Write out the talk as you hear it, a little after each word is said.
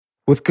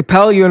With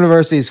Capella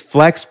University's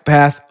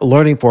FlexPath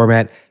learning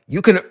format,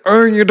 you can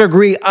earn your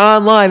degree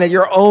online at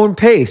your own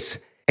pace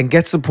and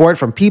get support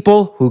from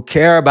people who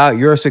care about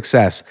your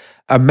success.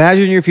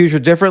 Imagine your future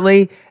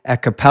differently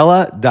at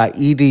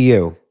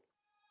capella.edu.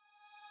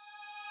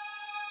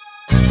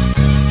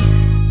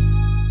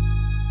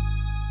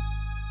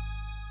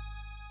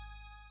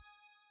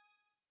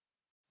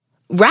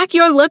 Rack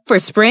your look for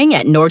spring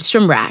at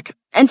Nordstrom Rack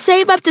and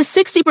save up to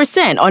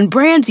 60% on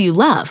brands you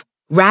love.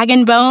 Rag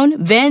 &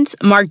 Bone, Vince,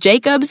 Marc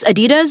Jacobs,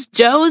 Adidas,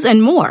 Joe's,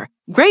 and more.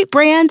 Great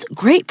brands,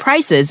 great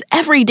prices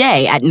every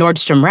day at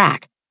Nordstrom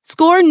Rack.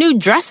 Score new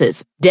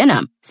dresses,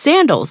 denim,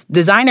 sandals,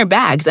 designer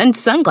bags, and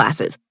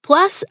sunglasses,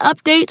 plus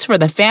updates for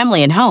the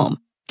family and home.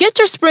 Get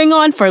your spring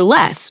on for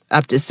less,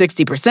 up to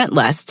 60%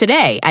 less,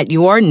 today at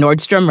your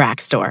Nordstrom Rack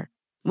store.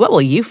 What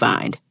will you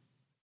find?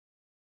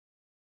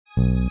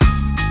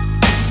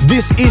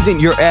 This isn't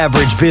your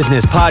average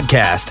business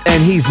podcast,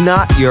 and he's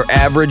not your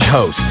average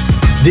host.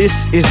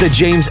 This is the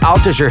James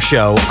Altucher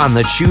Show on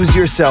the Choose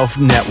Yourself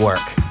Network.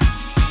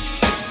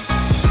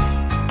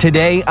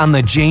 Today on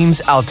the James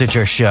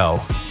Altucher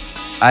Show.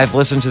 I've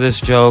listened to this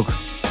joke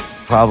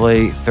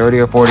probably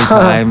 30 or 40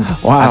 times.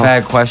 Wow. I've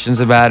had questions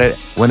about it.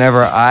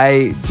 Whenever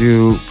I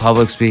do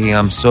public speaking,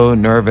 I'm so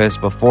nervous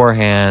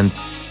beforehand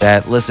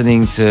that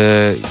listening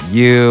to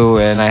you,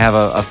 and I have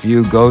a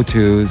few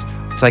go-tos,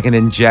 it's like an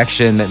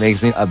injection that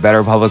makes me a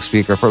better public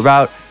speaker for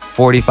about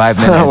 45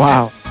 minutes.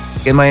 Wow.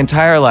 In my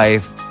entire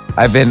life,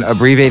 I've been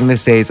abbreviating the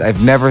states.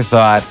 I've never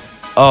thought,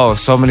 oh,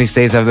 so many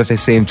states have the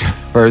same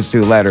first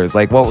two letters.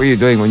 Like, what were you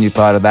doing when you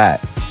thought of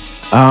that?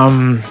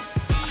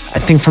 I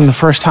think from the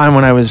first time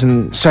when I was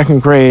in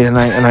second grade and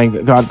I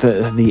got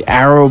the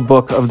Arrow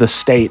Book of the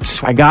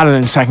States. I got it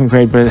in second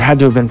grade, but it had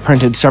to have been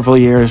printed several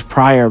years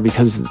prior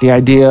because the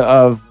idea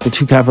of the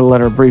two capital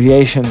letter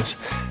abbreviations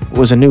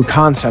was a new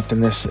concept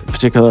in this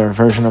particular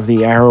version of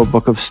the Arrow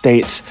Book of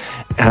States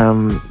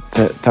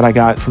that I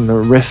got from the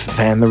RIF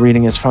van, the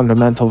Reading is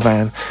Fundamental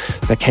van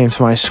that came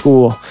to my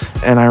school.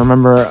 And I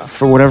remember,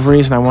 for whatever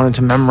reason, I wanted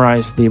to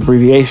memorize the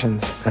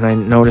abbreviations, and I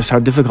noticed how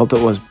difficult it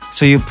was.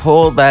 So you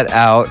pulled that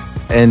out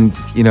and,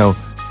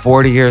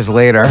 40 years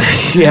later.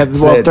 Yeah,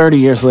 well, 30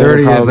 years later.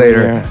 30 years probably,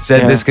 later, yeah.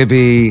 said this could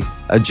be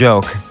a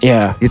joke.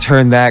 Yeah. You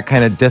turned that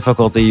kind of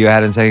difficulty you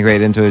had in second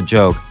grade into a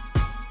joke.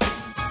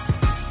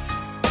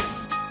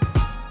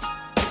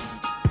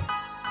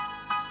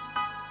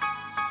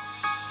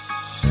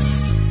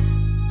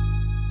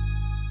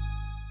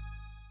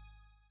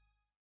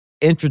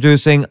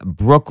 Introducing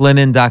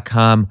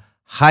brooklinen.com,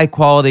 high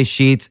quality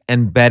sheets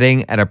and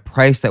bedding at a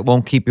price that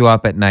won't keep you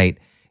up at night.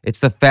 It's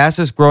the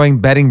fastest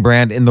growing bedding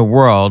brand in the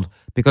world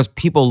because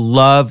people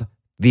love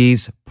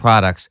these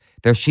products.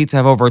 Their sheets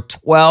have over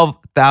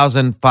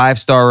 12,000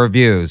 five-star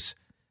reviews.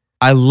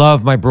 I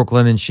love my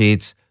Brooklinen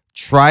sheets.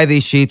 Try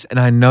these sheets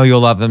and I know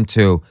you'll love them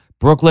too.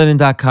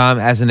 Brooklinen.com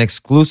has an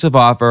exclusive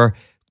offer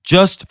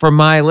just for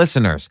my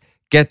listeners.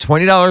 Get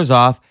 $20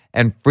 off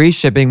and free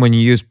shipping when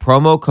you use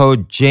promo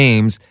code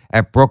JAMES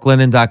at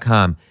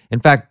brooklinen.com. In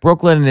fact,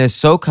 Brooklinen is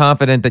so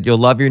confident that you'll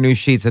love your new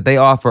sheets that they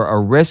offer a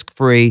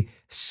risk-free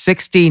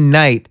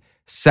 60-night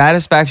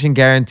satisfaction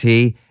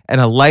guarantee and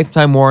a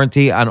lifetime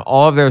warranty on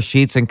all of their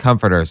sheets and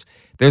comforters.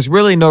 There's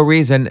really no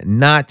reason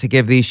not to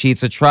give these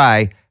sheets a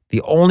try.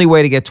 The only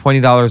way to get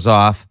 $20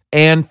 off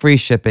and free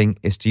shipping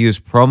is to use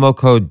promo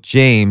code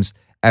JAMES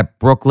at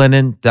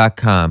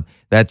brooklinen.com.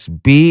 That's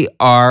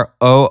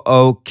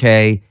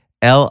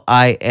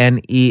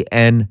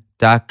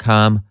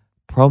BROOKLINEN.com.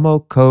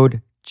 Promo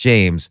code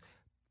JAMES.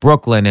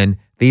 Brooklinen.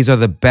 These are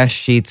the best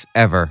sheets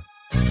ever.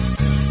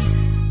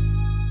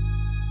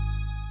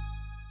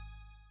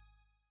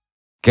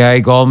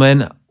 Gary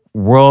Gulman,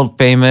 world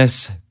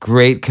famous,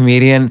 great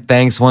comedian.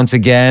 Thanks once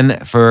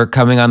again for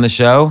coming on the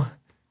show.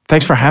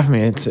 Thanks for having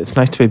me. It's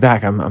nice to be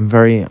back. I'm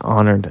very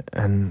honored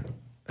and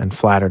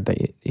flattered that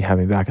you have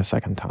me back a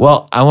second time.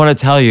 Well, I want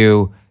to tell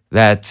you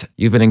that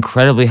you've been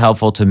incredibly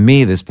helpful to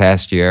me this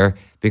past year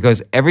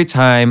because every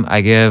time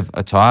I give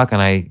a talk,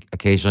 and I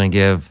occasionally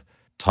give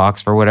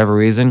talks for whatever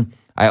reason,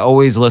 I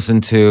always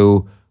listen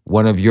to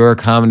one of your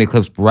comedy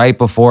clips right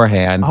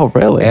beforehand. Oh,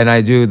 really? And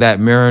I do that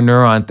mirror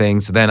neuron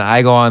thing. So then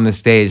I go on the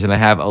stage and I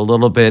have a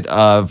little bit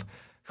of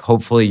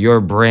hopefully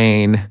your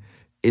brain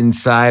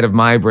inside of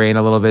my brain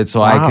a little bit, so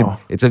wow.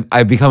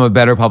 I become a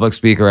better public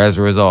speaker as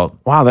a result.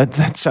 Wow,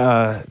 that's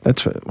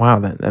wow.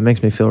 That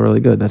makes me feel really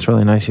good. That's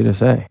really nice of you to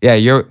say.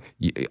 Yeah,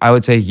 I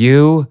would say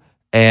you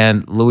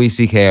and Louis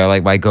C.K. are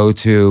like my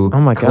go-to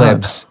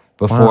clips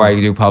before I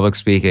do public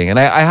speaking, and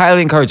I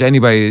highly encourage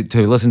anybody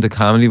to listen to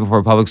comedy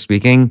before public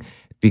speaking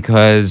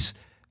because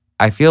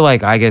I feel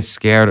like I get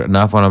scared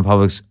enough when I'm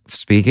public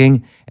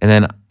speaking. And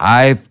then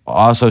I've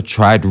also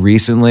tried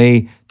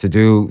recently to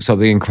do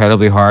something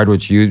incredibly hard,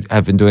 which you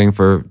have been doing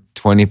for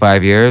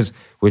 25 years,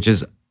 which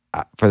is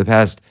for the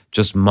past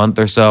just month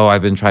or so,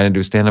 I've been trying to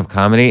do stand-up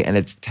comedy, and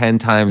it's 10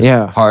 times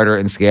harder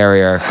and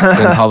scarier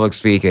than public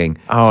speaking.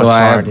 So it's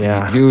hard,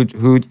 I have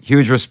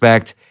huge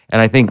respect.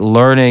 And I think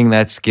learning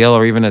that skill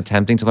or even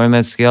attempting to learn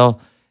that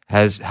skill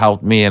has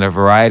helped me in a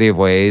variety of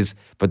ways.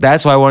 But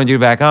that's why I wanted you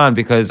back on,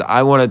 because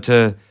I wanted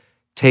to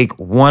take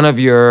one of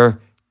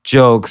your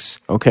jokes,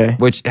 Okay.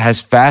 which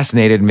has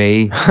fascinated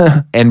me,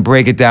 and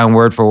break it down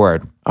word for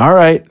word. All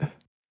right.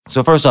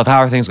 So first off, how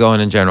are things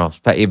going in general?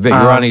 You're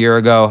on a year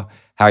ago.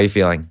 How are you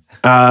feeling?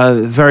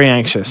 Very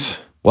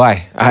anxious.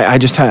 Why? I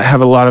just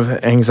have a lot of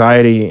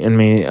anxiety in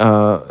me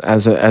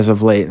as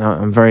of late.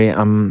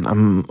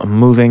 I'm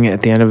moving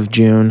at the end of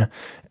June,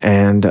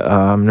 and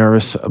I'm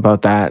nervous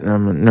about that, and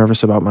I'm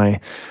nervous about my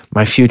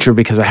future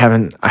because I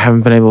haven't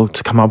been able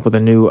to come up with a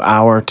new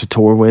hour to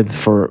tour with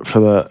for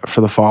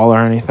the fall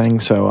or anything.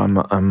 So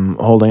I'm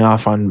holding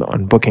off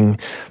on booking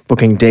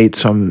dates.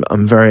 So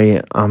I'm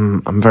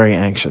very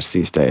anxious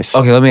these days.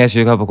 Okay, let me ask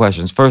you a couple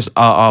questions. First,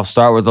 I'll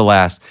start with the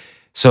last.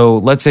 So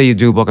let's say you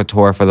do book a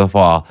tour for the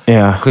fall.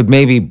 Yeah. Could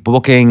maybe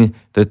booking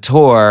the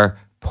tour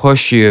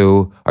push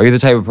you? Are you the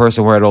type of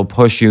person where it'll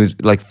push you,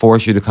 like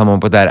force you to come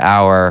up with that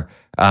hour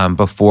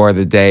before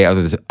the day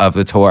of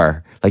the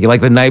tour?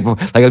 Like the night before,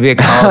 like it'll be a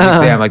college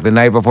exam, like the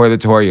night before the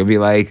tour, you'll be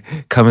like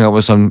coming up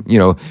with some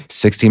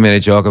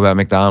 16-minute joke about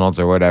McDonald's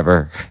or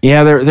whatever.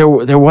 Yeah,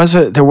 there was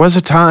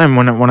a time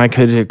when I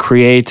could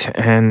create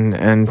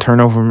and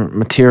turn over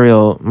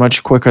material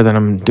much quicker than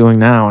I'm doing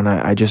now, and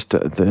I just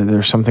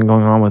there's something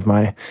going on with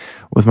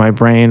my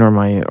brain or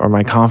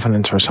my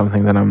confidence or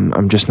something that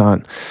I'm just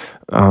not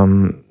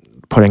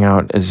putting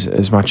out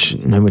as much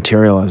new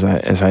material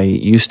as I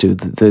used to.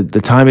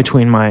 The time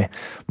between my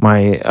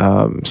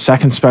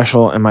second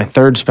special and my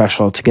third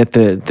special to get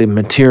the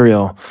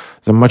material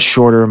is a much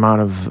shorter amount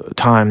of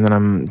time than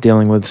I'm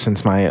dealing with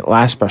since my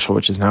last special,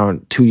 which is now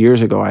 2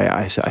 years ago.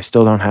 I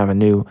still don't have a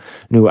new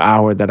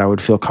hour that I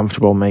would feel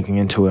comfortable making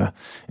into a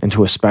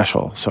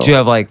special. So do you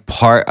have like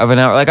part of an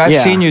hour? Like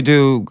I've seen you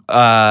do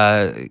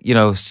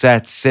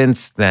sets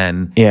since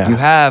then. Yeah. You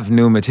have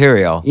new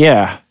material.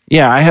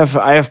 Yeah, I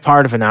have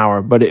part of an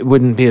hour, but it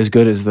wouldn't be as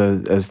good as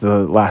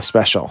the last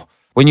special.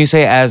 When you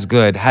say as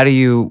good,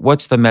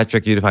 what's the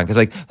metric you define? Because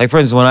like for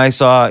instance, when I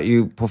saw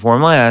you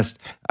perform last,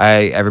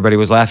 everybody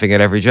was laughing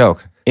at every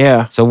joke.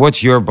 Yeah. So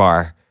what's your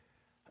bar?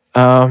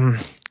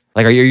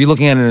 Like, are you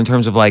looking at it in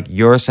terms of like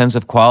your sense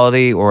of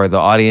quality or the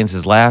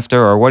audience's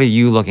laughter, or what are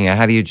you looking at?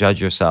 How do you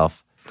judge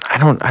yourself? I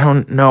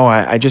don't know.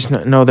 I just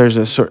know there's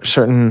a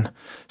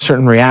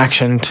certain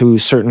reaction to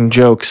certain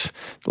jokes,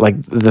 like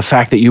the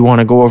fact that you want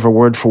to go over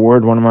word for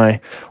word one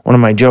of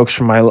my jokes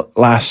from my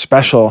last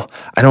special.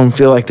 I don't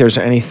feel like there's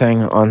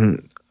anything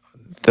on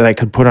that I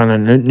could put on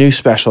a new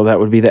special that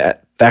would be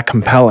that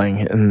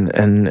compelling and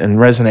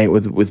resonate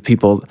with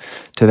people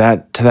to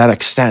that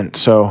extent.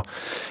 So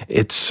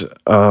it's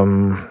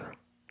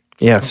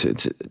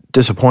it's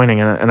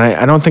disappointing, and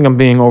I don't think I'm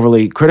being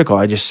overly critical.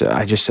 I just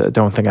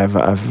don't think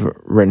I've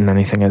written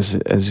anything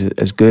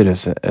as good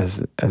as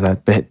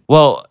that bit.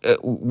 Well,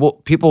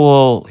 people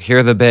will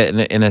hear the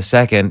bit in a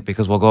second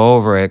because we'll go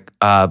over it.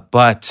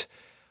 But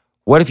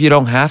what if you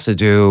don't have to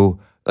do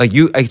like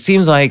you? It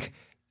seems like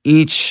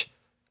each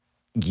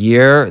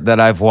year that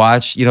I've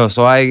watched,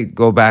 so I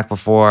go back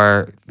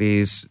before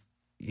these,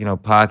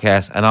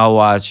 podcasts, and I'll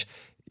watch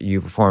you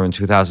perform in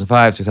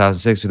 2005,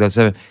 2006,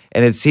 2007,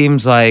 and it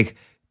seems like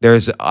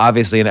there's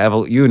obviously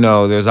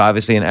there's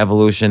obviously an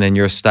evolution in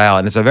your style,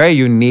 and it's a very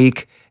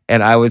unique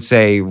and I would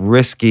say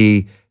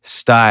risky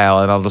style,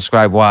 and I'll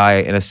describe why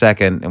in a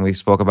second, and we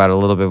spoke about it a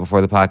little bit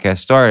before the podcast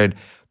started,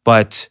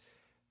 but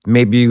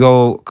maybe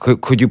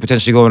could you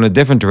potentially go in a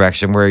different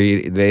direction where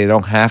they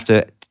don't have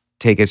to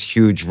take as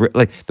huge,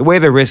 like the way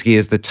they're risky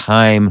is the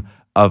time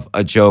of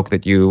a joke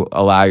that you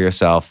allow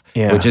yourself,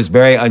 which is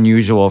very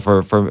unusual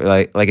for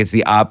like it's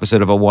the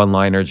opposite of a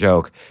one-liner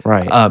joke.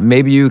 Right.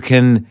 Maybe you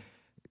can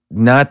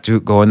not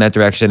go in that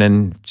direction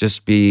and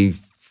just be,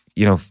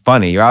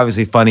 funny. You're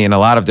obviously funny in a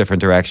lot of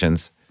different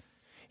directions.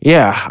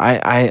 Yeah,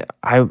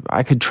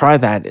 I could try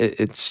that.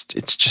 It's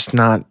just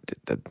not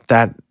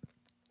that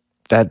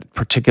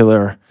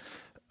particular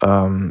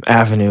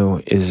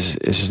avenue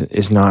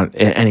is not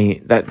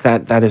any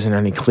that isn't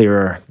any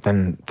clearer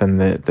than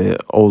the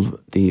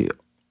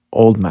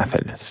old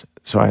method.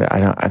 So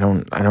I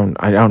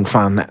don't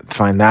find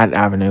that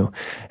avenue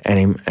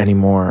any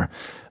more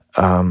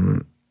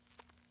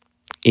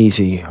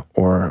easy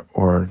or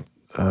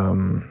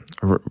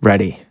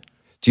ready.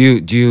 Do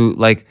you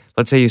like,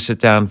 let's say you sit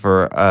down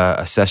for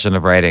a session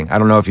of writing. I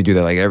don't know if you do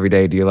that like every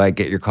day. Do you like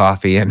get your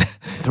coffee and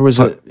there was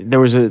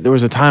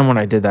a time when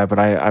I did that, but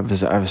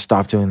I've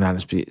stopped doing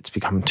that. It's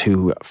become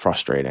too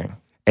frustrating.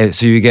 And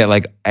so you get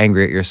like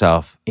angry at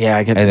yourself. Yeah,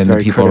 I get and then very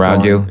the people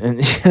around you.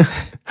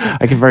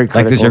 I get very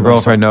critical. Like, does your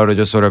girlfriend know to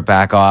just sort of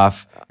back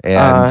off?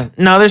 And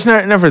no, there's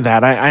never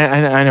that.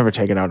 I never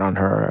take it out on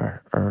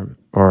her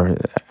or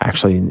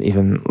actually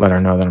even let her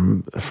know that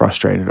I'm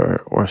frustrated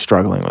or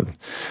struggling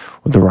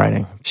with the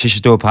writing. She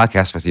should do a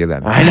podcast with you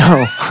then. I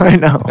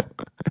know.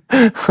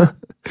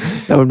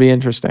 That would be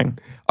interesting.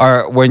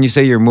 When you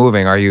say you're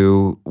moving, where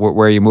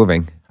are you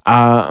moving?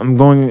 I'm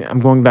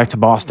going back to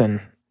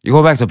Boston. You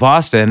go back to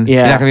Boston? Yeah.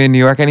 You're not going to be in New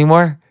York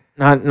anymore?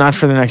 Not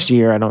for the next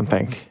year, I don't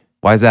think.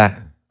 Why is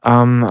that?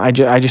 I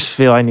just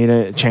feel I need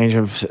a change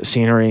of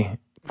scenery,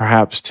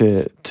 perhaps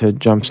to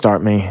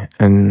jumpstart me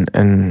and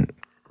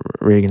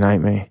reignite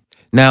me.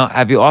 Now,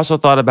 have you also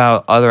thought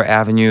about other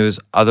avenues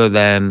other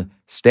than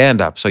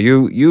stand-up? So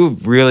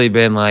you've really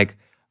been like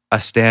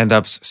a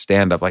stand-up's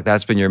stand-up. Like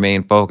that's been your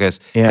main focus.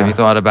 Yeah. Have you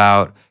thought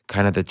about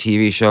kind of the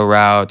TV show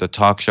route, the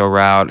talk show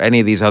route, any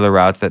of these other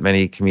routes that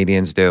many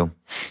comedians do?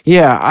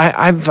 Yeah,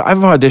 I've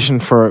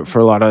auditioned for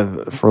a lot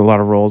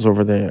of roles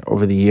over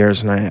the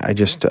years, and I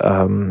just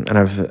and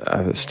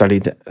I've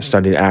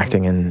studied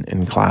acting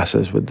in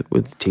classes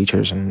with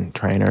teachers and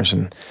trainers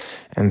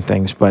and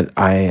things, but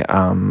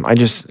I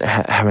just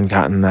haven't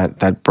gotten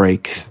that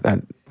break,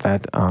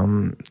 that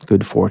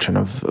good fortune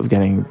of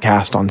getting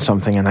cast on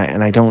something, and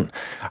I don't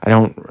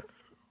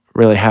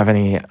really have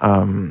any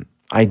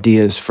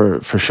ideas for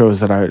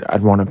shows that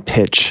I'd want to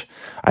pitch.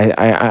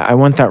 I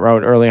went that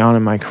route early on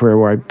in my career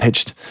where I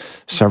pitched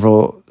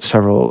several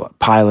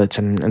pilots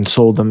and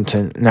sold them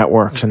to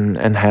networks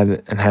and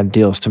had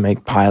deals to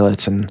make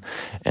pilots and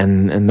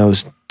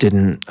those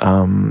didn't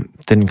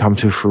come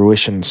to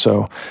fruition.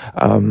 So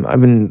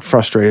I've been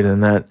frustrated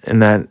in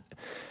that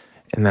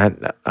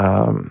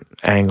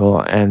angle,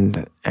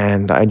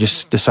 and I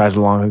just decided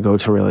long ago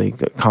to really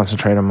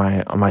concentrate on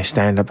my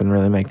stand up and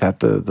really make that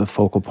the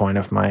focal point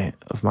of my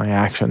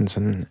actions,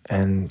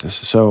 and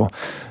so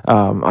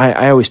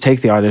I always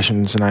take the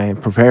auditions and I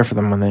prepare for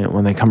them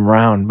when they come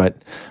around, but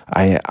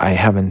I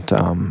haven't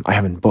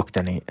booked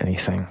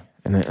anything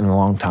in a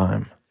long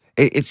time.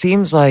 It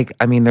seems like,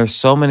 I mean, there's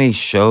so many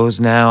shows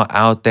now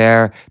out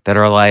there that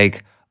are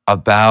like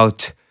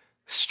about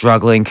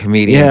struggling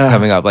comedians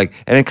coming up. Like,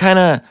 and it kind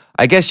of,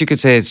 I guess you could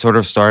say it sort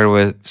of started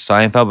with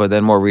Seinfeld, but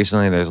then more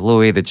recently there's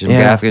Louis, the Jim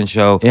Gaffigan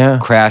show,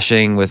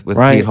 Crashing with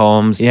Pete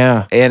Holmes.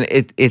 Yeah. And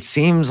it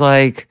seems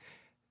like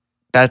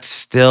that's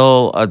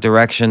still a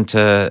direction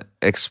to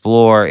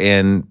explore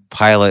in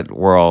pilot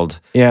world.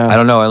 Yeah. I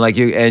don't know.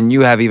 And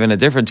you have even a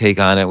different take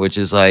on it, which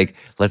is like,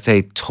 let's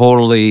say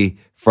totally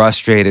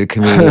frustrated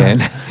comedian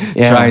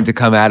trying to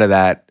come out of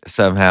that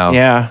somehow.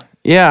 Yeah.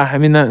 Yeah. I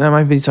mean, that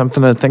might be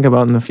something to think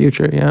about in the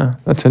future. Yeah.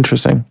 That's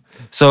interesting.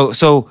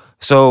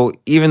 So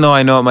even though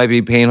I know it might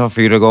be painful for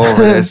you to go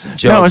over this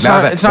joke, no, it's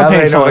not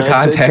painful. I know the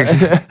context.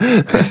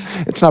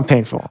 It's not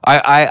painful.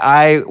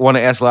 I want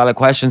to ask a lot of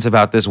questions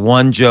about this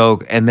one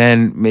joke, and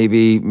then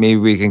maybe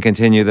we can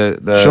continue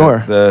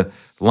the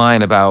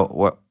line about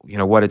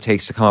what it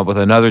takes to come up with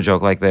another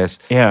joke like this.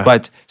 Yeah.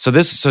 But so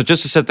just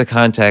to set the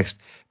context,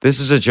 this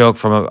is a joke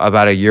from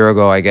about a year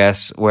ago, I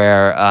guess,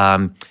 where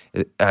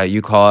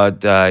you call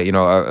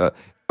it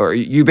or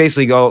you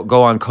basically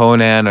go on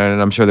Conan, and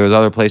I'm sure there was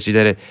other places you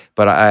did it,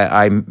 but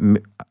I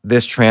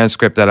this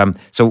transcript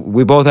so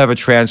we both have a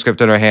transcript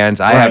in our hands.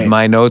 I have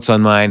my notes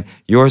on mine.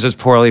 Yours is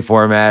poorly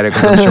formatted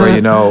because I'm sure you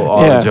know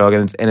all the joke,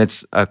 and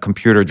it's a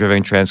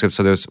computer-driven transcript,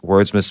 so there's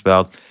words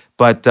misspelled.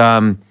 But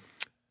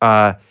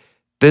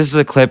this is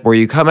a clip where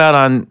you come out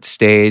on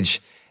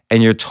stage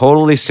and you're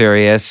totally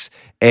serious,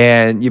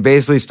 and you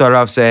basically start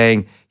off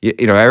saying,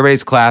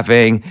 everybody's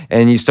clapping,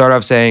 and you start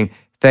off saying,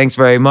 "Thanks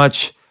very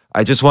much.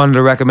 I just wanted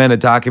to recommend a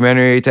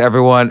documentary to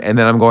everyone, and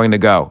then I'm going to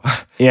go."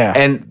 Yeah.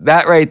 And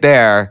that right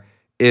there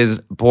is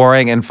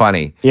boring and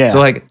funny. Yeah. So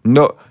like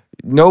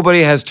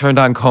nobody has turned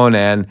on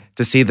Conan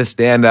to see the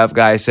stand-up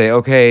guy say,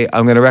 "Okay,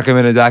 I'm going to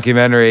recommend a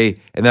documentary,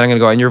 and then I'm going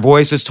to go." And your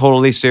voice is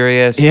totally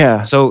serious.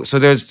 Yeah. So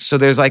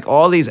there's like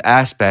all these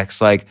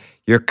aspects, like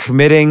you're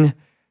committing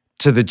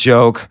to the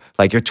joke,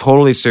 like you're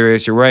totally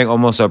serious. You're wearing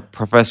almost a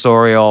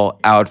professorial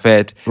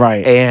outfit.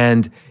 Right.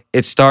 And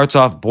it starts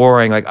off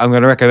boring, like I'm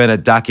going to recommend a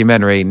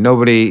documentary.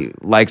 Nobody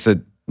likes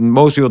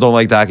most people don't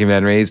like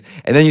documentaries.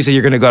 And then you say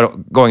you're going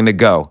to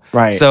go.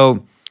 Right.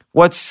 So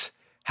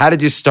how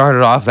did you start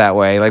it off that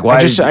way? Like why?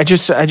 I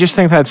just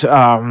think that's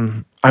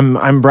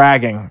I'm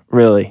bragging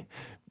really,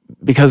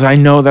 because I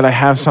know that I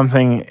have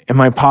something in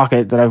my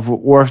pocket that I've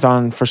worked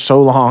on for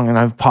so long and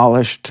I've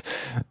polished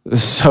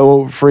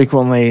so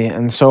frequently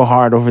and so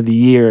hard over the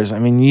years. I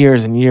mean,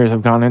 years and years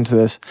I've gone into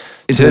this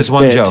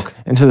one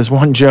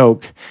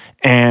joke.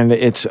 And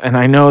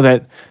I know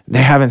that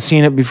they haven't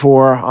seen it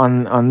before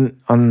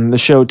on the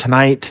show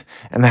tonight,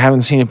 and they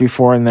haven't seen it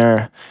before in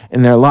their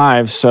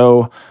lives.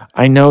 So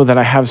I know that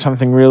I have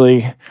something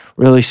really,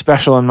 really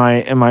special in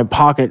my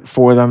pocket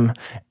for them,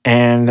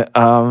 and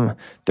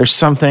there's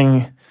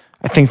something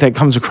I think that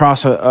comes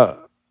across.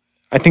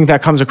 I think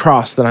that comes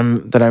across that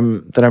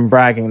I'm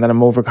bragging, that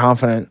I'm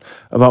overconfident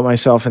about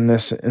myself in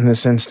this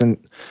instant.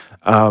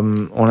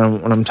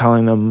 When I'm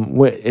telling them,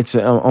 it's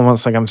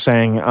almost like I'm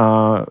saying,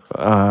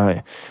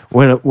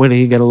 when do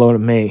you get a load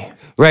of me?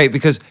 Right,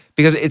 because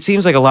it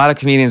seems like a lot of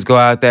comedians go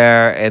out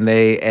there and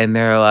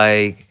they're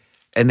like,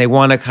 and they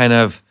want to kind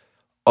of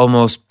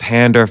almost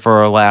pander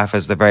for a laugh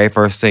as the very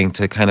first thing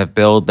to kind of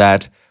build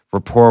that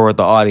rapport with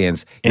the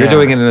audience. You're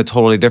doing it in a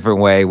totally different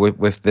way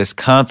with this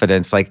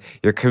confidence. Like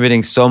you're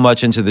committing so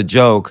much into the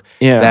joke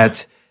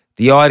that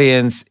the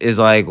audience is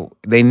like,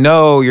 they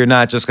know you're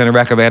not just going to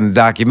recommend a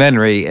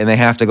documentary, and they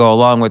have to go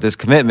along with this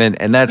commitment.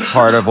 And that's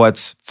part of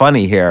what's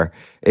funny here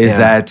is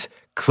that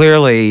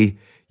clearly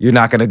you're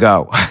not going to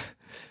go.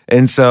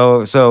 And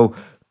so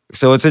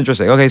So it's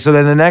interesting. Okay, so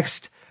then the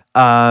next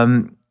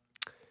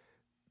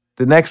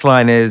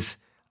line is,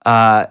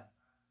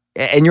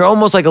 and you're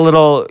almost like a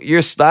little.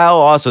 Your style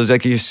also is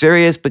like you're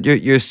serious, but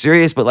you're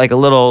serious, but like a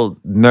little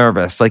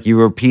nervous. Like you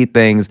repeat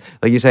things,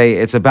 like you say,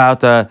 it's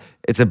about the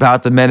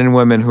men and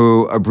women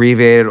who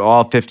abbreviated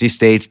all 50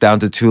 states down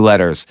to 2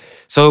 letters.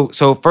 So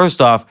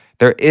first off,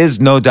 there is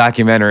no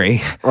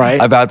documentary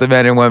about the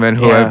men and women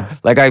who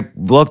have, like, I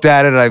looked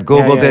at it, I've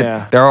Googled it.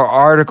 Yeah. There are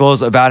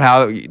articles about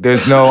how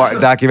there's no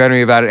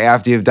documentary about it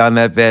after you've done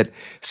that bit.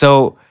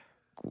 So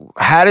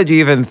how did you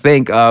even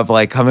think of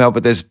like coming up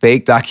with this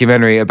fake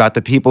documentary about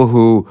the people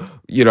who,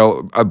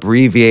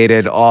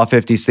 abbreviated all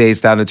 50 states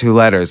down to 2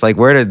 letters? Like,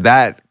 where did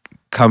that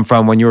come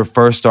from when you were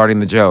first starting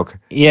the joke?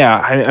 Yeah,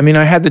 I mean,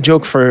 I had the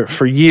joke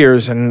for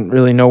years and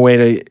really no way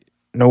to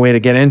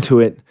get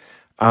into it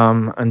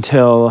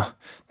until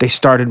they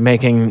started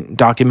making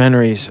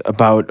documentaries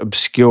about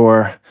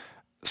obscure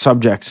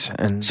subjects.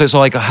 And so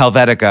like a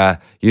Helvetica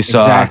you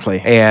saw,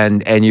 exactly,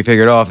 and you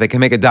figured, if they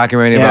can make a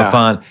documentary about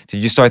fun,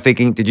 did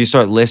you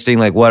start listing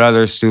like what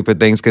other stupid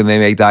things can they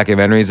make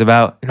documentaries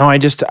about? No, I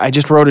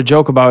just wrote a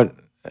joke about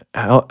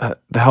the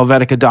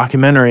Helvetica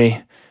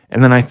documentary,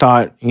 and then I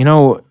thought,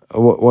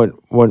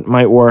 what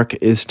might work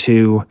is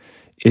to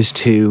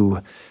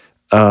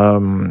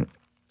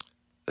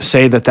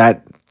say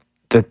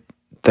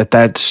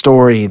that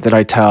story that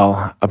I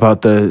tell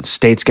about the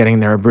states getting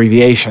their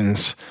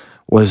abbreviations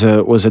was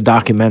a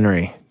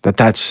documentary.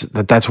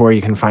 That's where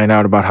you can find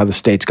out about how the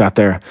states got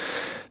their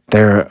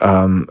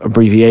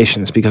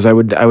abbreviations, because I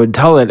would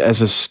tell it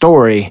as a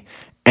story,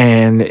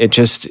 and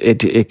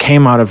it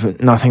came out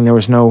of nothing. There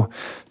was no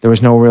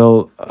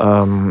real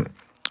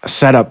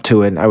setup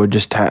to it. I would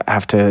just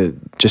have to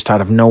just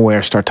out of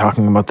nowhere start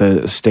talking about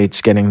the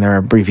states getting their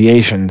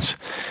abbreviations.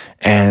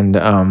 And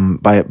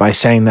by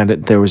saying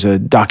that there was a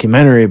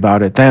documentary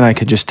about it, then I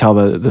could just tell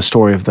the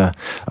story of the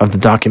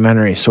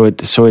documentary. So it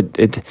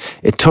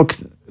took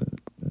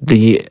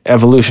the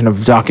evolution of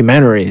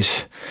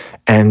documentaries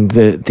and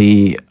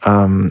the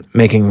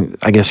making,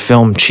 I guess,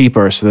 film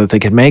cheaper so that they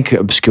could make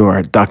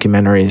obscure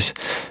documentaries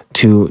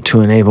to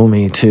enable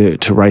me to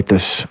write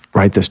this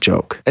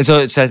joke. And so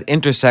it's that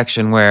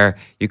intersection where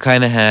you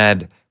kind of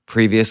had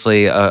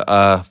previously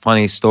a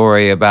funny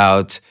story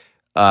about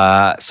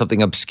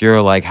something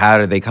obscure, like how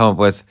did they come up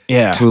with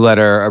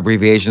 2-letter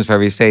abbreviations for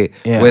every state,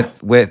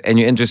 with and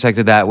you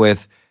intersected that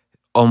with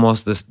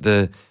almost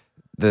the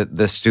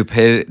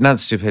stupidity, not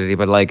stupidity,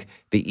 but like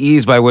the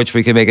ease by which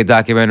we can make a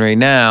documentary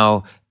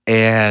now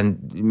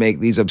and make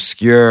these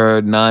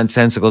obscure,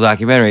 nonsensical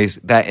documentaries.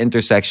 That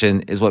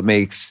intersection is what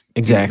makes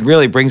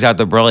really brings out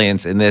the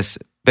brilliance in this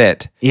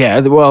bit. Yeah,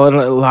 well, it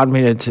allowed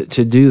me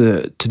to do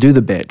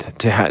the bit,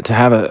 to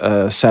have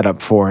a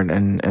setup for it,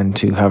 and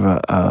to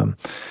have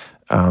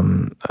a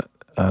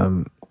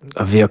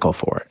vehicle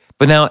for it.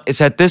 But now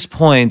it's at this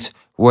point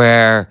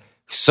where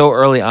so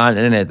early on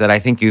in it that I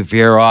think you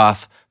veer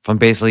off from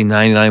basically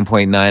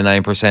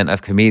 99.99%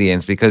 of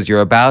comedians, because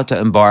you're about to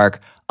embark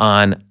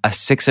on a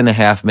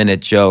 6.5-minute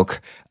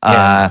joke,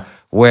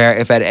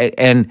 where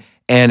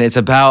and it's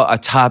about a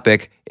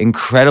topic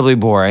incredibly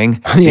boring,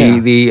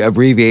 the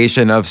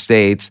abbreviation of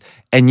states,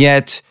 and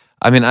yet,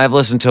 I mean, I've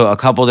listened to a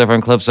couple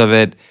different clips of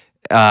it.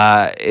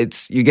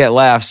 You get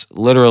laughs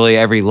literally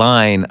every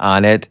line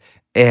on it,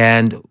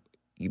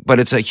 but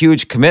it's a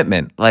huge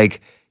commitment.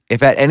 Like,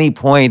 if at any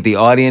point the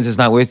audience is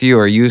not with you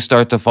or you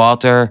start to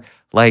falter,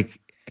 like,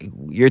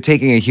 you're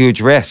taking a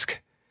huge risk.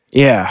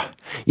 Yeah,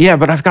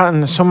 but I've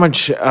gotten so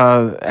much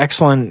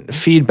excellent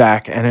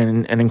feedback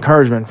and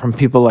encouragement from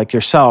people like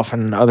yourself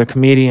and other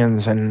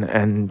comedians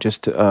and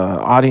just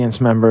audience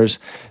members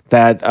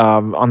that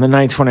on the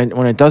nights when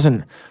it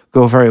doesn't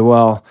go very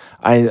well,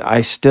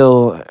 I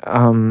still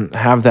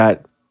have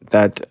that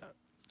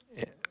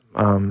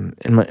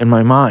in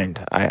my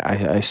mind.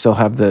 I still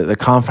have the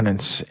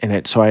confidence in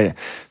it. So I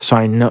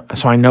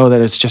know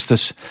that it's just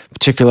this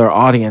particular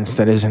audience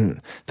that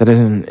isn't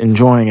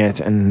enjoying it.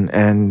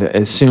 And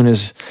as soon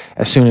as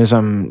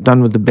I'm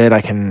done with the bit,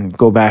 I can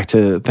go back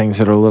to things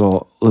that are a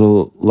little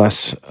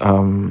less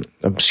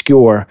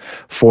obscure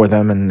for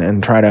them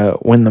and try to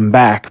win them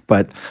back.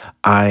 But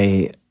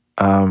I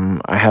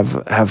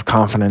have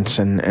confidence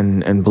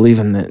and believe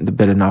in the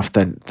bit enough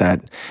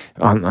that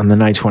on the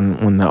nights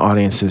when the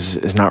audience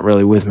is not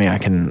really with me, I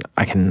can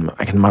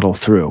muddle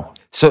through.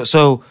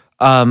 So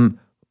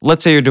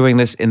let's say you're doing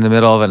this in the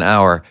middle of an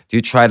hour. Do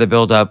you try to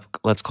build up,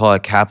 let's call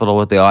it capital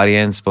with the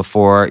audience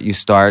before you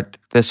start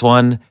this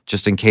one,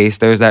 just in case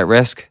there's that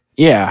risk?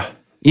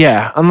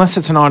 Yeah, unless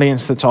it's an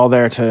audience that's all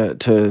there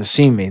to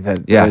see me,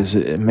 that is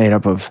made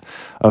up of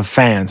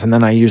fans, and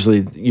then I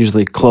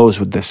usually close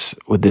with this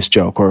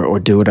joke or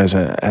do it as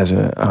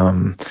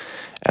a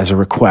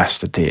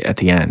request at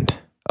the end.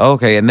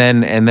 Okay, and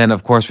then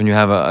of course when you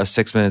have a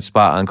 6-minute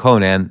spot on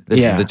Conan,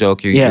 this is the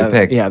joke you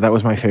pick. Yeah, that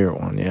was my favorite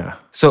one. Yeah.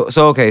 So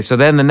okay, so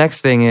then the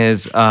next thing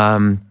is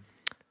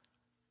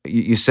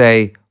you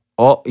say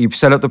you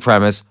set up the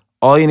premise.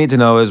 All you need to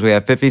know is we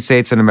have 50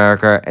 states in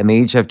America, and they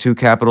each have 2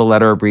 capital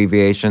letter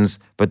abbreviations,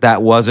 but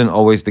that wasn't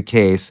always the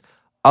case.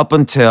 up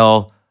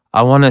until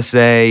I want to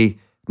say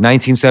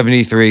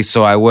 1973,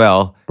 so I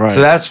will. Right.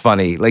 So that's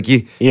funny. Like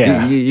you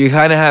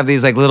kind of have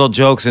these like little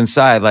jokes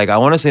inside. Like I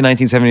want to say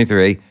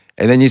 1973,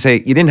 and then you say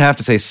you didn't have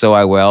to say so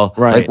I will.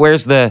 Right. Like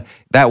where's that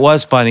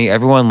was funny.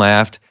 Everyone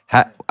laughed.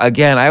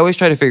 Again, I always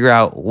try to figure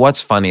out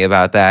what's funny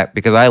about that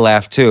because I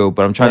laugh too,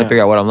 but I'm trying to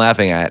figure out what I'm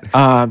laughing at.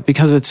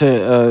 Because it's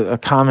a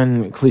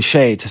common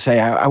cliche to say,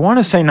 I want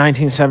to say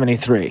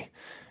 1973.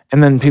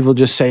 And then people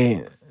just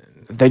say,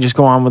 they just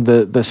go on with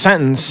the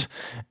sentence.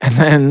 And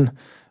then,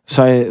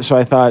 so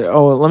I thought,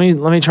 let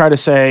me try to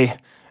say,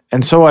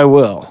 and so I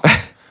will.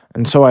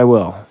 And so I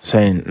will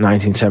say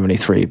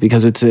 1973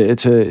 because it's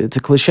a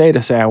cliche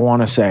to say I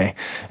want to say,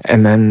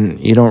 and then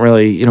you don't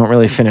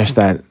really finish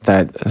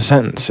that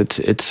sentence.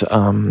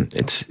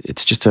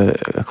 It's just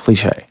a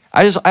cliche.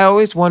 I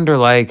always wonder,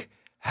 like,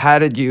 how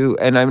did you?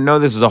 And I know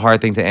this is a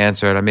hard thing to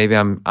answer, and maybe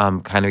I'm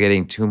kind of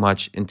getting too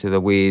much into the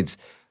weeds,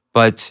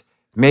 but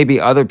maybe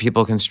other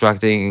people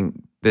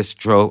constructing this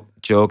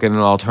joke in an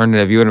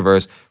alternative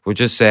universe would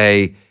just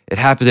say it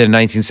happened in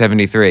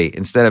 1973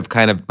 instead of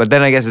but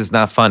then I guess it's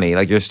not funny.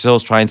 Like you're still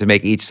trying to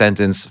make each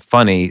sentence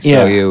funny.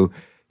 So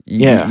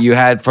you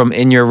had from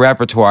in your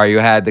repertoire, you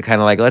had the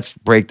kind of like, let's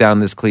break down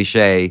this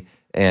cliche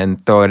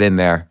and throw it in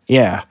there.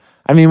 Yeah.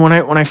 I mean, when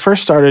I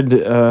first started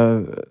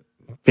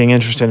being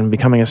interested in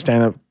becoming a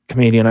stand-up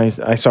comedian,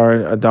 I saw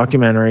a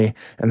documentary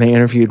and they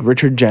interviewed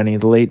Richard Jeni,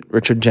 the late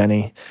Richard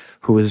Jeni,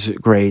 who was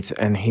great,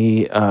 and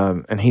he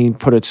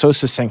put it so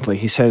succinctly.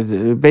 He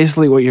said,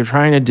 basically what you're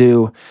trying to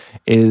do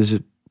is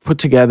put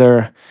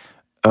together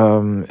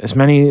as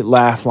many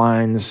laugh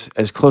lines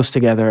as close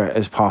together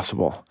as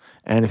possible.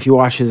 And if you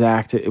watch his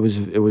act, it was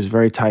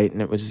very tight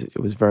and it was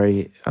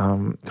very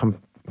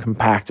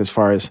compact as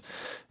far as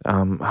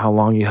how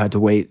long you had to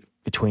wait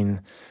between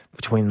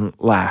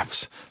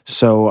laughs.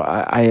 So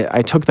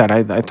I took that.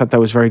 I thought that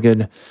was very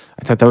good.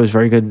 I thought that was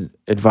very good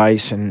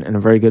advice and a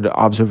very good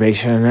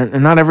observation.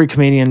 And not every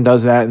comedian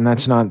does that, and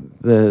that's not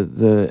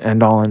the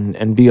end all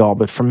and be all.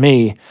 But for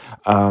me,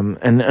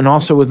 and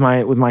also with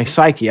my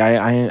psyche,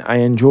 I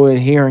enjoy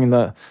hearing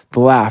the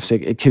laughs.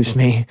 It keeps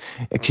me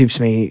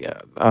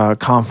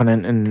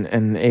confident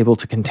and able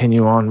to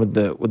continue on with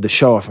the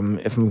show if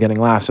I'm getting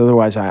laughs.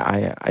 Otherwise,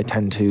 I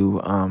tend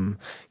to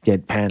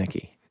get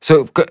panicky.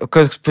 So,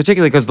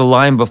 particularly because the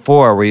line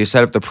before where you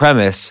set up the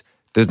premise,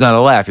 there's not a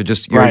laugh.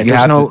 There's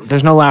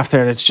no laugh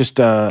there. It's just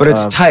but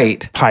it's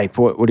tight pipe.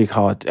 What do you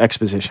call it?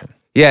 Exposition.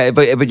 Yeah,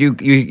 but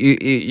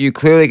you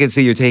clearly can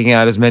see you're taking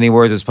out as many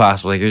words as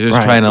possible. Like you're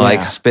just trying to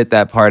like spit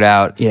that part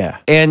out. Yeah,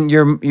 and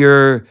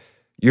your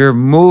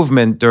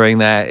movement during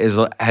that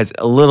has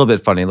a little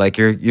bit funny. Like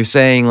you're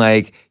saying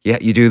like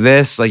you do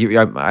this. Like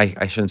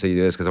I shouldn't say you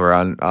do this because we're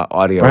on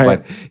audio,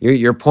 but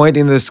you're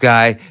pointing to the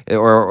sky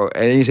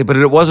and you say, but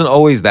it wasn't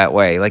always that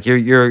way. Like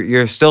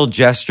you're still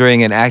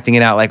gesturing and acting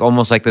it out like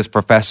almost like this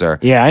professor.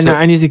 Yeah,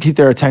 I need to keep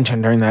their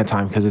attention during that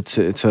time because it's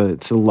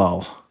a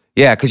lull.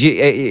 Yeah, because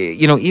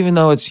you even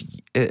though it's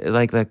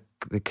like the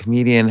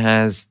comedian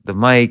has the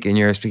mic and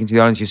you're speaking to the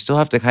audience, you still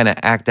have to kind of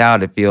act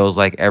out. It feels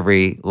like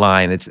every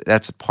line.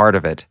 That's a part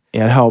of it.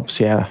 Yeah, it helps.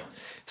 Yeah.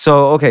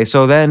 So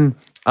then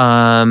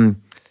there's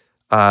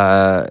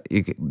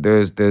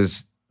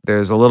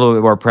a little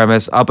bit more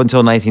premise. Up until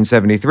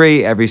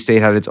 1973, every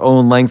state had its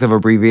own length of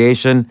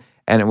abbreviation,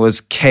 and it was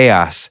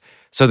chaos.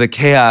 So the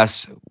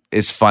chaos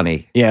is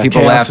funny. Yeah,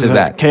 people laughed at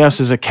that. Chaos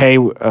is a K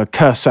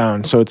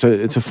sound, so it's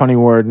a funny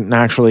word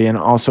naturally, and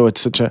also it's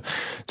such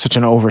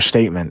an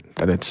overstatement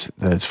that it's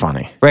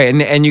funny. Right,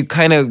 and you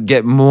kind of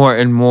get more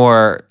and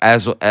more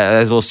as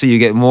we'll see. You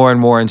get more and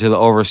more into the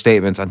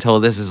overstatements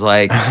until this is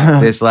like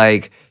this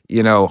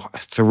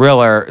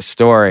thriller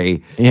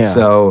story. Yeah.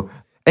 So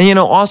and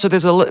also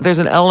there's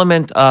an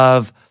element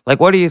of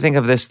like, what do you think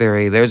of this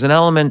theory? There's an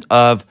element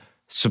of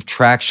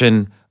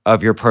subtraction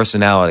of your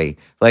personality.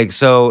 Like,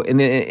 so in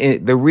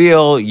the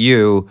real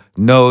you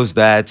knows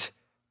that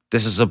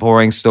this is a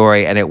boring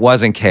story and it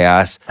wasn't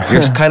chaos.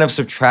 You're kind of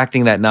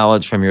subtracting that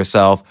knowledge from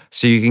yourself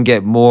so you can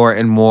get more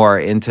and more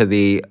into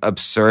the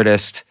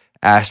absurdist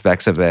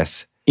aspects of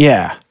this.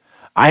 Yeah.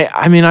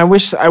 I mean, I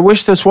wish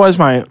this was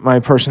my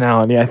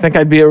personality. I think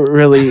I'd be a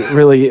really,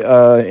 really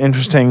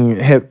interesting,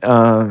 hip,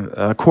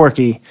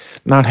 quirky,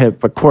 not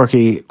hip, but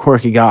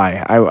quirky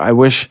guy. I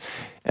wish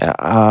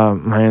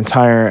my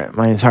entire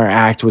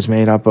act was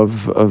made up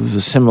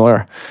of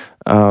similar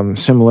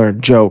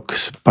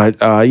jokes, but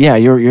yeah,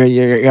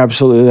 you're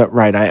absolutely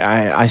right.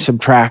 I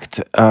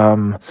subtract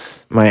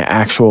my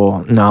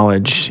actual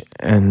knowledge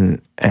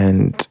and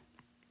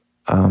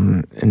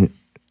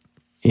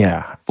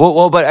yeah.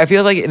 Well, but I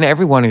feel like in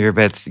every one of your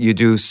bits you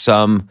do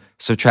some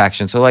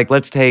subtraction. So like,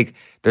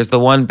 there's the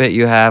one bit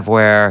you have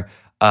where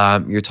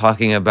you're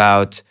talking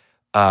about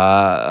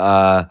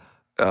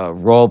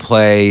role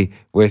play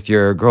with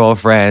your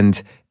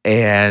girlfriend,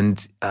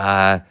 and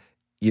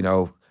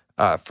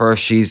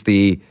first she's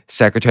the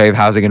Secretary of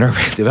Housing and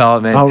Urban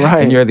Development, Oh,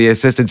 right. and you're the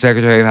Assistant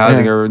Secretary of Housing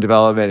and Urban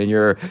Development, and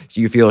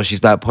you feel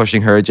she's not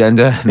pushing her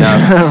agenda. No,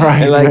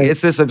 Right, and like right.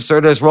 it's this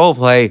absurdist role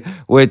play,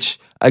 which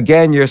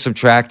again you're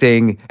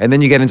subtracting, and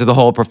then you get into the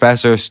whole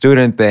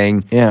professor-student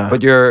thing. Yeah.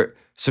 But you're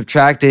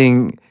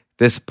subtracting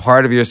this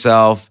part of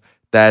yourself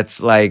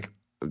that's like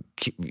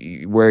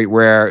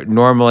where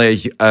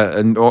normally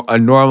a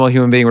normal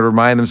human being would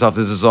remind themselves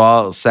this is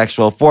all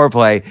sexual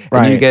foreplay,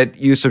 and Right.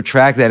 you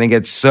subtract that and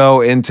get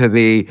so into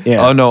the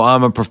oh no,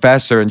 I'm a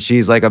professor and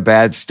she's like a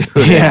bad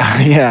student.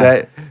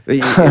 Yeah.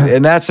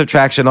 And that's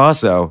subtraction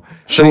also.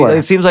 Sure. So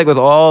it seems like with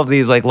all of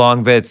these like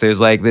long bits,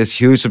 there's like this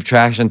huge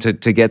subtraction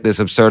to get this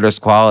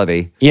absurdist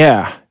quality.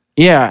 Yeah.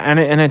 Yeah. And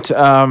it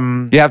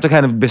You have to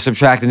kind of be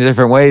subtract in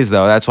different ways,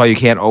 though. That's why you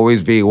can't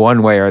always be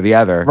one way or the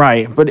other.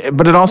 right. But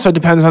it also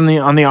depends on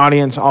the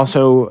audience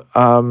also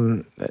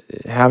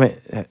having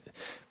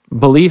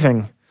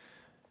believing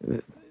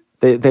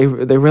they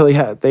really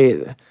have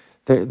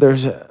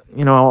there's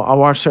I'll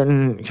watch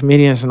certain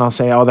comedians and I'll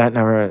say, oh, that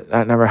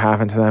never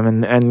happened to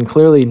them, and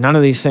clearly none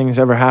of these things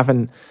ever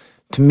happened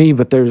to me,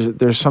 but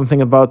there's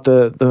something about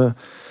the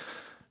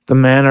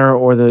manner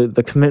or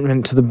the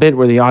commitment to the bit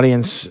where the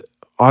audience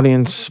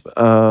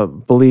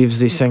believes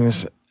these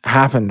things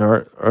happened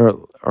or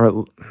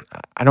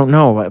I don't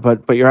know,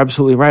 but you're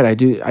absolutely right.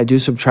 I do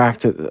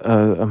subtract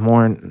a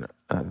more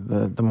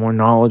the more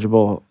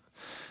knowledgeable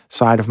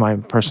side of my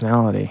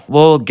personality.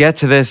 We'll get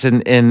to this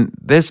in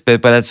this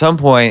bit, but at some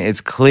point it's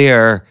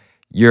clear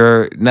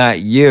you're not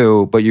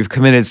you, but you've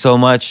committed so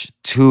much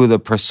to the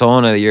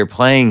persona that you're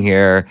playing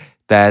here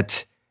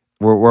that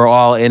we're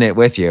all in it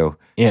with you.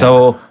 Yeah.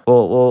 So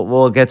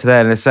we'll get to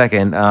that in a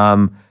second.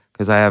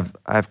 Because I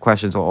have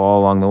questions all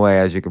along the way,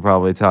 as you could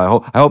probably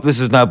tell. I hope this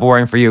is not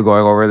boring for you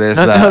going over this.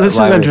 No, this is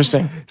live.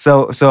 interesting.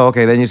 So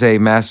okay, then you say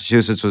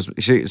Massachusetts was.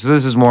 So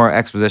this is more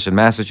exposition.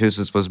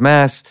 Massachusetts was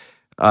Mass.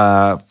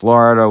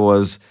 Florida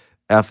was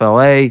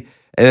FLA,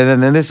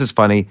 and then this is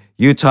funny.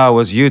 Utah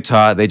was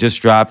Utah. They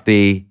just dropped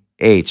the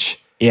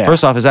H. Yeah.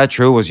 First off, is that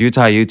true? Was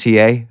Utah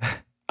UTA?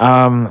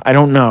 I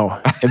don't know,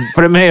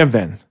 but it may have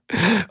been.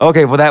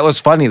 Okay, well that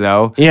was funny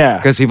though. Yeah.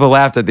 Because people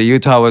laughed at the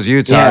Utah was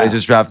Utah. Yeah. They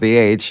just dropped the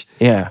H.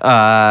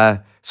 Yeah.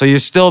 So you're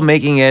still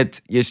making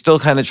it. You're still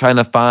kind of trying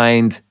to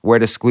find where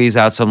to squeeze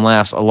out some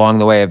laughs along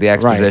the way of the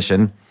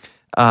exposition.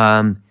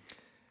 And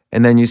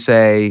then you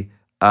say,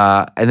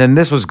 and then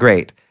this was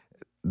great.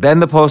 Then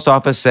the post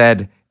office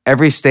said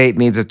every state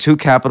needs a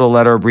 2-capital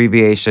letter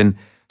abbreviation,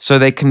 so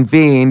they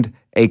convened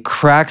a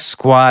crack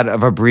squad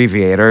of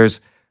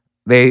abbreviators.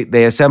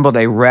 They assembled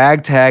a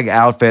ragtag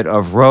outfit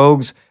of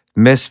rogues,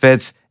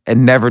 misfits,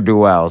 and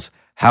ne'er-do-wells.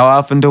 How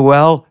often do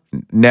well?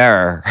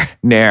 Ne'er.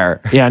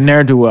 Yeah,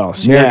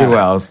 ne'er-do-wells.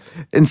 Ne'er-do-wells.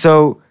 And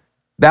so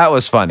that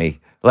was funny.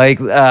 Like,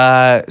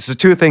 so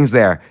two things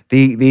there.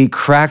 The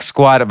crack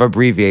squad of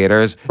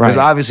abbreviators. Right. There's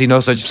obviously no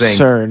such thing.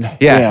 Absurd.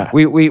 Yeah.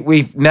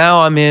 We now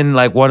I'm in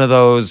like one of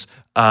those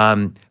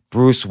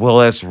Bruce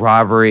Willis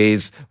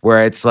robberies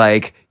where it's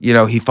like,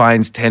 he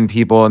finds 10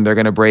 people and they're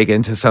going to break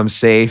into some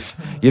safe.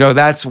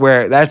 That's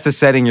the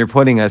setting you're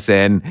putting us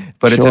in,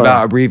 but it's Sure.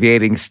 about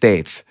abbreviating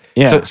states.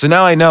 Yeah. So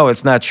now I know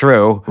it's not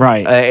true.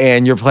 Right.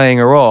 And you're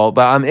playing a role,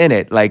 but I'm in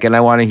it. Like, and I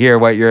want to hear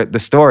what the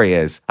story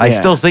is. I Yeah.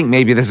 still think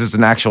maybe this is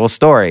an actual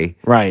story.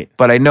 Right.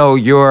 But I know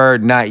you're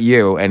not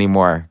you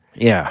anymore.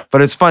 Yeah.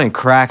 But it's funny.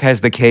 Crack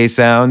has the K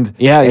sound.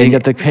 Yeah, you And-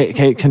 get the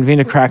convene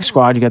a crack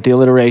squad. You got the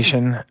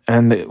alliteration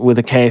and with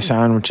a K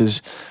sound, which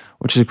is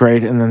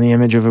great, and then the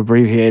image of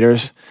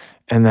abbreviators,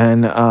 and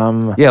then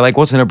Yeah, like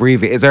what's an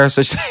abbreviator? Is there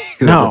such thing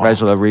as No. a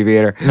professional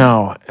abbreviator?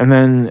 no, and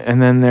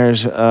then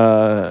there's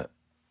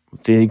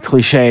the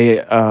cliche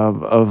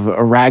of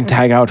a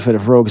ragtag outfit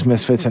of rogues,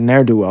 misfits, and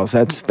ne'er-do-wells.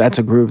 That's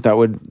a group that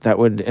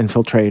would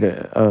infiltrate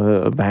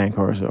a bank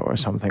or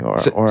something or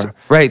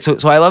Right. So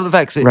I love the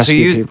fact. So rescue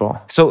you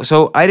people.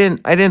 So I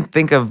didn't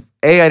think of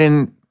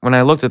when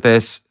I looked at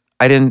this.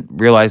 I didn't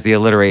realize the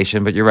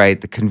alliteration, but you're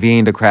right. The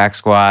convened a crack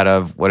squad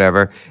of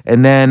whatever,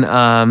 and then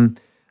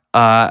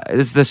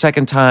this is the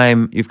second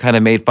time you've kind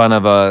of made fun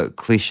of a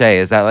cliche.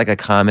 Is that like a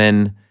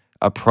common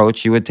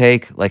approach you would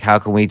take? Like, how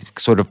can we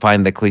sort of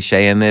find the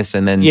cliche in this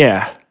and then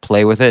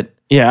play with it?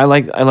 Yeah, I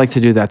like to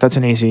do that. That's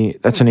an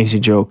easy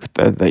joke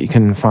that you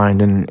can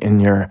find in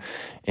your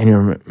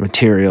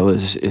material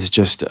is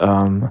just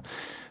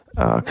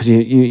because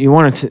you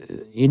want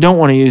to you don't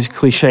want to use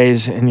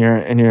cliches in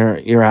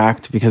your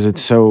act because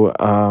it's so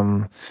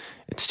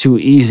it's too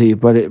easy.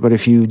 But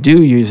if you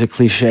do use a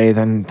cliche,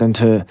 then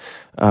to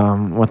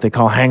what they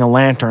call hang a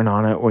lantern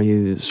on it, where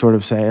you sort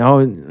of say,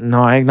 oh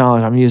no, I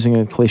acknowledge I'm using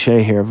a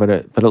cliche here, but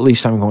at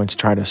least I'm going to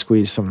try to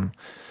squeeze some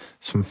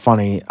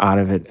funny out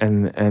of it,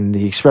 and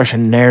the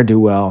expression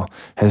ne'er-do-well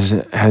has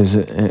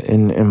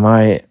in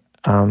my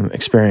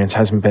experience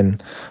hasn't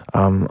been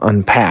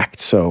unpacked.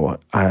 So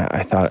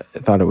I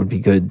thought it would be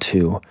good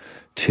to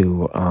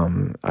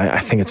I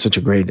think it's such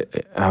a great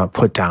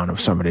put down of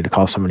somebody to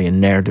call somebody a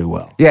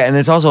ne'er-do-well. Yeah, and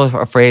it's also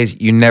a phrase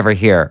you never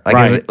hear. Like,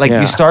 Right, like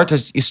yeah. you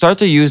start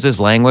to use this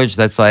language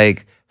that's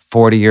like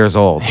 40 years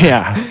old.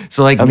 Yeah.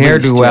 So like At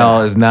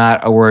ne'er-do-well least, is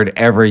not a word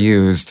ever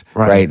used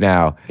right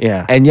now.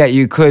 Yeah. And yet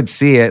you could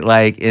see it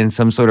like in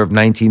some sort of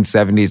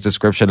 1970s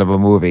description of a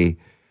movie.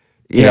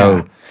 You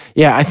know,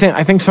 Yeah, I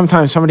think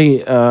sometimes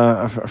somebody,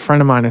 a friend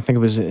of mine, I think it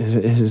was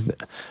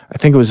I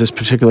think it was this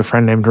particular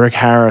friend named Rick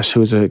Harris, who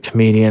was a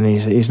comedian.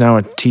 He's now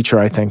a teacher,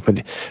 I think,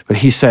 but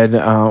he said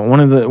one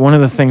of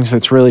the things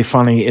that's really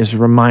funny is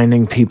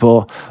reminding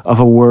people of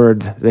a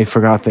word they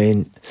forgot they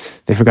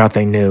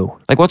knew.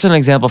 like what's an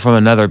example from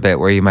another bit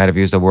where you might have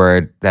used a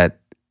word that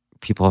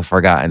people have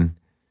forgotten?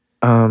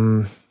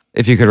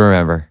 If you could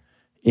remember.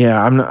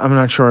 Yeah, I'm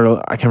not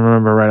sure I can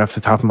remember right off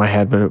the top of my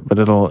head, but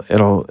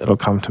it'll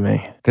come to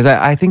me. Because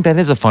I think that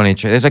is a funny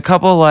trick. There's a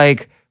couple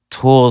like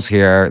tools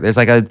here. There's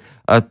like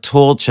a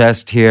tool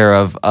chest here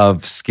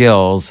of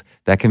skills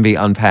that can be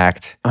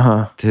unpacked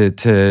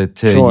to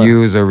Sure.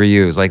 use or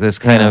reuse. Like this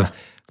kind of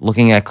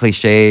looking at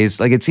cliches.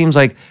 Like it seems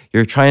like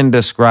you're trying to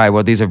describe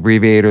what these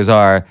abbreviators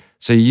are.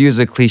 So you use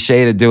a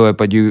cliche to do it,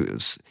 but you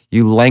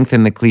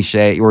lengthen the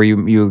cliche, or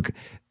you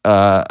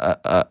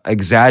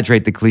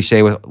exaggerate the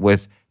cliche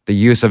with the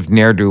use of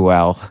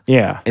ne'er-do-well.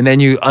 Yeah. And then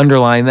you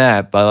underline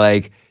that by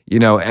like,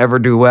 ever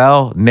do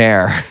well,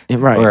 ne'er.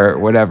 Right. Or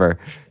whatever.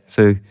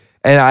 So,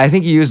 and I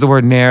think you used the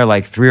word ne'er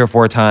like 3 or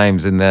 4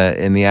 times in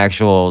the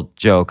actual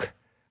joke.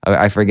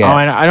 I forget. Oh,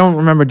 I don't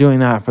remember doing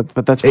that,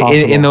 but that's possible.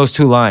 In those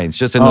 2 lines,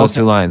 just in those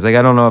 2 lines. Like,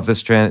 I don't know if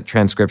this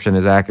transcription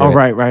is accurate. Oh,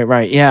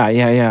 right.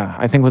 Yeah.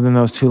 I think within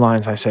those 2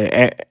 lines, I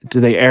say,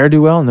 do they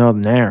do well? No,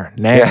 ne'er.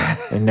 Yeah.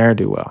 They ne'er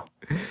do well.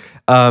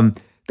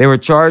 They were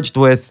charged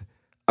with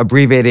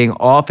abbreviating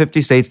all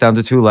 50 states down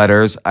to 2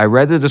 letters. I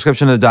read the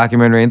description of the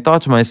documentary and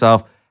thought to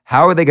myself,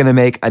 how are they going to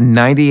make a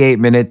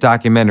 98-minute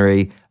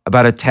documentary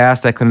about a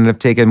task that couldn't have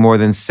taken more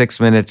than 6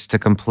 minutes to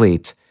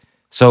complete?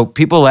 So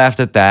people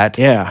laughed at that.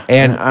 Yeah,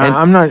 and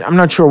I'm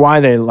not sure why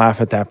they laugh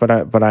at that,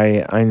 but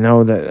I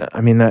know that, I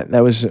mean,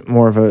 that was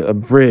more of a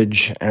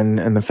bridge,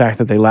 and the fact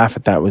that they laugh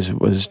at that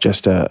was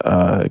just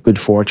a good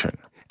fortune.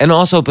 And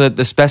also the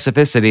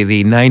specificity,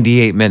 the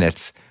 98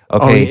 minutes.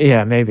 Okay. Oh,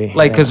 yeah, maybe.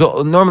 Like, because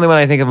normally when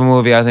I think of a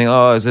movie, I think,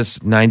 oh, is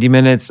this 90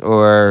 minutes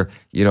or,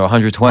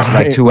 120,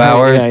 like 2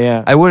 hours?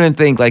 Yeah. I wouldn't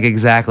think like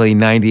exactly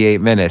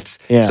 98 minutes.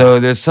 Yeah. So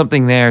there's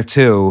something there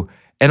too.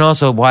 And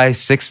also, why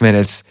 6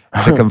 minutes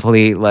to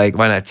complete? Like,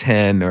 why not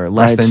 10 or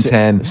less than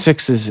 10?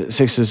 6 is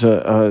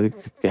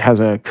has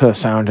a k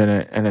sound in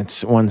it, and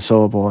it's 1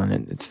 syllable,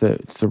 and it's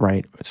the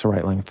right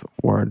length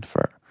word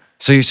for.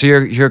 So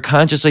you're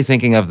consciously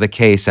thinking of the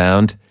K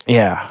sound.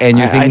 Yeah, and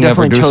you're thinking of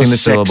reducing the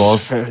 6,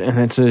 syllables, and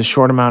it's a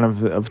short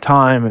amount of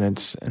time, and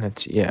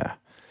it's yeah.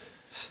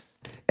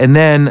 And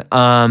then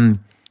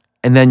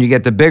you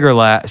get the bigger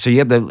laugh. So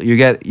you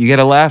get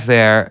a laugh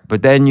there,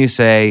 but then you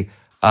say,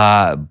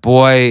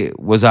 "Boy,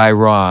 was I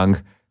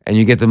wrong," and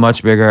you get the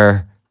much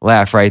bigger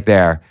laugh right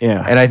there.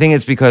 Yeah. And I think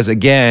it's because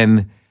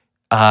again,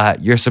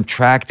 you're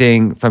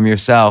subtracting from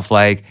yourself.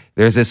 Like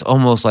there's this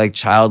almost like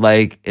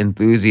childlike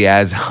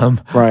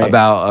enthusiasm Right.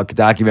 about a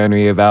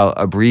documentary about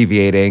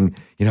abbreviating.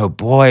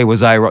 Boy,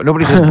 was I wrong.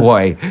 Nobody says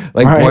boy.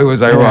 Like, Right. boy,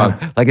 was I Yeah. wrong.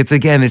 Like,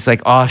 it's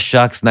like, oh,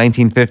 shucks,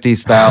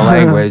 1950s style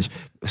language.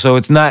 So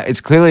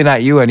it's clearly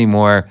not you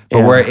anymore, but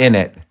Yeah. we're in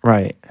it.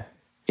 Right.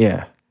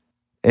 Yeah.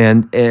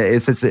 And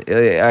it's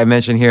I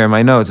mentioned here in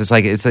my notes,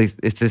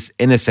 it's this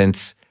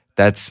innocence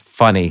that's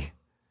funny.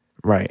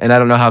 Right. And I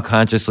don't know how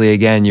consciously,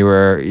 again, you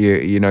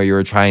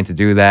were trying to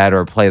do that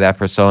or play that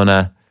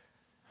persona.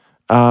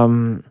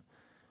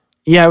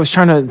 Yeah, I was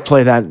trying to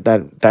play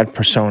that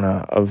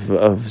persona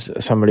of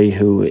somebody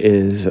who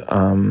is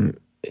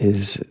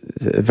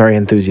very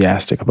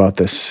enthusiastic about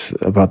this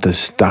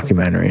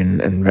documentary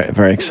and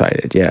very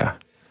excited. Yeah.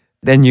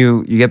 Then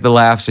you get the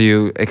laugh, so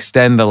you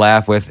extend the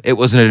laugh with "it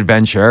was an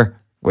adventure,"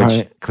 which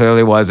Right.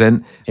 clearly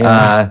wasn't.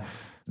 Yeah.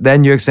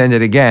 Then you extend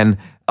it again,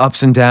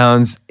 ups and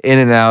downs, in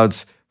and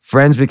outs.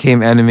 Friends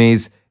became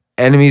enemies.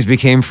 Enemies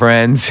became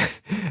friends.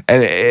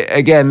 And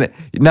again,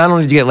 not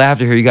only did you get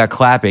laughter here, you got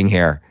clapping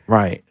here.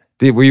 Right.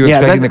 Were you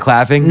expecting the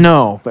clapping?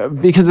 No,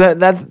 because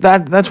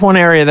that's one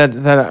area that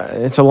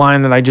it's a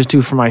line that I just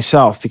do for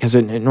myself because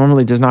it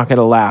normally does not get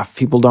a laugh.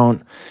 People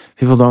don't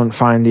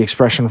find the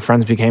expression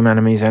 "friends became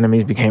enemies,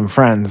 enemies became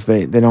friends."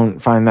 They don't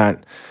find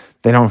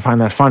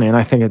that funny, and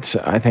I think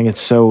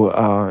it's so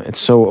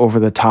over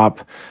the top,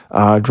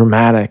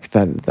 dramatic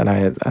that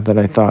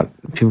I thought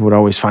people would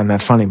always find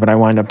that funny, but I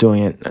wind up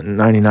doing it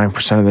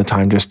 99% of the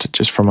time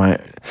just for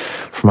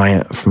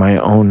my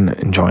own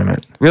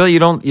enjoyment. Really,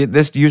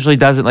 this usually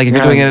doesn't, like if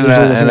you're Yeah, doing it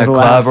usually in doesn't a get a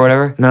club laugh. or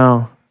whatever.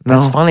 No.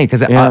 That's funny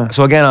because Yeah.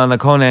 so again on the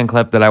Conan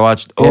clip that I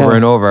watched over Yeah.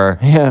 and over,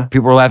 Yeah.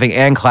 people were laughing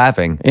and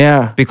clapping.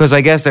 Yeah. Because I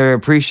guess they're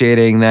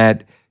appreciating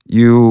that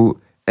you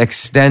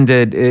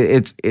extended.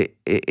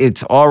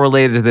 It's all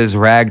related to this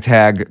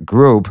ragtag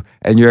group,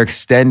 and you're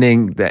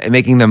extending,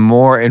 making them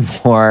more and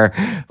more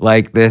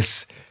like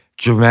this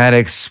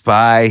dramatic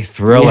spy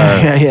thriller.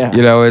 Yeah.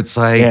 It's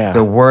like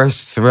the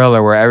worst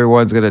thriller where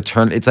everyone's gonna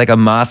turn. It's like a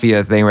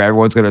mafia thing where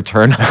everyone's gonna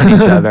turn on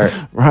each other.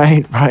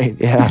 Right.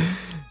 Yeah.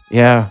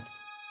 Yeah.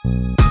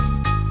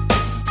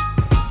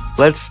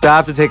 Let's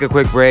stop to take a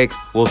quick break.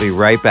 We'll be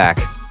right back.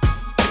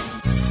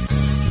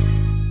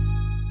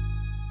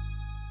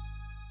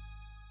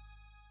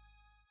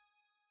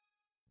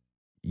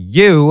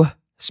 You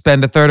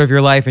spend a third of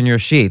your life in your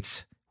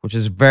sheets, which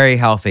is very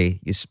healthy.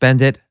 You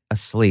spend it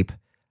asleep.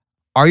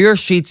 Are your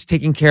sheets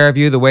taking care of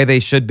you the way they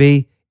should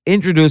be?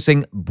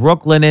 Introducing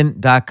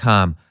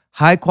brooklinen.com.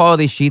 High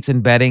quality sheets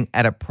and bedding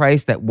at a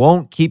price that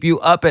won't keep you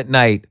up at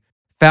night.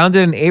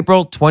 Founded in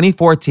April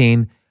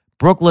 2014,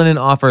 Brooklinen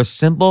offers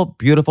simple,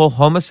 beautiful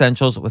home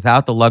essentials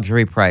without the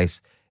luxury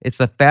price. It's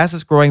the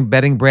fastest growing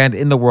bedding brand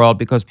in the world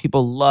because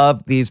people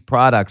love these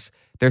products.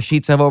 Their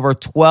sheets have over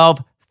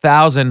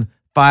 12,000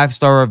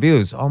 5-star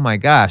reviews. Oh my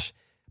gosh.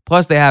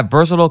 Plus, they have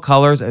versatile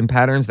colors and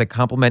patterns that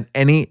complement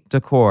any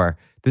decor.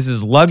 This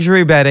is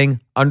luxury bedding,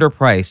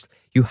 underpriced.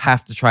 You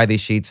have to try these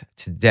sheets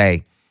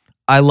today.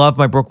 I love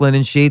my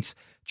Brooklinen sheets.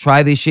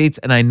 Try these sheets,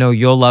 and I know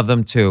you'll love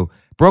them too.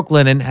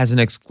 Brooklinen has an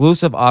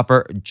exclusive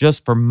offer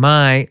just for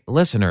my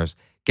listeners.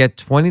 Get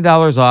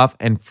 $20 off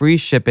and free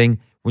shipping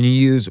when you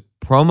use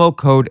promo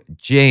code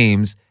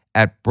JAMES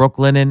at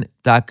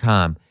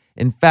brooklinen.com.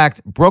 In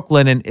fact,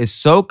 Brooklinen is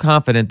so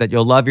confident that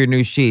you'll love your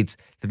new sheets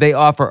that they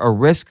offer a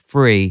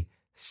risk-free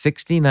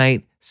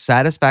 60-night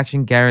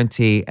satisfaction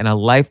guarantee and a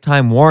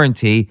lifetime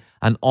warranty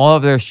on all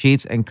of their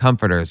sheets and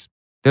comforters.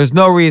 There's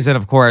no reason,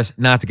 of course,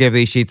 not to give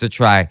these sheets a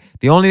try.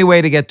 The only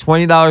way to get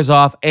 $20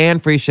 off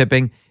and free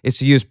shipping is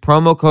to use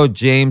promo code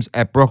JAMES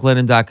at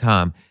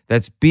brooklinen.com.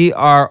 That's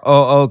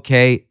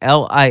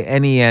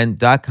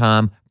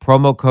BROOKLINEN.com,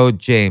 promo code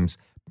JAMES.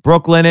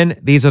 Brooklinen,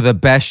 these are the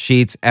best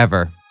sheets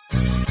ever.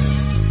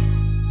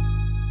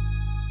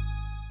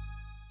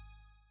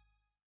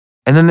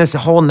 And then this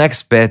whole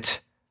next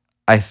bit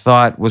I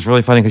thought was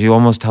really funny because you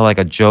almost tell like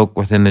a joke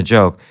within the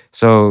joke.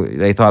 So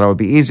they thought it would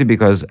be easy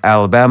because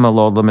Alabama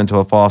lulled them into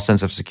a false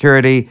sense of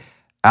security.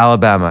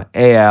 Alabama,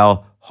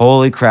 AL,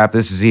 holy crap,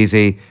 this is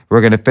easy.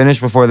 We're going to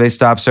finish before they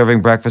stop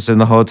serving breakfast in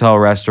the hotel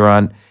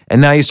restaurant. And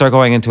now you start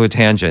going into a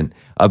tangent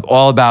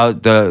all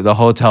about the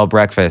hotel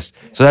breakfast.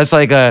 So that's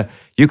like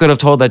you could have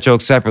told that joke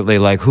separately,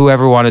 like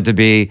whoever wanted to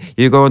be,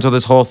 you go into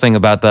this whole thing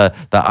about the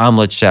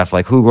omelet chef,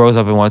 like who grows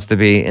up and wants to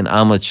be an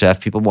omelet chef?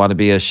 People want to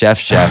be a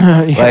chef.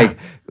 Yeah.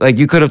 Like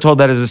you could have told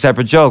that as a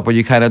separate joke, but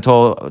you kind of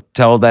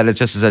tell that it's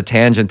just as a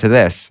tangent to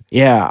this.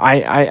 Yeah,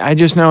 I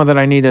just know that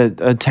I need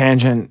a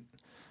tangent.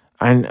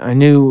 I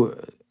knew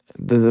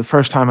the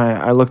first time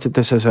I looked at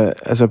this as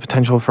a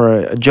potential for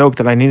a joke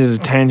that I needed a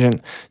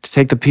tangent to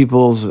take the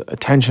people's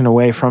attention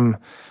away from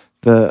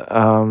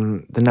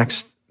the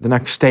next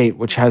state,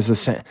 which has the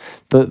same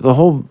the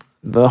whole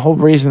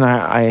reason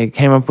I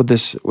came up with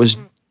this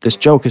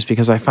joke is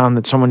because I found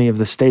that so many of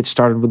the states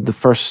started with the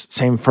first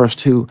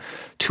two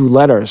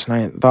letters, and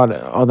I thought,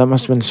 oh, that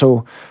must have been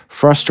so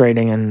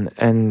frustrating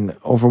and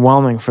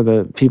overwhelming for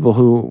the people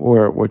who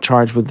were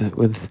charged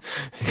with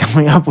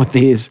coming up with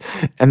these.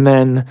 And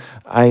then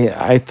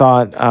I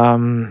thought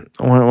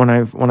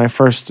when I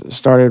first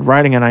started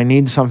writing it, I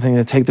need something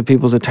to take the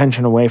people's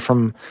attention away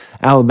from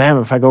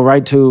Alabama. If I go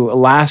right to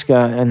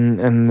Alaska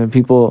and the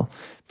people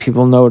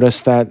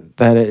notice that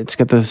it's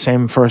got the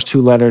same first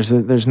two letters,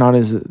 there's not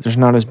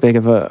as big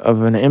of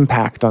an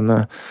impact on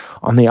the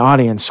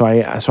audience. So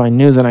I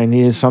knew that I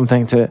needed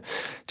something to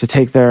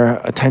take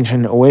their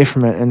attention away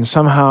from it. And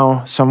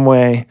somehow, some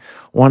way,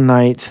 one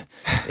night,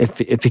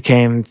 it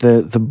became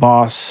the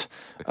boss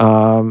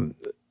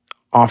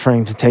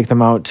offering to take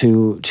them out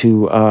to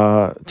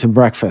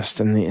breakfast.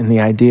 And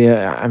the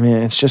idea, I mean,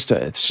 it's just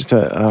an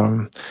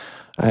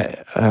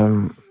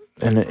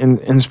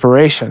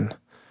inspiration.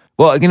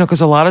 Well,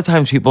 because a lot of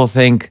times people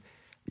think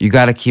you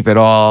got to keep it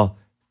all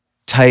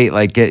tight,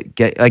 like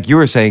get like you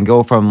were saying,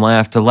 go from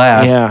laugh to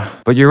laugh. Yeah.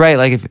 But you're right.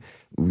 Like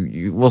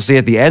we'll see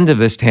at the end of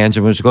this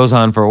tangent, which goes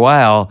on for a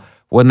while,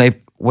 when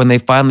they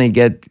finally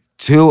get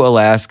to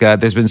Alaska,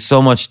 there's been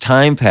so much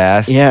time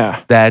passed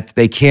that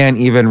they can't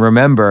even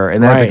remember,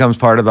 and that becomes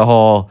part of the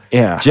whole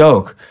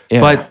joke.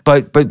 Yeah.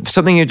 But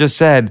something you just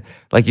said,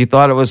 like you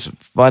thought it was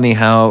funny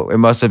how it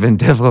must have been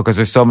difficult because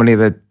there's so many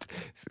that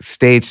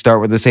states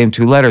start with the same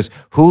two letters.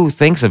 Who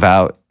thinks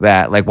about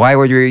that? Like, why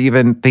were you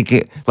even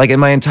thinking? Like, in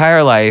my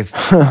entire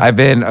life, I've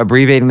been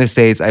abbreviating the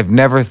states. I've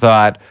never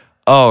thought,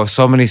 oh,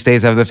 so many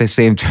states have the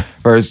same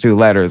first two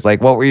letters. Like,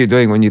 what were you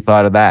doing when you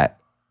thought of that?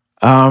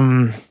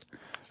 I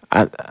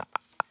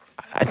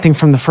think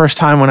from the first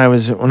time when I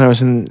was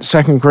in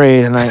second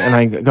grade and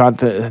I got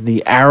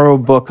the Arrow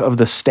Book of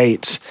the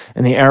States.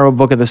 And the Arrow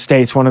Book of the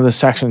States, one of the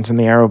sections in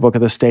the Arrow Book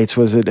of the States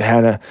was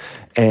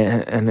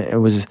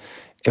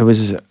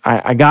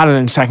I got it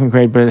in second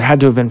grade, but it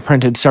had to have been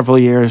printed several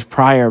years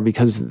prior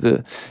because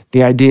the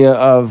idea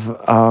of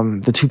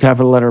the two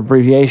capital letter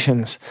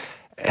abbreviations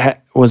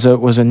was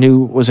a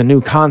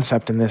new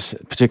concept in this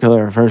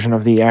particular version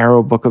of the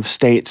Arrow Book of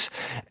States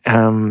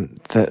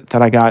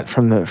that I got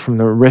from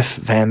the RIF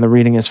van, the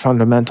Reading is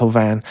Fundamental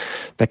van,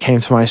 that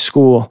came to my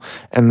school,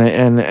 and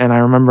I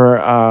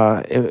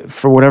remember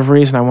for whatever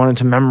reason I wanted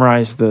to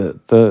memorize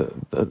the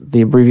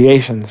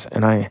abbreviations,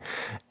 and I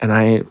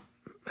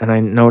I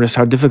noticed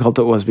how difficult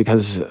it was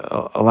because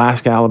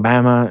Alaska,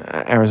 Alabama,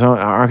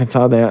 Arizona,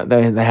 Arkansas,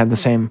 they had the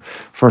same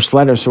first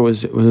letter, so it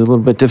was a little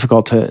bit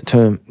difficult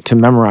to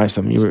memorize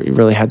them. You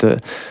really had to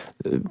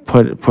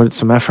put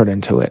some effort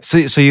into it.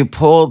 So you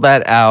pulled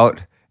that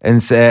out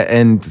and said,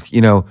 and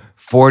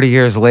 40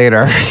 years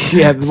later, 30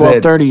 years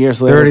later, 30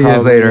 years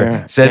later,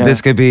 yeah. said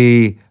this could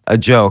be a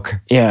joke.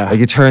 Yeah. Like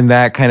you turned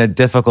that kind of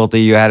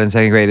difficulty you had in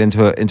second grade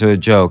into a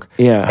joke.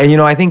 Yeah.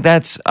 And I think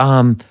that's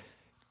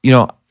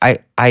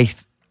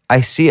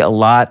I see a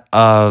lot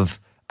of,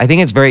 I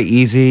think it's very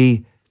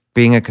easy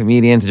being a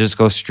comedian to just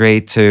go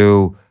straight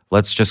to,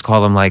 let's just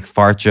call them like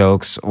fart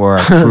jokes or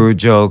crude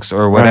jokes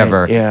or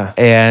whatever. Right, yeah.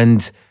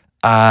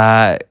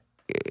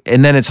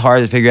 And then it's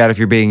hard to figure out if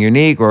you're being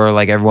unique or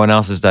like everyone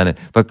else has done it.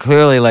 But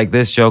clearly, like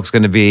this joke's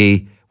going to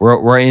be,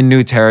 we're in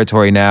new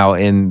territory now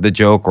in the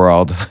joke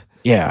world.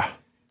 Yeah,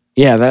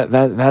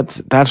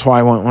 that's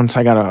why once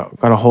I got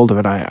a hold of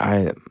it,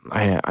 I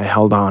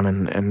held on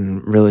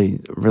and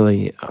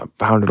really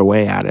pounded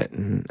away at it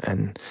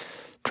and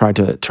tried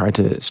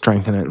to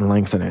strengthen it and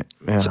lengthen it.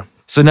 Yeah.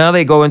 So now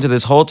they go into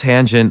this whole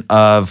tangent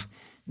of,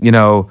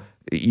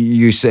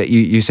 you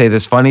say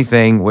this funny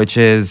thing, which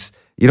is,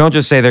 you don't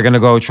just say they're going to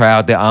go try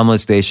out the omelet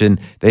station.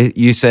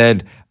 You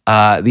said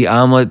the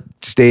omelet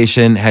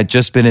station had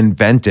just been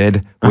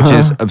invented, which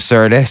is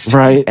absurdist,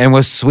 right? And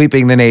was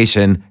sweeping the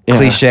nation. Yeah.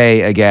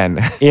 Cliche again.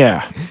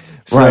 Yeah,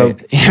 So,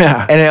 right.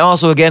 Yeah, and it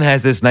also again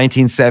has this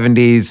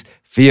 1970s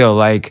feel,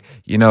 like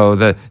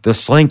the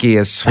slinky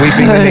is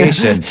sweeping the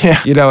nation.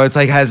 Yeah. It's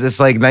like has this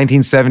like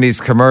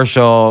 1970s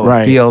commercial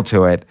feel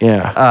to it.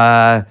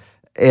 Yeah.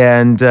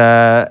 And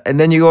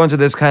then you go into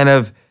this kind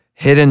of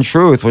hidden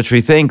truth, which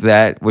we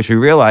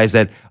realize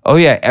that, oh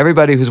yeah,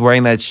 everybody who's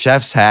wearing that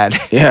chef's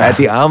hat at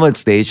the omelet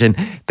station,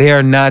 they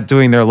are not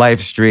doing their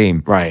life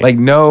stream. Right. Like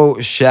no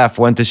chef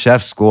went to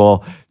chef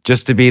school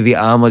just to be the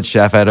omelet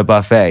chef at a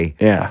buffet.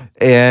 Yeah.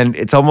 And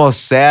it's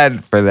almost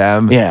sad for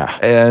them. Yeah.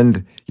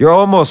 And you're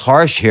almost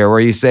harsh here where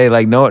you say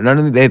like, no, none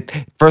of them,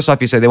 first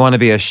off, you say they want to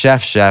be a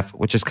chef,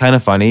 which is kind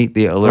of funny,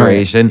 the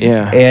alliteration. Right.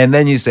 Yeah. And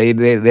then you say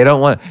they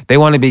want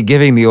to be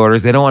giving the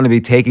orders. They don't want to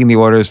be taking the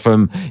orders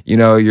from,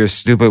 your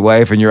stupid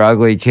wife and your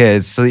ugly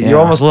kids. So you're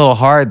almost a little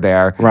hard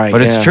there. Right.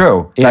 But it's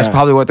true. Yeah. That's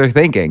probably what they're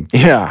thinking.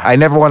 Yeah. I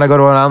never want to go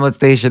to an omelet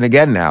station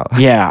again now.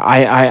 Yeah,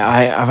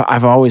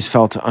 I've always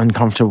felt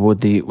uncomfortable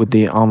with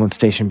the omelet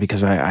station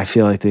because I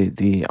feel like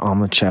the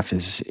omelet chef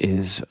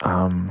is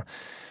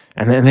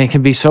and they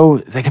can be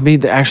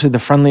actually the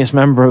friendliest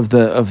member of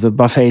the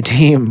buffet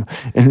team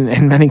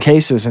in many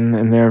cases,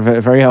 and they're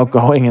very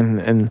outgoing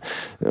and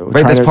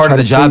right. That's part of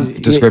the job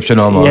description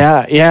almost.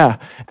 Yeah,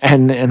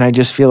 and I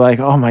just feel like,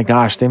 oh my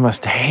gosh, they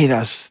must hate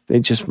us. They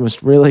just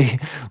must really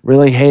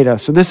hate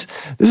us. So this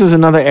is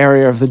another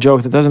area of the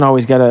joke that doesn't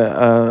always get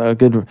a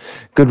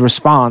good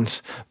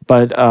response.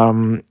 But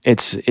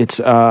it's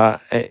a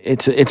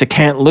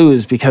can't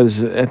lose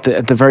because at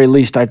the very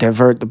least I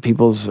divert the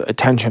people's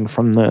attention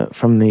from the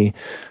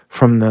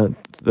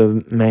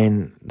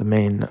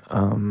main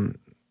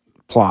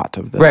plot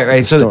of the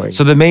right. story.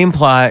 So the main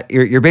plot,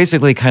 you're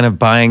basically kind of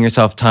buying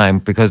yourself time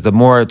because the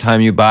more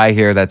time you buy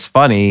here that's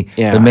funny,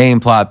 the main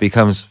plot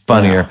becomes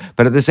funnier. Yeah.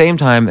 But at the same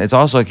time, it's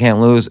also a can't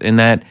lose in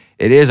that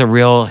it is a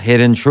real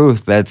hidden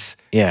truth that's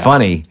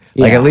funny.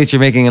 Like at least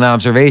you're making an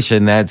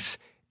observation that's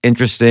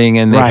interesting,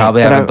 and they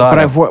probably haven't thought. But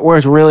I've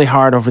worked really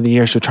hard over the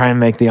years to try and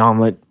make the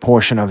omelet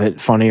portion of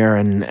it funnier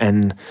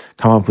and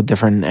come up with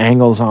different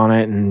angles on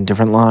it and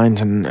different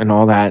lines and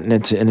all that. And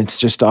it's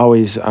just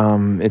always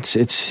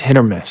it's hit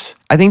or miss.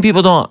 I think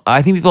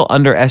people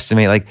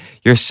underestimate. Like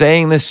you're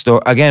saying this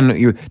story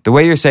again. The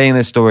way you're saying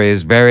this story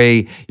is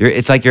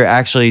it's like you're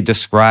actually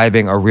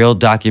describing a real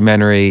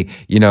documentary,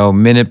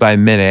 minute by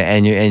minute,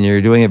 and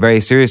you're doing it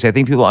very seriously. I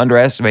think people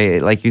underestimate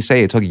it. Like you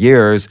say, it took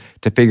years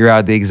to figure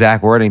out the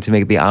exact wording to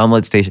make the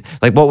omelet station.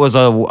 Like, what was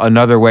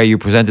another way you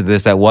presented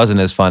this that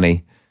wasn't as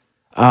funny?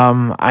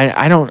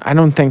 I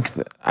don't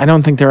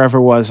think there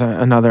ever was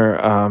another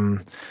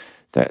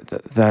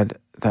that.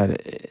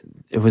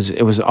 It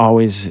was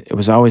always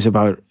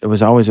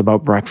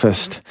about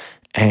breakfast,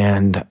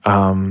 and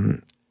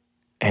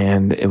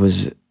it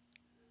was,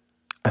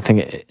 I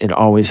think it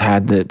always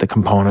had the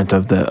component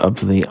of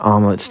the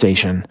omelet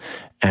station,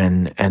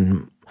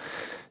 and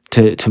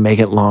to make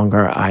it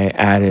longer, I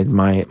added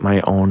my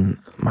own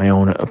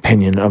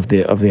opinion of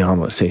the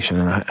omelet station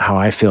and how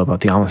I feel about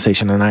the omelet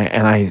station, and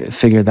I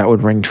figured that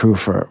would ring true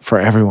for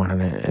everyone,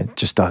 and it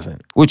just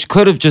doesn't. Which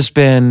could have just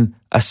been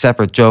a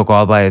separate joke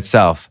all by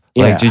itself.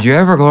 Yeah. Like, did you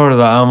ever go to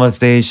the omelet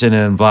station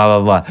and blah,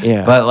 blah, blah.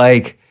 Yeah. But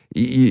like,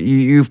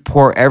 you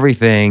pour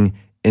everything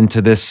into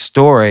this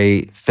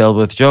story filled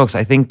with jokes.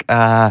 I think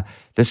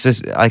this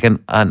is like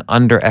an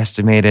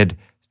underestimated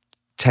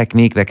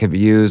technique that could be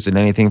used in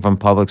anything from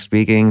public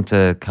speaking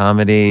to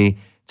comedy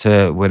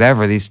to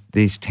whatever.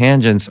 These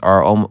tangents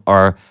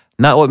are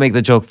not what make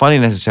the joke funny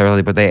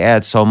necessarily, but they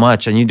add so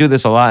much. And you do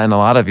this a lot in a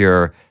lot of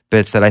your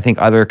bits that I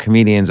think other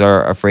comedians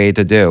are afraid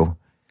to do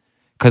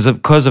because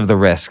of the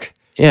risk.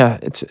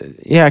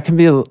 it can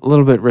be a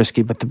little bit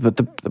risky, but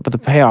the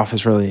payoff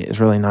is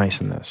really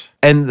nice in this.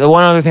 And the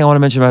one other thing I want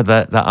to mention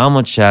about the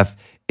Omelet Chef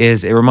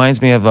is it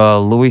reminds me of a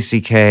Louis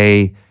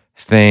C.K.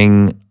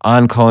 thing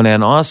on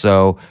Conan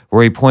also,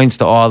 where he points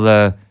to all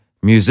the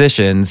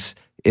musicians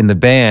in the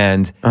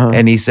band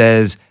and he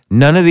says,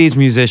 none of these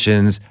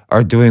musicians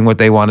are doing what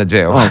they want to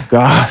do. Oh,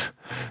 God.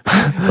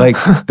 Like,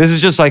 this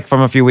is just like from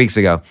a few weeks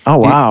ago. Oh,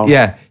 wow.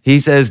 He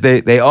says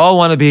they all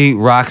want to be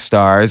rock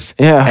stars.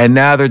 Yeah. And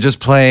now they're just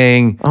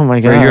playing Oh my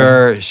for God.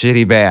 your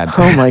shitty band.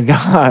 Oh, my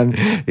God.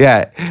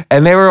 Yeah.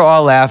 And they were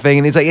all laughing.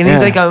 And he's like,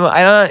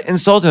 I don't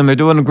insult them. They're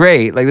doing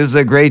great. Like, this is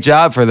a great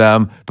job for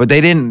them. But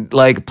they didn't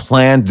like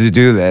plan to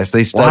do this.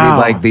 They studied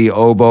like the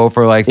oboe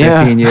for like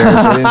 15 years.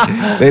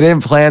 They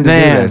didn't plan to do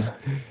this.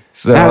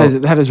 So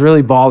that is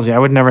really ballsy. I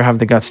would never have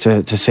the guts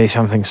to say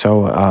something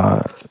so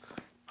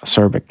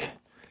acerbic.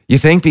 you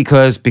think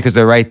because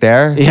they're right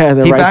there? Yeah,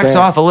 they're he right backs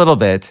there. off a little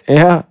bit.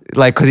 Yeah.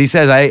 Like, because he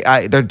says,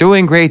 they're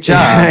doing great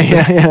jobs.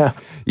 Yeah.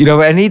 You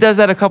know, and he does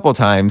that a couple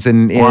times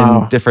in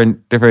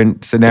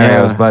different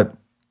scenarios. Yeah. But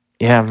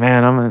Yeah,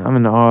 man, I'm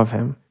in awe of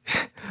him.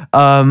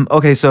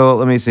 okay, so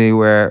let me see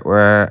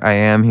where I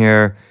am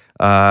here.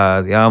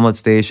 The omelet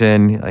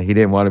station. He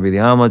didn't want to be the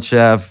omelet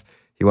chef.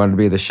 He wanted to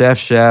be the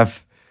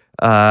chef.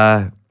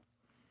 Oh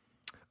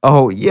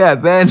yeah,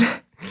 then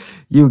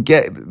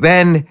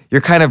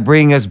you're kind of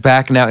bringing us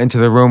back now into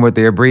the room with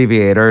the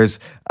abbreviators.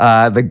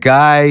 The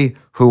guy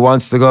who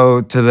wants to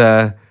go to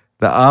the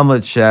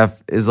omelet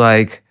chef is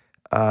like,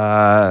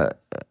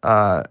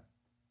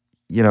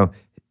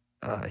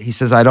 he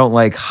says, I don't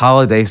like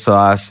holiday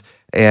sauce.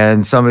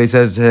 And somebody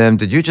says to him,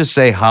 did you just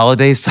say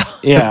holiday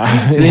sauce?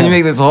 Yeah. So then you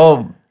make this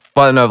whole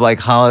fun of like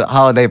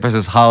holiday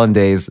versus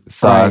hollandaise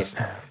sauce.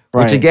 Right.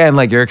 Which again,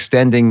 like you're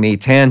extending the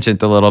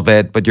tangent a little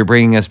bit, but you're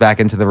bringing us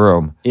back into the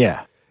room.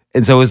 Yeah.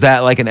 And so was that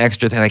like an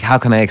extra thing? Like, how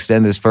can I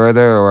extend this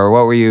further? Or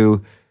what were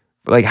you,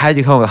 like, how did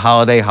you come up with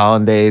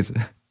hollandaise?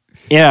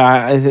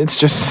 Yeah, it's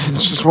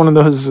just one of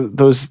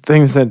those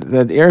things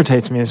that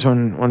irritates me is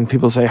when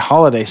people say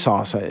holiday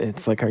sauce.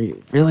 It's like, are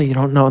you really? You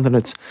don't know that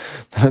it's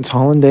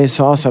hollandaise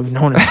sauce? I've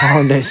known it's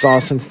hollandaise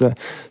sauce since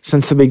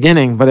the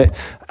beginning. But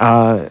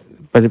I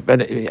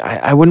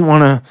wouldn't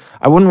want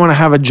to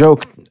have a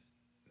joke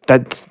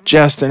that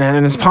just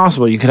and it's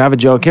possible you could have a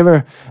joke.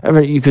 Ever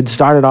you could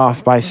start it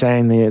off by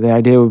saying the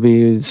idea would be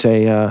you'd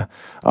say,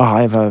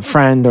 I have a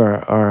friend or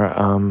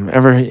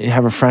ever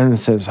have a friend that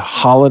says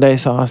holiday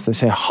sauce. They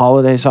say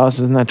holiday sauce.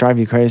 Doesn't that drive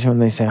you crazy when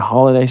they say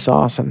holiday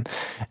sauce? And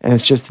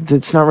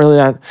it's not really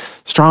that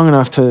strong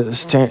enough to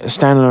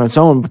stand on its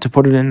own, but to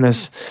put it in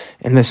this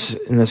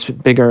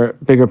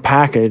bigger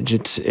package,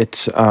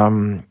 it's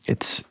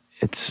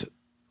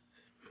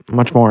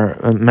much more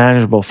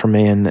manageable for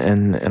me,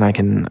 and I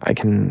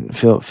can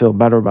feel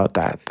better about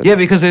that. Yeah,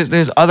 because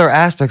there's other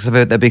aspects of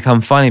it that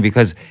become funny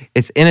because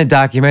it's in a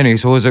documentary.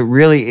 So was it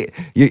really?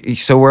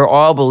 So we're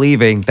all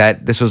believing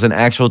that this was an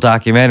actual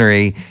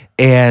documentary,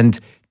 and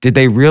did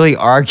they really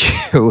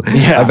argue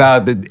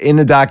about in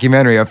the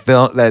documentary a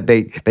film that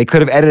they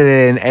could have edited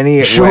it in any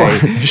way? Sure.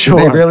 Did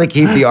they really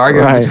keep the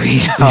argument between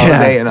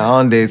holiday and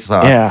hollandaise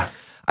sauce? Yeah.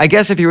 I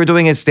guess if you were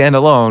doing it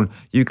standalone,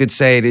 you could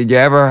say, did you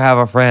ever have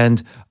a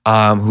friend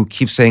who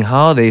keeps saying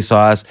holiday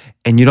sauce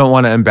and you don't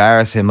want to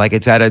embarrass him? Like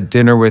it's at a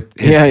dinner with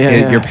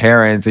your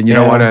parents and you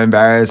don't want to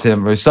embarrass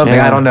him or something.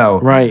 I don't know.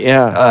 Right,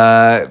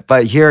 yeah.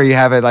 But here you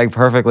have it like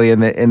perfectly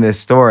in this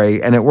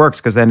story, and it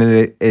works because then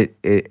it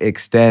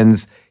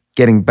extends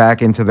getting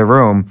back into the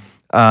room.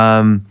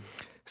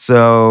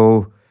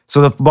 So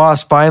the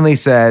boss finally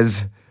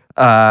says,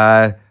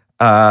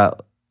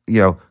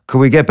 could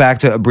we get back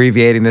to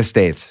abbreviating the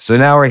states? So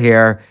now we're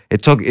here.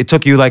 It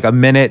took you like a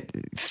minute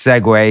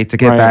segue to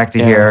get back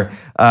to here.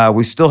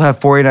 We still have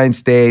 49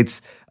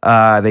 states.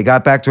 They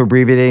got back to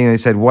abbreviating and they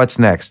said, what's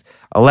next?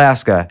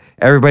 Alaska.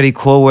 Everybody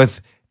cool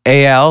with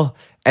AL?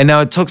 And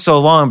now it took so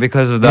long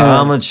because of the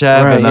omelet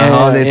chef and the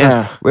holiday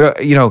sauce.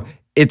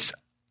 It's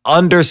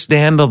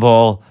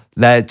understandable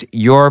that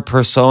your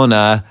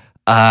persona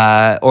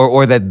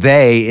or that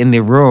they in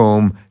the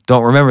room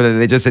don't remember that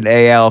they just said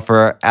AL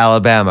for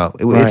Alabama.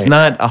 It's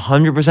not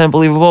 100%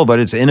 believable, but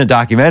it's in a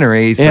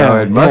documentary, so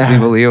it must be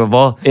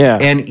believable. Yeah.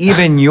 And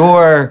even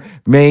your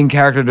main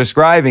character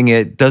describing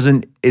it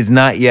is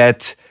not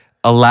yet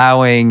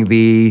allowing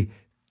the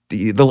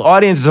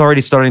audience is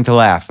already starting to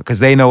laugh because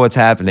they know what's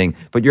happening,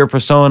 but your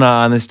persona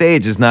on the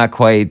stage is not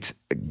quite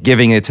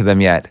giving it to them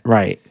yet.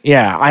 Right.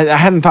 Yeah. I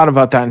hadn't thought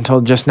about that until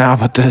just now,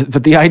 but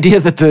the idea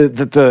that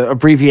the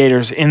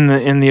abbreviators in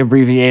the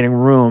abbreviating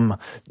room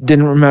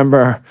didn't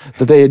remember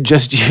that they had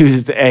just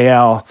used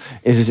AL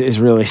is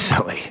really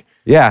silly.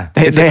 Yeah.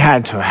 They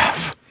had to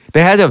have.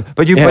 They had to,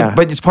 but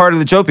it's part of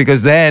the joke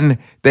because then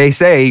they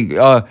say,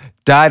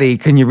 Dottie,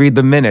 can you read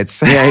the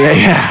minutes?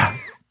 Yeah.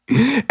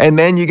 And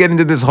then you get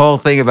into this whole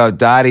thing about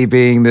Dottie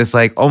being this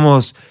like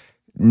almost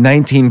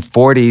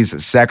 1940s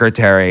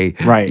secretary,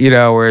 Right. You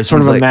know, where Sort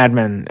she's of a like, Mad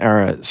Men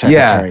era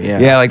secretary.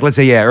 Yeah. like let's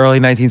say early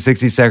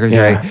 1960s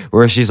secretary, Yeah.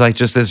 where she's like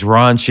just this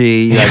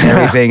raunchy, like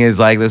everything is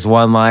like this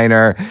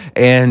one-liner,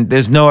 and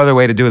there's no other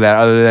way to do that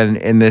other than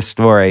in this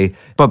story.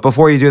 But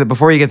before you do that,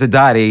 before you get to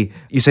Dottie,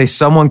 you say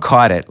someone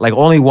caught it. Like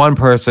only one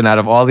person out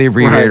of all the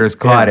abbreviators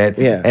caught it,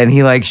 and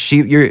he like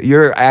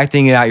you're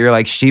acting it out. You're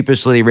like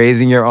sheepishly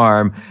raising your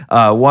arm.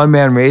 One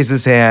man raised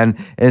his hand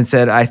and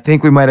said, "I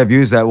think we might have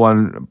used that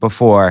one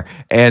before."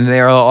 And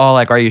they're all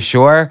like, "Are you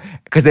sure?"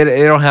 Because they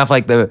don't have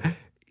like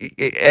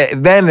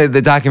then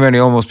the documentary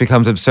almost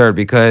becomes absurd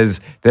because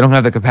they don't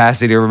have the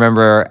capacity to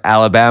remember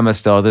Alabama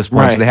still at this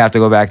point, so they have to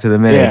go back to the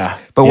minutes. Yeah.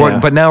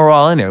 But now we're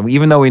all in it.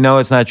 Even though we know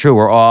it's not true,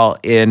 we're all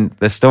in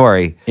the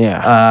story.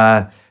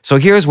 Yeah. So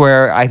here's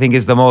where I think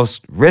is the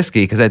most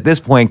risky, because at this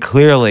point,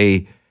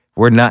 clearly,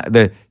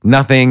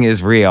 nothing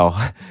is real.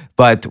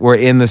 But we're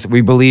in this,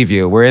 we believe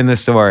you. We're in the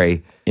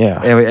story.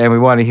 Yeah. And we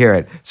want to hear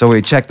it. So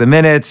we check the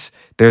minutes.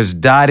 There's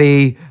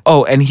Dottie.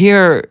 Oh, and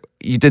here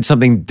you did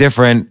something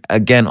different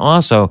again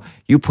also.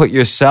 You put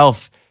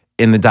yourself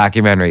in the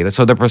documentary.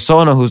 So the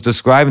persona who's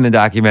describing the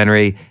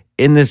documentary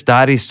in this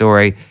Dottie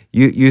story,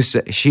 you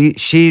say,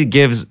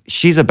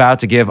 she's about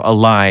to give a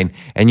line,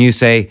 and you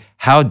say,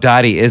 "How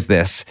Dottie is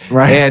this?"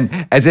 Right.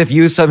 And as if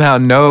you somehow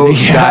know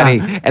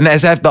Dottie, and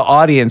as if the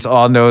audience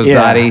all knows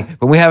Dottie,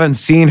 but we haven't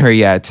seen her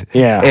yet.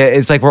 Yeah.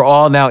 It's like we're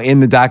all now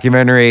in the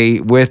documentary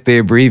with the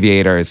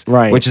abbreviators,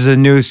 right? Which is a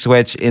new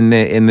switch in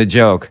the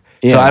joke.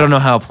 So I don't know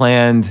how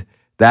planned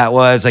that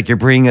was. Like you're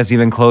bringing us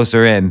even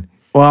closer in.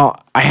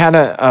 Well, I had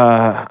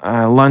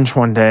a lunch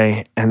one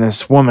day, and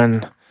this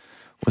woman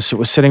was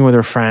sitting with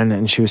her friend,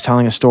 and she was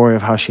telling a story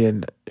of how she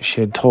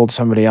had told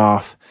somebody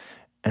off,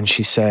 and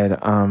she said,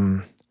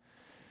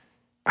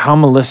 "How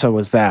Melissa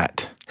was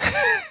that?"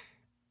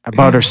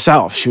 About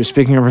herself. She was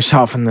speaking of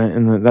herself in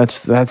the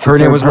that's her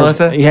name was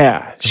Melissa?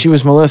 Yeah, she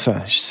was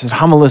Melissa. She said,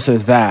 "How Melissa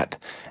is that?"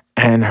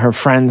 And her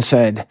friend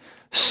said,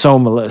 "So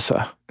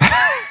Melissa."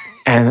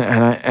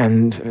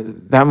 And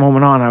that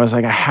moment on, I was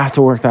like, I have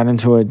to work that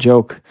into a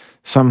joke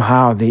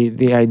somehow.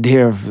 The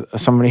idea of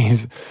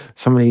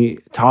somebody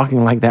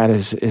talking like that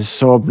is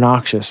so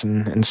obnoxious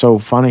and so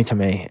funny to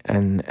me.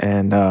 And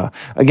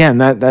again,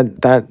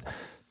 that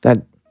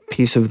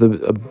piece of the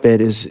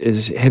bit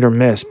is hit or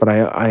miss, but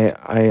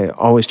I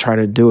always try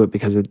to do it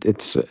because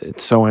it's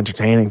so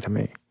entertaining to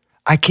me.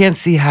 I can't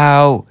see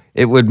how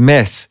it would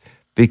miss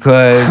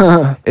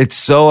because it's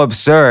so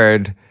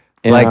absurd.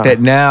 Yeah. Like that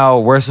now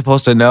we're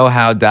supposed to know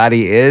how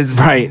Dottie is.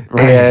 Right.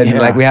 And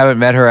like we haven't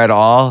met her at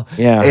all.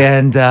 Yeah.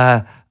 And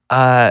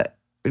but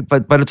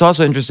it's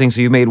also interesting. So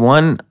you made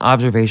one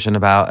observation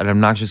about an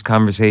obnoxious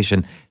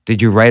conversation.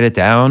 Did you write it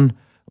down?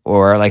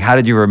 Or like how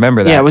did you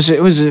remember that? Yeah,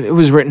 it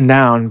was written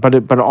down,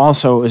 but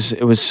also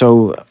it was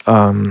so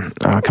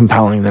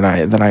compelling that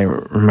I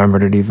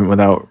remembered it even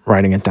without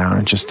writing it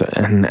down.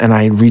 And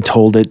I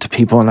retold it to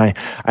people, and I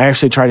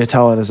actually tried to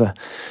tell it as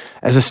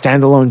a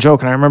standalone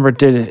joke, and I remember it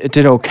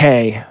did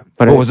okay.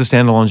 But what was the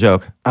standalone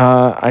joke?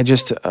 I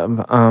just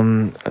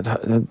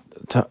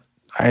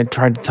I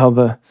tried to tell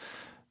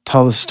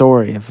the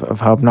story of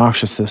how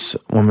obnoxious this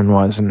woman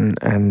was, and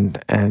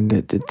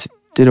it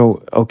did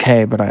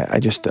okay. But I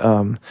just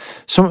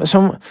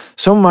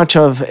so much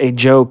of a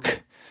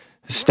joke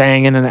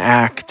staying in an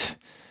act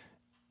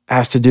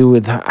has to do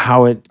with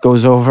how it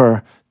goes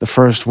over the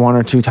first one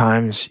or two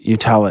times you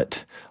tell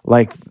it.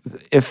 Like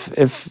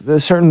if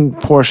certain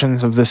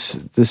portions of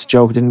this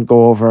joke didn't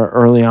go over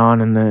early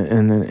on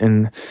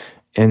in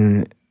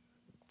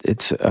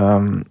its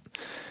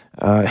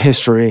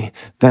history,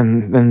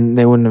 then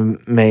they wouldn't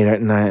have made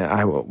it, and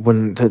I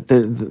wouldn't.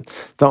 The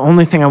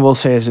only thing I will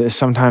say is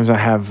sometimes I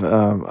have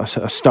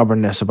a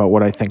stubbornness about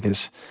what I think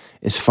is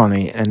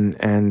funny, and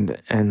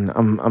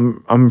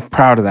I'm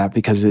proud of that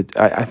because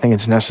I think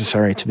it's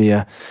necessary to be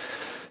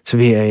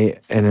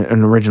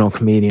an original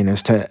comedian,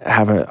 is to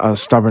have a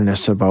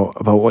stubbornness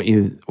about what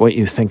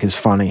you think is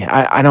funny.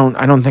 I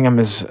don't think I'm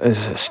as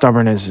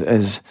stubborn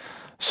as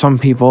some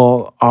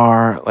people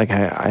are. Like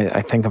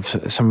I think of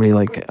somebody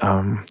like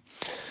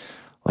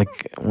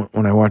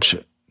when I watch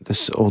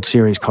this old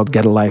series called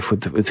Get a Life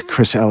with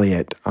Chris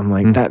Elliott, I'm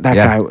like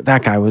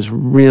that guy was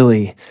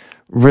really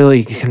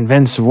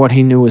convinced of what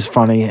he knew was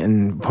funny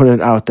and put it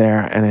out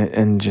there,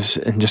 and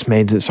just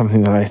made it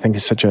something that I think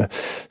is such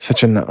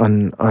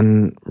an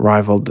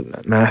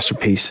unrivaled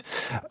masterpiece.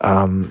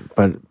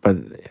 But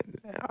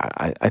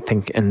I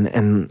think and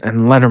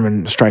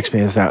Letterman strikes me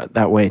as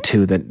that way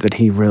too, that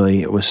he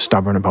really was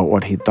stubborn about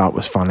what he thought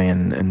was funny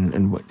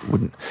and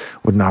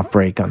would not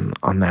break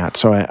on that.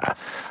 So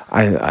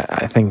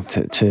I think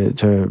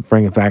to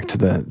bring it back to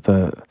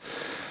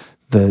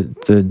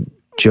the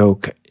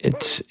joke,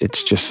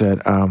 it's just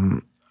that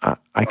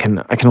I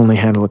can only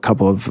handle a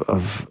couple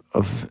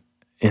of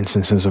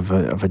instances of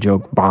a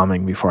joke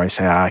bombing before I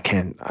say I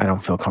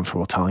don't feel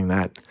comfortable telling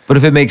that. But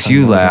if it makes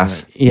you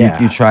laugh,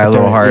 you try a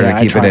little harder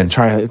to keep it in.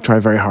 Try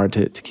very hard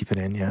to keep it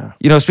in. Yeah.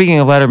 You know, speaking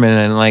of Letterman,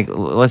 and like,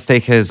 let's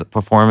take his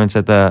performance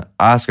at the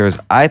Oscars.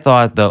 I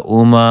thought the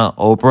Uma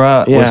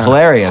Oprah was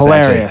hilarious.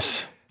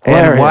 Hilarious. Actually.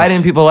 And why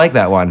didn't people like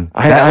that one?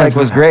 That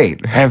was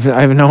great. I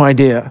have no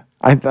idea.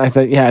 I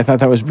thought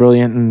that was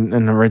brilliant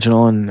and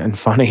original and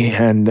funny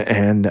and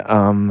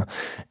turned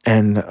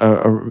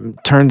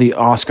the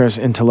Oscars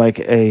into like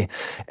a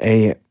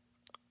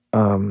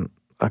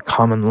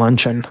common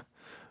luncheon.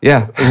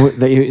 Yeah,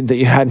 that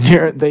you had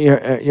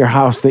in your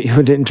house that you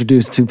would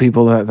introduce to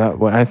people that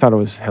way. I thought it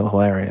was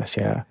hilarious.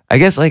 Yeah, I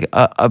guess like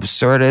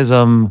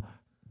absurdism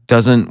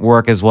doesn't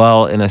work as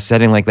well in a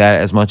setting like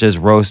that as much as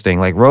roasting.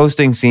 Like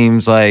roasting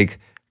seems like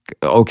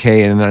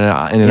okay in an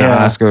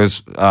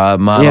Oscars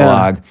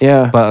monologue,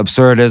 but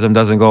absurdism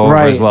doesn't go over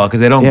as well because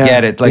they don't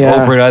get it. Like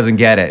Oprah doesn't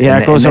get it. Yeah,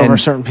 it goes over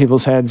certain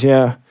people's heads.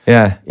 Yeah.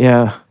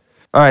 All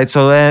right,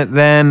 so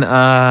then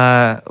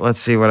let's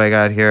see what I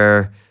got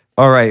here.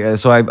 All right,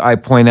 so I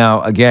point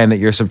out again that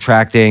you're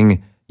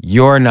subtracting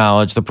your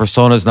knowledge, the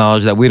persona's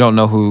knowledge, that we don't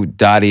know who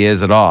Dottie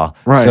is at all.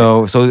 Right.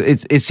 So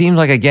it seems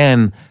like,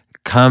 again,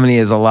 comedy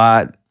is a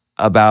lot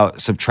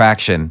about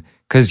subtraction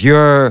because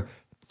you're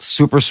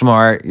super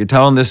smart. You're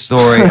telling this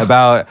story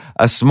about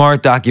a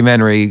smart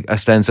documentary,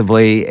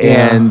 ostensibly,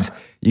 and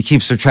you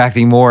keep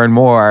subtracting more and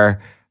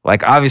more.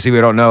 Like, obviously, we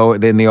don't know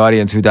in the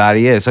audience who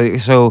Dottie is.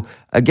 So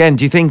again,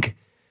 do you think...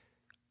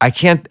 I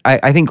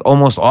think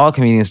almost all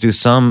comedians do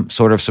some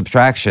sort of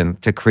subtraction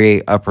to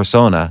create a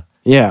persona.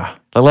 Yeah.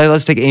 But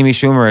let's take Amy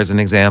Schumer as an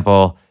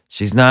example.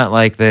 She's not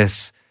like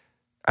this,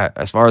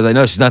 as far as I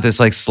know, she's not this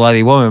like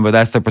slutty woman, but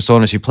that's the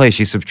persona she plays.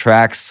 She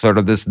subtracts sort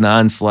of this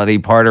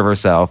non-slutty part of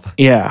herself.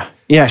 Yeah.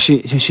 Yeah.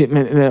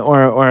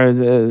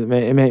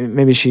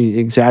 Maybe she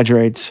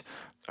exaggerates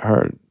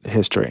her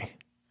history.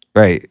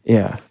 Right.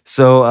 Yeah.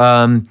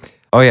 So,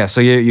 so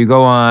you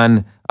go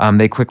on,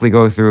 they quickly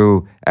go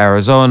through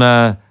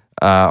Arizona,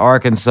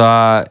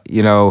 Arkansas,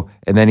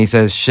 and then he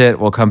says, shit,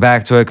 we'll come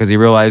back to it because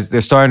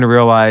they're starting to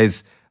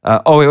realize,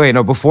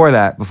 before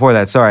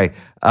that, sorry.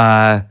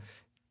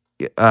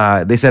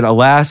 They said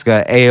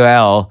Alaska,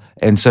 AL,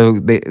 and so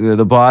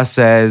the boss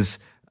says,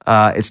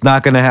 it's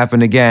not going to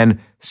happen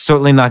again,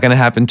 certainly not going to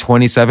happen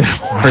 27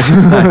 more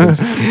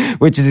times,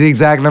 which is the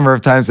exact number of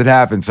times it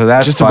happened, so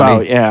that's just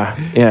funny. About,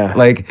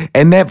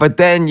 yeah. But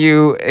then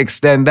you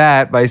extend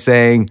that by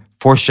saying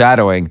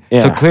foreshadowing.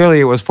 Yeah. So clearly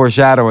it was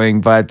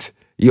foreshadowing, but...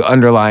 you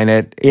underline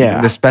it. Yeah.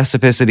 The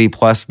specificity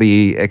plus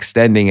the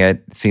extending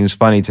it seems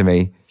funny to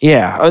me.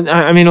 Yeah.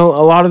 I mean, a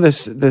lot of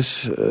this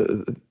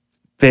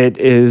bit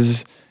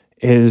is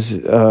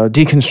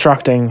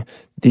deconstructing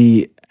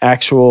the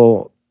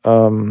actual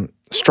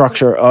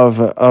structure of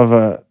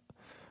a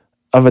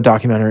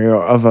documentary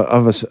or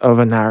of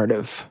a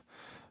narrative.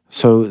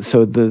 So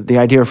the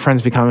idea of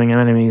friends becoming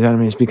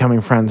enemies becoming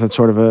friends, that's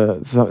sort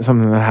of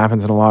something that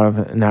happens in a lot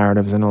of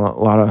narratives and a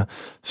lot of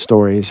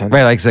stories. And,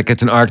 right, like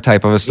it's an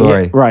archetype of a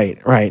story. Yeah,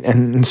 right.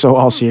 And so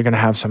also you're going to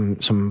have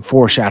some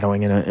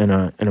foreshadowing in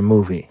a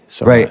movie.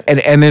 So right,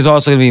 and there's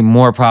also going to be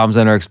more problems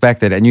than are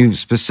expected. And you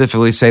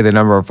specifically say the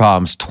number of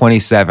problems,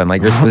 27.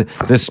 Like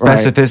the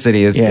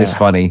specificity is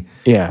funny.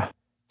 Yeah.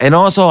 And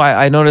also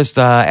I noticed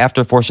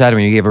after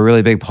foreshadowing, you gave a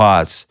really big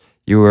pause.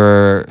 You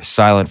were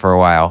silent for a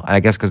while, and I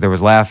guess because there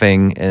was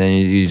laughing, and then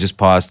you just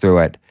paused through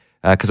it.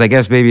 Because I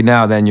guess maybe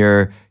now then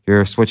you're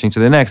switching to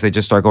the next. They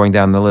just start going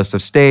down the list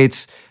of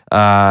states.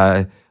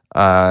 Arizona,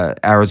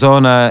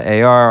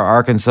 AR,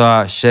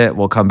 Arkansas, shit,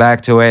 we'll come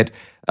back to it.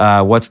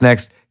 What's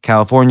next?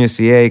 California,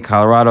 CA,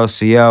 Colorado,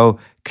 CO,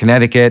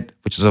 Connecticut,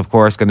 which is of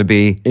course going to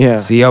be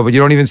CO, but you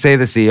don't even say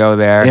the CO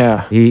there.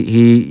 Yeah.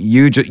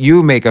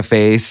 You make a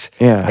face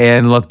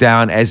and look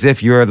down as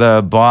if you're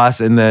the boss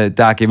in the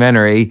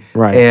documentary.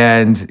 Right.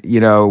 And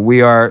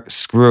we are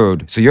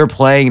screwed. So you're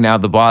playing now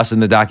the boss in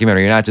the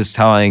documentary. You're not just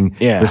telling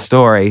the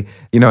story.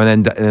 And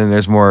then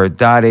there's more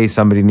Dottie.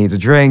 Somebody needs a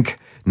drink.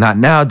 Not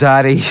now,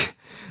 Dottie.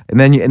 And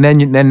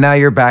then now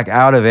you're back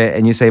out of it,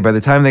 and you say by the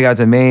time they got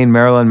to Maine,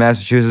 Maryland,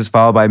 Massachusetts,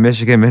 followed by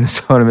Michigan,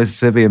 Minnesota,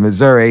 Mississippi, and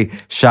Missouri,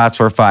 shots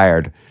were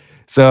fired.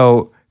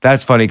 So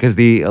that's funny because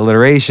the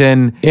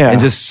alliteration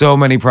and just so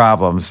many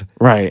problems.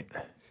 Right.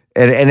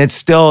 And it's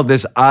still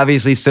this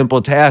obviously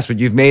simple task, but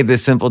you've made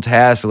this simple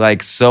task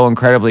like so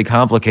incredibly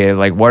complicated.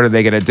 Like, what are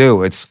they going to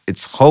do? It's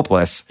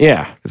hopeless.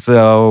 Yeah.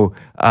 So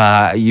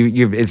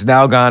it's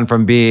now gone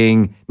from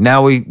being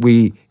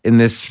we in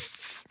this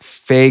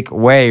fake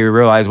way, we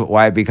realize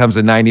why it becomes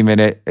a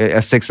 90-minute, a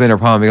 6-minute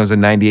problem becomes a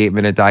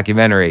 98-minute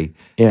documentary,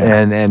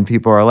 and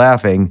people are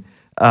laughing.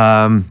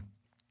 But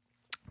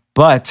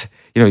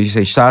you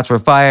say shots were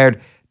fired.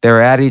 They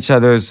were at each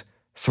other's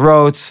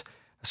throats,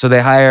 so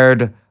they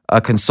hired a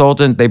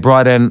consultant. They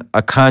brought in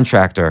a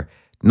contractor,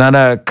 not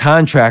a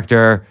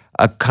contractor,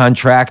 a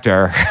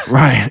contractor,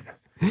 right?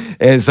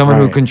 And someone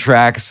who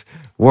contracts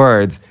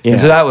words. Yeah.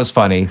 And so that was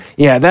funny.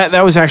 Yeah,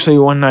 that was actually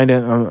one night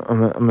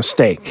a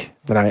mistake.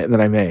 that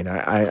I made.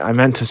 I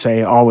meant to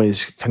say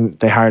always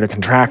they hired a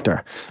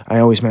contractor. I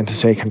always meant to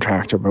say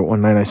contractor, but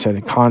one night I said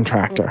a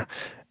contractor,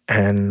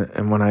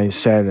 and when I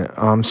said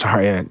I'm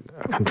sorry, a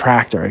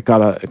contractor, it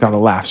got a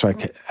laugh, so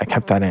I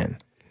kept that in.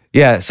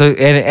 Yeah. So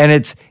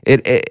and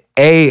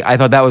I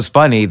thought that was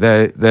funny.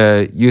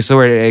 The use of the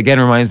word, it again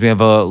reminds me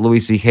of a Louis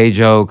C.K.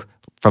 joke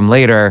from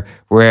later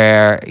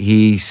where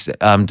he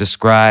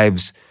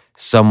describes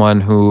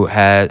someone who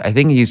had, I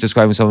think he's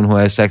describing someone who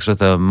has sex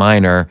with a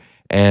minor.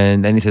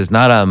 And then he says,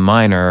 not a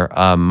minor,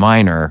 a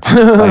miner,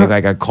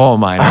 like a coal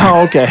miner.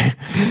 Oh, okay.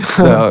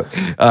 So,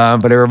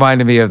 but it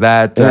reminded me of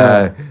that,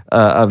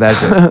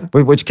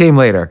 which came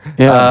later.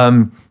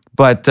 Yeah.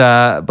 But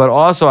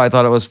also I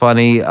thought it was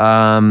funny.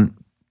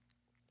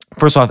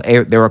 First off,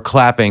 they were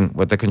clapping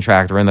with the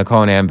contractor in the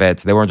Conan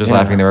bits. They weren't just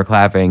laughing; they were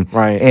clapping.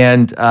 Right.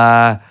 And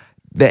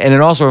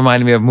it also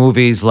reminded me of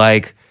movies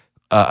like,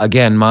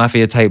 again,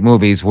 mafia type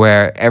movies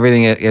where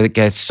everything it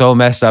gets so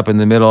messed up in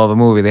the middle of a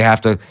movie, they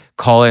have to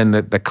call in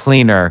the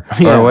cleaner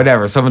or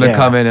whatever, someone to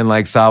come in and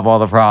like solve all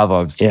the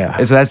problems. Yeah.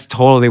 And so that's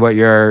totally what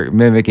you're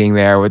mimicking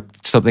there with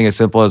something as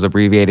simple as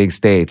abbreviating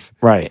states.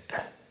 Right.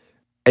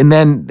 And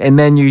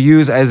then you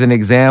use as an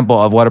example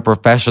of what a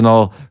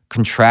professional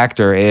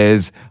contractor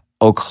is,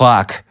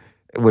 o'clock,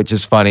 which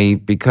is funny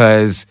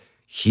because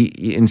he,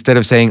 instead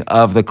of saying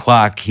of the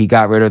clock, he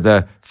got rid of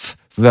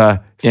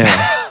the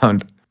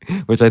sound,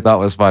 which I thought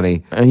was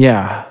funny.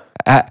 Yeah.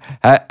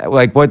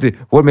 Like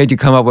what made you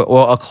come up with,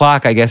 well, a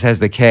clock I guess has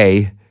the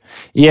K.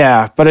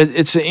 Yeah, but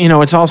it's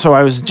it's also,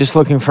 I was just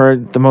looking for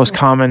the most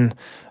common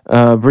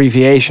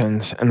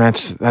abbreviations, and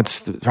that's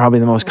probably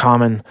the most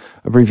common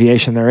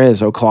abbreviation there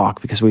is,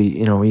 o'clock, because we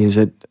use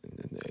it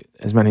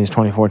as many as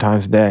 24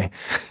 times a day.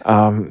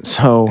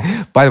 So,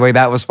 by the way,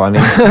 that was funny.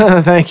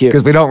 thank you.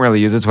 Because we don't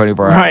really use it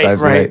 24 times a day.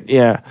 Right,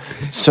 yeah.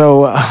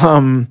 So,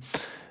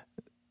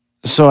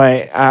 so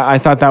I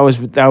thought that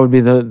would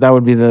be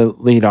the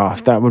lead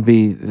off. That would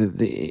be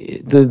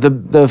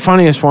the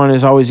funniest one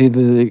is always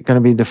either going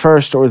to be the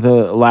first or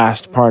the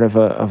last part of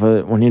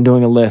a when you're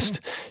doing a list.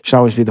 It should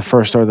always be the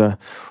first or the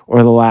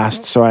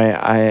last. So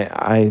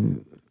I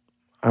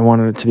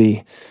wanted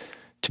it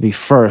to be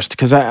first,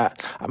 because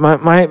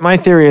my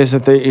theory is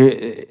that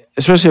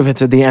especially if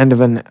it's at the end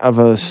of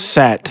a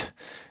set,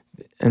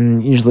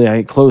 and usually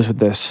I close with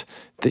this,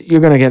 that you're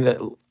going to get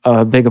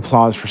a big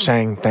applause for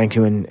saying thank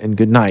you and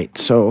good night.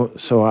 So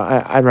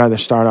I'd rather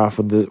start off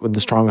with the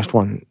strongest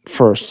one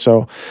first.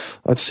 So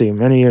let's see.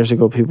 Many years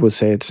ago, people would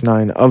say it's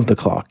 9 of the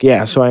clock.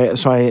 Yeah. So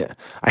I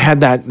had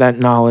that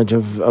knowledge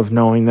of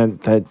knowing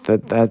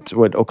that that's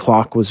what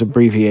o'clock was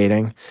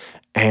abbreviating.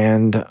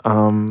 And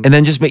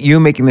then just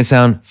making the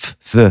sound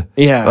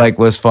like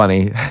was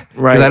funny,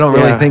 right? Because I don't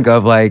really think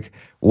of like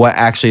what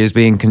actually is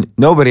being.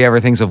 Nobody ever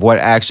thinks of what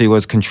actually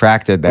was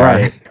contracted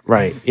there.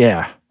 Right.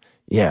 Yeah.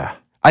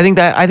 I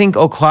think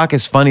o'clock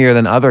is funnier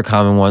than other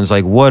common ones.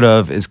 Like would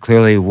have is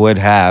clearly would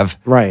have.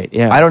 Right.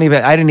 Yeah. I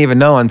didn't even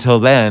know until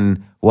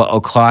then what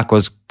o'clock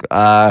was.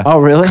 Oh,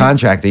 really?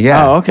 Contracted.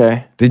 Yeah. Oh,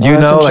 okay. Did you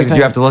know? Like, did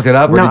you have to look it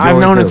up? Or no, did you I've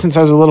known do? It since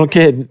I was a little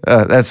kid.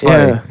 That's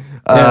funny.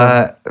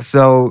 Yeah.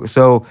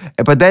 So,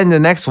 but then the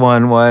next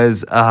one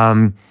was,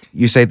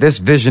 you say this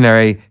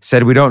visionary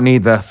said, we don't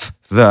need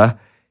the,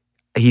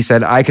 he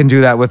said, I can do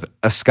that with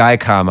a sky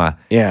comma.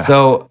 Yeah.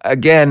 So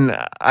again,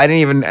 I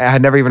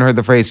had never even heard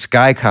the phrase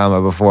sky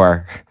comma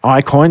before. Oh,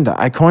 I coined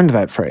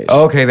that phrase.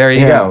 Okay, there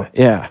you go.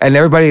 Yeah. And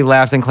everybody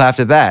laughed and clapped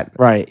at that.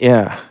 Right.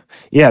 Yeah.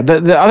 Yeah.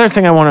 The other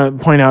thing I want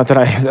to point out that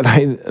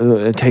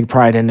I take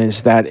pride in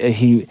is that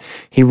he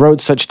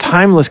wrote such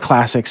timeless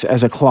classics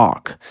as a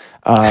clock.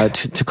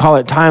 To call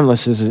it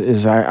timeless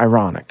is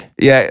ironic.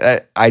 Yeah,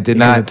 I did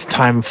not. Because it's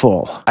time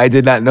full. I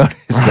did not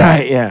notice that.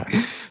 Right. Yeah.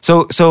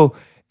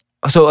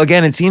 So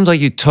again, it seems like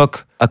you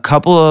took a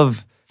couple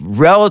of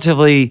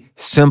relatively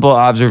simple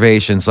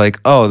observations,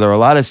 like, oh, there are a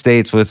lot of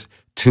states with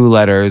 2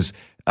 letters.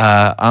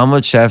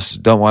 Omelet chefs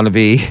don't want to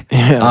be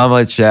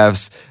omelet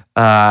chefs.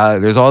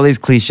 There's all these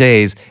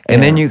cliches,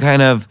 and then you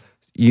kind of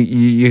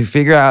you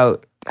figure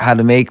out how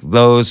to make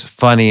those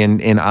funny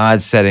in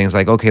odd settings.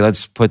 Like, okay,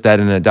 let's put that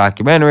in a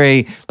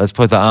documentary. Let's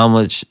put the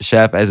omelet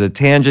chef as a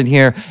tangent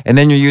here, and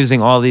then you're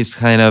using all these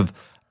kind of,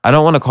 I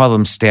don't want to call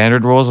them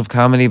standard rules of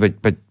comedy, but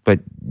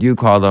you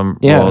call them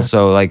rules.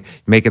 So like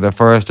make it the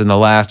first and the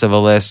last of a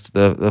list,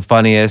 the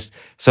funniest.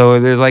 So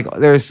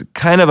there's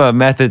kind of a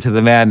method to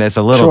the madness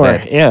a little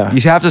bit. Yeah.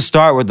 You have to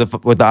start with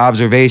the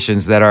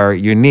observations that are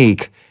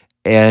unique.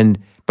 But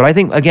I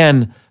think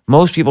again,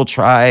 most people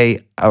try,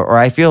 or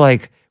I feel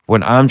like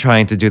when I'm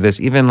trying to do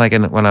this, even like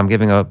when I'm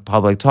giving a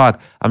public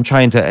talk, I'm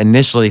trying to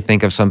initially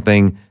think of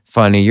something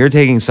funny. You're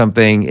taking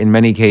something in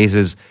many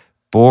cases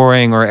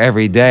boring or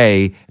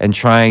everyday and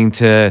trying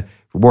to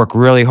work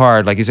really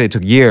hard. Like you say, it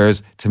took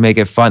years to make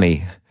it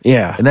funny.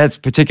 Yeah. And that's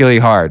particularly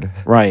hard.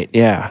 Right.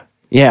 Yeah.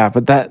 Yeah.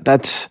 But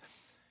that's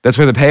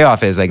where the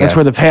payoff is, I guess. That's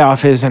where the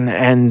payoff is. And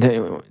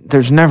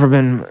there have never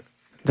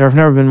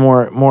been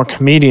more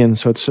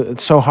comedians. So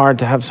it's so hard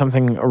to have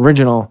something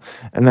original,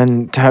 and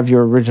then to have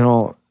your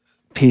original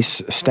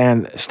piece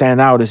stand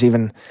out is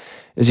even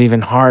is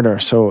even harder.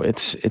 So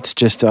it's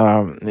just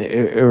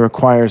it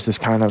requires this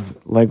kind of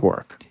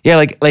legwork. Yeah,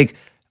 like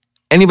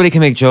anybody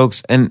can make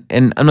jokes, and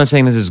I'm not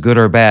saying this is good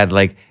or bad.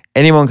 Like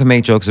anyone can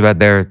make jokes about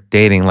their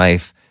dating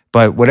life,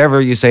 but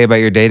whatever you say about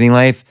your dating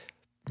life,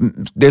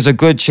 there's a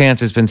good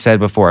chance it's been said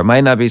before. It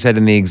might not be said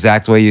in the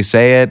exact way you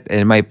say it,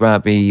 and it might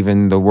not be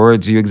even the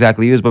words you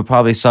exactly use, but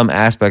probably some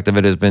aspect of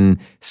it has been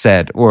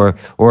said. Or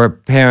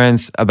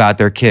parents about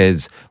their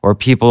kids, or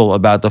people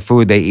about the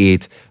food they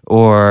eat,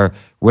 or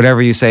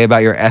whatever you say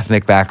about your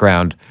ethnic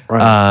background.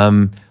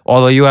 Right.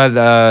 Although you had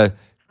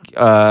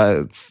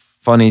a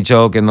funny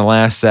joke in the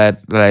last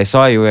set that I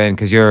saw you in,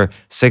 because you're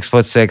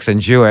 6'6"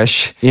 and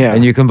Jewish, Yeah.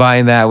 and you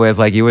combine that with,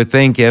 like, you would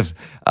think if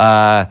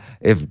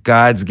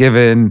God's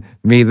given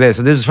me this,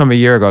 and this is from a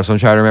year ago, so I'm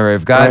trying to remember,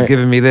 if God's Right.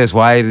 given me this,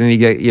 why didn't he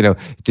get, you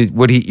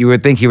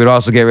would think he would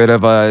also get rid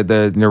of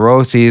the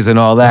neuroses and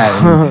all that,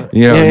 and,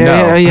 no.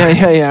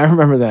 Yeah. I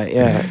remember that.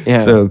 Yeah.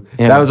 So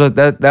yeah.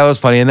 that was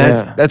funny, and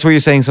Yeah. that's where you're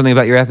saying something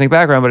about your ethnic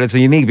background, but it's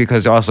unique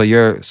because also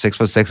you're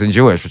 6'6" and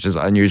Jewish, which is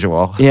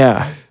unusual.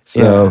 Yeah.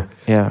 So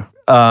yeah.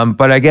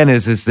 but again,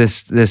 is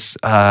this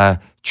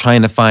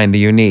trying to find the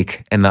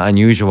unique and the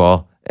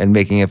unusual and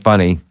making it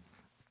funny.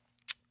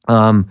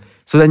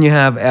 So then you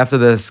have, after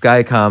the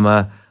sky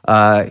comma,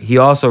 he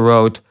also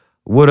wrote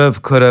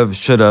would've, could've,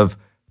 should've,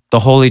 the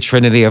holy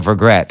trinity of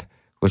regret,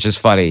 which is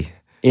funny.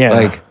 Yeah.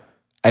 Like,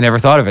 I never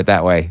thought of it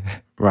that way.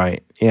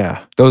 Right.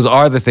 Yeah. Those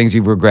are the things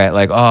you regret.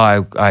 Like,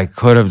 oh, I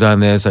could have done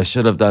this. I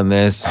should have done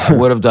this. I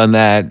would have done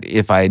that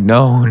if I'd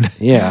known.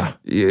 Yeah.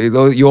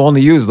 You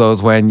only use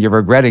those when you're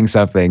regretting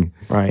something.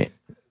 Right.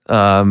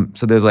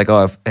 So there's like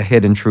a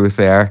hidden truth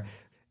there.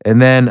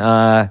 And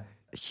then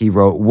he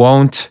wrote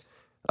won't.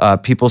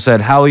 People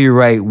said, how will you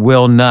write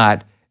will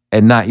not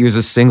and not use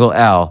a single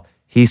L?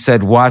 He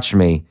said, watch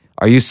me.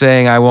 Are you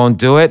saying I won't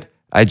do it?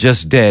 I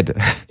just did.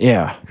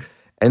 Yeah.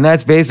 And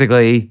that's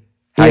basically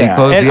how you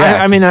close and the act.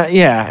 I mean,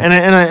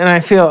 and I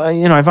feel,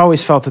 I've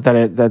always felt that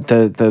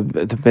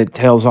the bit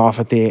tails off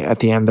at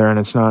the end there, and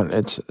it's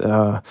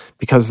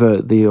because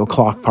the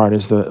o'clock part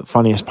is the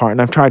funniest part,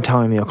 and I've tried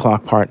telling the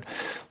o'clock part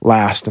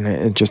last, and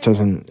it just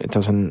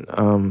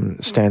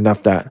doesn't stand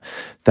up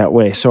that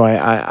way. So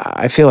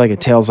I feel like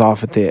it tails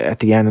off at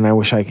the end, and I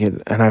wish I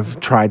could. And I've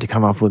tried to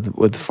come up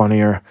with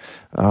funnier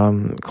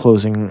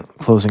closing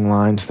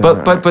lines there.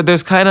 But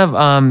there's kind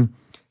of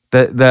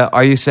the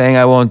are you saying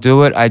I won't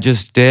do it? I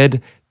just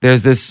did.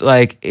 There's this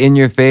like in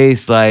your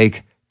face,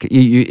 like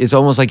it's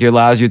almost like it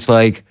allows you to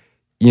like,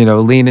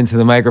 lean into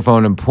the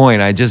microphone and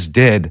point. I just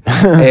did.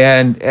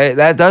 And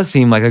that does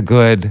seem like a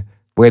good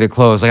way to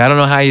close. Like, I don't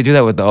know how you do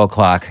that with the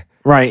o'clock.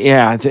 Right.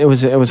 Yeah. It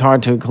was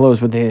hard to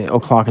close with the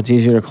o'clock. It's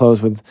easier to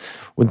close with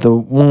the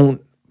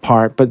won't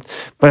part. But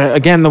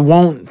again, the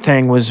won't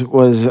thing was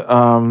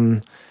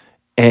something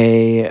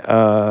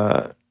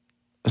that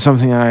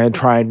I had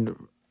tried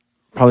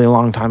probably a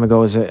long time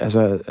ago as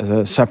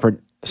a separate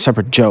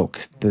joke.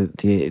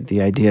 The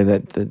idea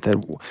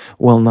that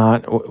will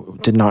not,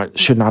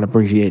 should not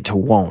abbreviate to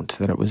won't.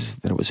 That it was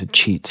a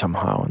cheat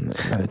somehow, and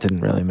that it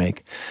didn't really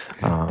make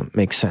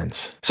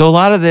sense. So a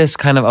lot of this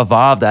kind of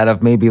evolved out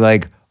of maybe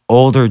like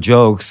older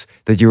jokes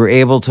that you were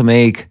able to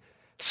make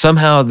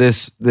somehow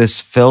this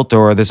filter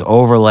or this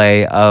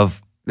overlay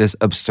of this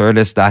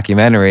absurdist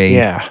documentary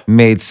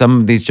made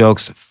some of these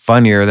jokes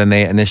funnier than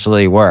they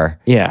initially were.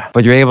 Yeah.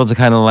 But you're able to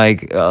kind of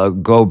like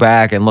go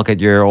back and look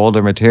at your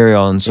older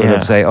material and sort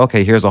of say,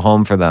 okay, here's a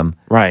home for them.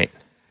 Right.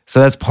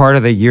 So that's part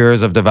of the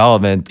years of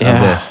development of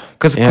this.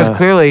 Because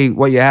clearly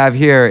what you have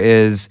here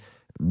is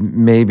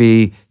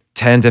maybe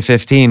 10 to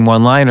 15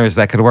 one-liners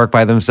that could work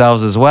by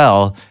themselves as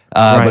well.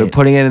 But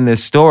putting it in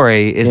this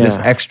story is this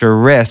extra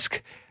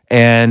risk.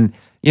 And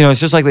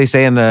it's just like they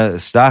say in the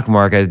stock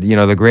market,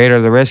 the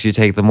greater the risk you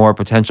take, the more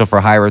potential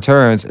for high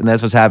returns. And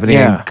that's what's happening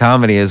in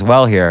comedy as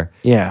well here.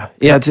 Yeah.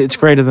 Yeah, it's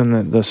greater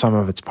than the sum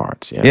of its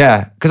parts. Yeah.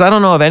 Yeah. Because I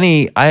don't know of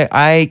any,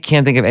 I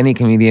can't think of any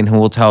comedian who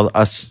will tell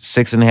a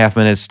 6.5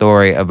 minute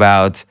story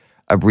about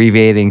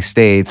abbreviating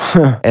states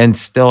and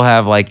still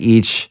have like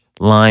each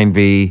line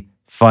be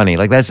funny.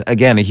 Like that's,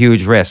 again, a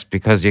huge risk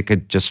because you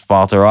could just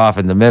falter off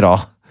in the middle.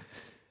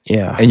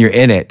 Yeah. And you're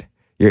in it.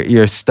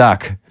 You're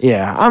stuck.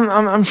 Yeah,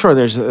 I'm sure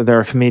there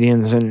are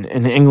comedians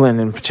in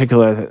England in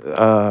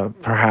particular,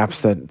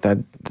 perhaps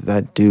that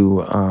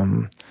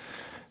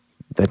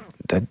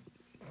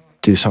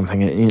do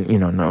something.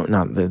 No,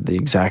 not the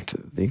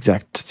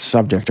exact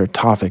subject or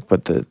topic,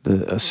 but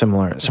a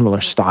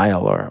similar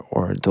style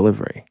or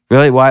delivery.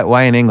 Really?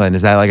 Why in England?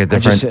 Is that like a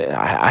different?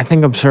 I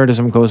think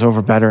absurdism goes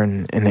over better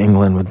in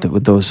England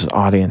with those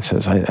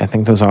audiences. I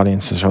think those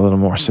audiences are a little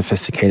more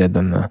sophisticated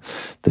than the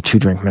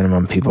 2-drink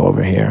minimum people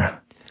over here.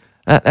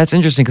 That's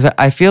interesting because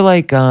I feel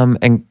like,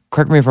 and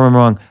correct me if I'm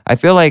wrong, I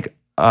feel like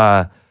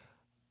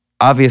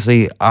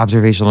obviously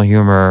observational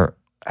humor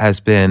has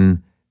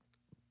been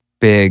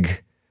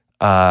big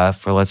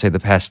for, let's say,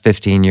 the past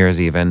 15 years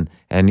even.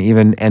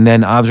 And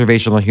then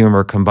observational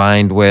humor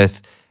combined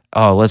with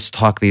oh, let's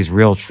talk these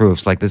real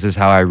truths. Like, this is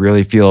how I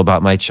really feel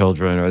about my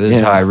children, or this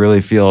is how I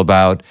really feel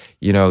about,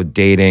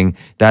 dating.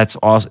 That's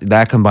also,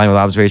 that combined with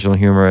observational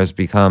humor has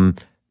become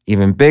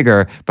even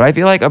bigger. But I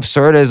feel like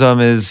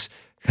absurdism is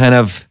kind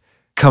of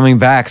coming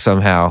back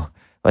somehow.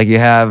 Like, you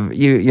have,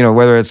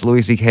 whether it's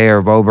Louis C.K.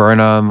 or Bo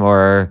Burnham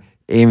or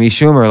Amy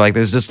Schumer, like,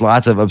 there's just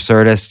lots of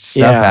absurdist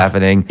stuff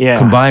happening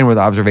combined with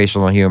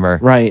observational humor.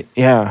 Right.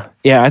 Yeah.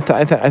 Yeah.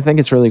 I think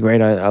it's really great.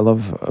 I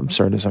love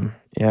absurdism.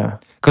 Yeah.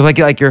 Because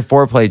like your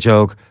foreplay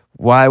joke,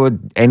 why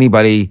would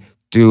anybody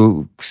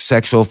do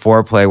sexual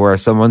foreplay where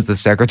someone's the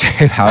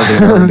Secretary of Housing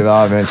and Urban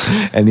Development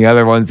and the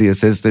other one's the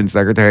Assistant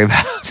Secretary of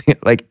Housing?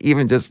 Like,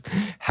 even just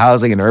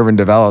Housing and Urban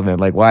Development,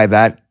 like, why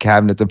that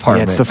cabinet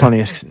department? Yeah, it's the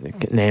funniest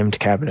named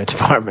cabinet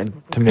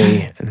department to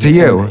me. To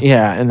you?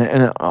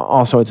 And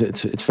also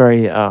it's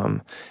very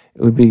it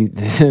would be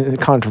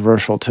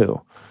controversial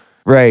too.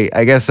 Right,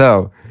 I guess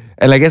so.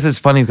 And I guess it's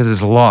funny because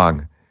it's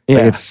long. Yeah.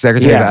 Like, it's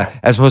Secretary of,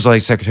 as opposed to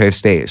like Secretary of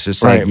State. It's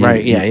just like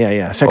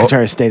yeah.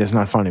 Secretary of State is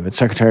not funny, but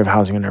Secretary of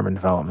Housing and Urban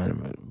Development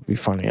would be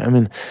funny. I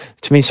mean,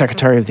 to me,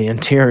 Secretary of the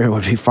Interior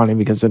would be funny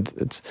because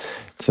it's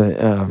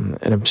an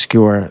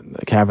obscure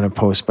cabinet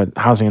post, but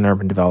Housing and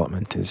Urban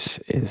Development is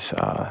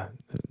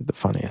the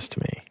funniest to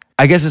me.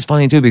 I guess it's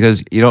funny too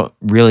because you don't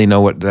really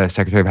know what the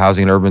Secretary of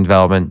Housing and Urban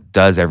Development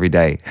does every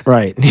day.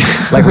 Right.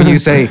 Like when you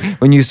say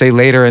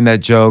later in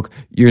that joke,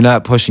 you're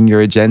not pushing your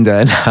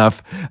agenda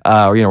enough,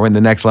 or in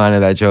the next line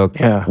of that joke,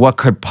 what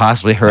could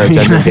possibly her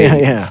agenda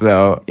be?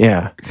 So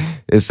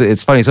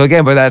it's funny. So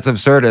again, but that's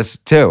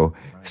absurdist too.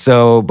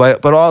 So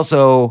but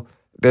also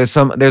there's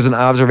an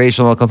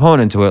observational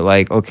component to it.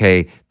 Like,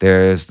 okay,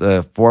 there's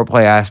the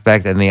foreplay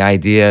aspect and the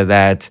idea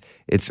that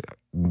it's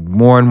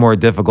more and more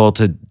difficult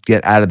to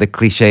get out of the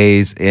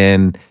cliches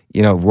in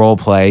role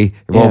playing.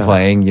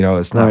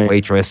 It's not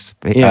waitress,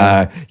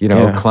 client,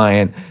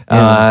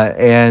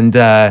 and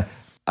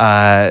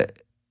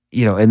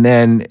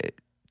then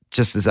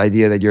just this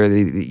idea that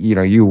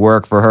you're you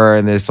work for her,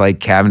 and this like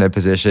cabinet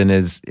position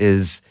is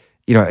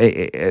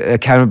a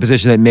cabinet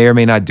position that may or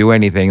may not do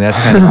anything. That's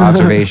kind of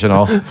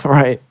observational.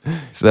 Right.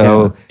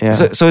 So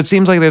it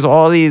seems like there's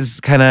all these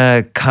kind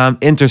of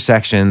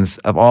intersections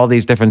of all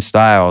these different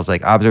styles,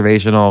 like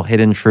observational,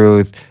 hidden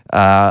truth,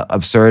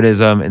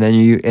 absurdism,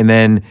 and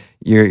then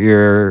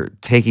you're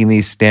taking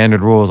these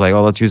standard rules like,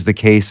 oh, let's use the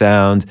K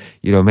sound,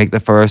 make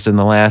the first and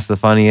the last the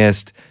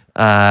funniest.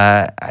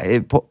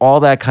 All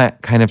that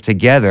kind of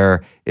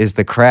together is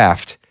the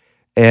craft.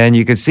 And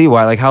you could see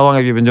why. Like, how long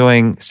have you been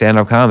doing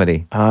stand-up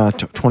comedy?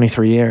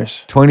 23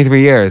 years.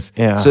 23 years.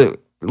 Yeah. So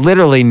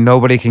literally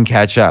nobody can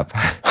catch up.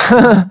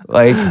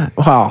 Like,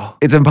 wow,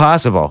 it's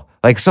impossible.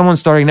 Like, someone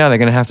starting now, they're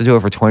going to have to do it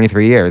for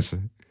 23 years.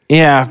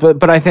 Yeah,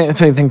 but I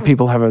think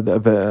people have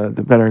a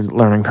better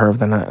learning curve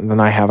than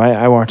I have.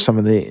 I watch some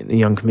of the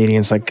young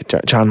comedians like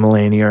John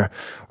Mulaney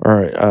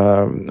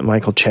or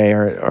Michael Che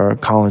or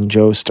Colin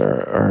Jost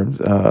or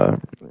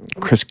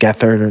Chris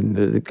Gethard and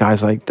the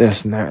guys like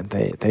this and that.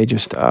 They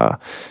just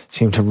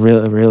seem to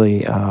really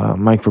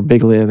Mike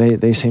Birbiglia.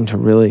 They seem to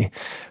really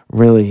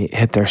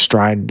hit their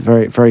stride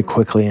very very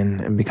quickly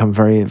and become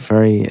very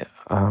very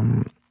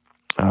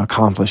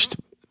accomplished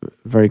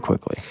very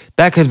quickly.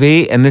 That could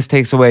be, and this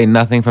takes away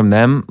nothing from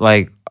them.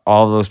 Like,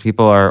 all of those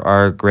people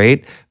are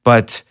great,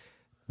 but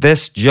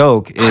this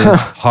joke is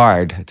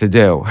hard to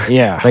do.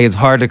 Yeah. Like, it's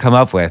hard to come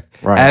up with.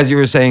 Right. As you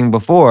were saying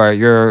before,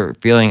 you're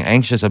feeling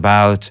anxious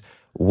about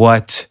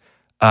what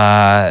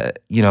to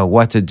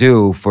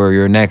do for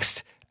your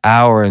next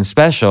hour and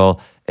special.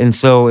 And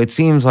so it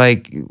seems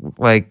like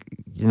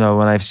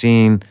when I've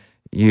seen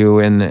you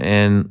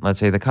in let's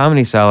say the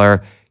Comedy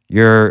Cellar,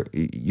 you're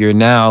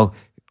now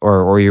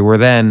or you were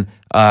then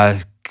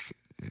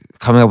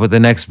coming up with the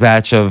next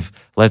batch of,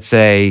 let's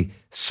say,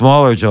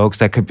 smaller jokes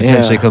that could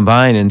potentially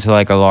combine into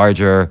like a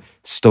larger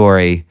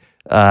story.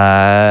 So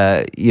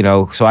I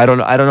don't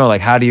know,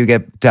 like, how do you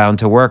get down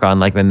to work on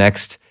like the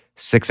next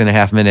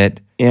 6.5 minute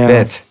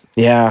bit?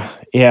 Yeah.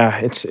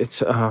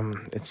 It's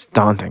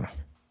daunting.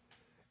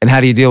 And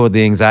how do you deal with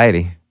the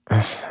anxiety?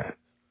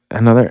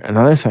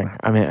 Another thing.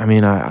 I've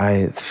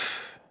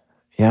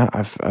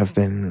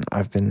been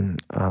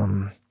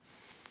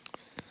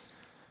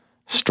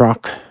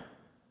struck.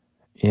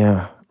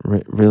 Yeah,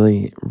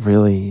 really.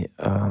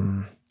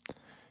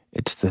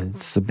 It's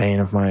the bane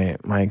of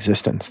my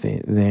existence.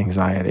 The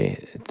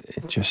anxiety.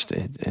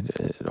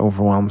 It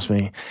overwhelms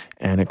me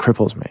and it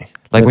cripples me.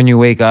 Like, when you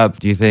wake up,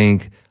 do you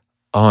think,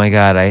 oh my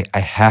God, I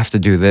have to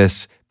do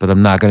this, but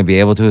I'm not going to be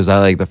able to? Is that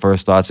like the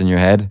first thoughts in your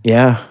head?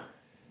 Yeah.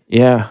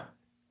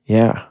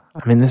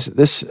 I mean,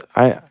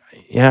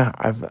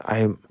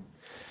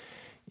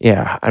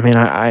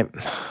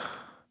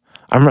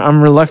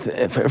 I'm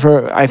reluctant.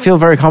 I feel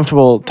very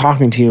comfortable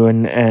talking to you,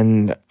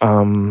 and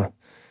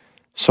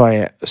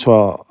so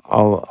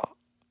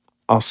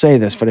I'll say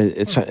this, but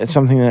it's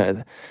something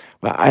that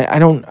I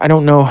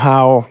don't know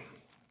how.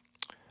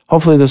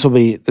 Hopefully, this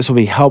will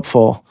be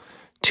helpful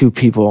to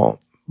people,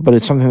 but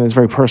it's something that's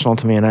very personal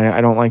to me, and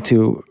I don't like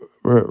to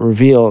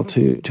reveal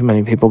to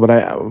many people. But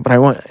I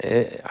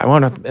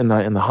wound up in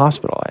the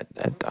hospital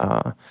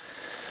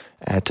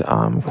at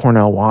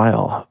Cornell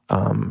Weill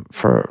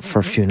for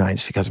a few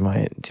nights because of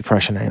my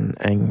depression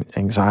and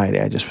anxiety.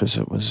 I just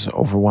was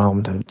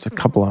overwhelmed. A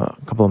couple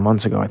of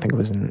months ago, I think it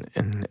was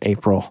in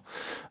April,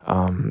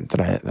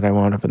 that I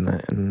wound up in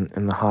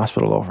the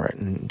hospital over it.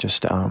 And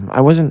just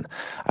I wasn't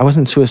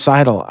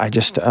suicidal. I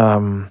just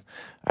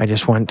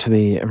went to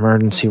the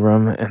emergency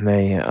room and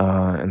they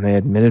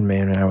admitted me,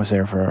 and I was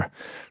there for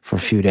a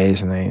few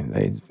days, and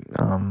they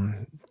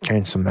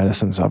changed some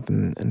medicines up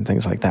and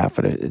things like that.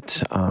 But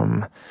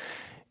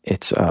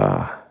it's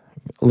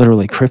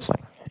literally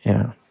crippling.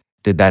 Yeah.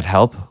 Did that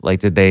help?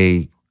 Like,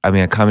 a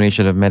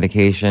combination of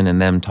medication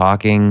and them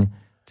talking,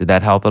 did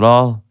that help at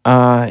all?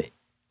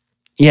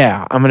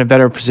 Yeah, I'm in a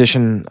better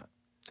position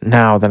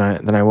now than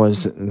I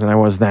was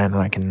then,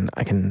 and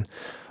I can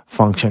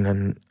function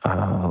and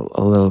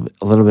a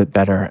little bit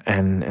better,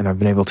 and I've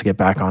been able to get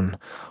back on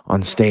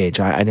stage.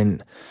 I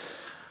don't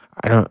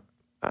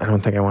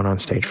think I went on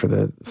stage for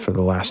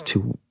the last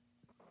two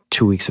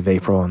weeks of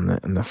April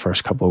and the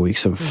first couple of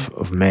weeks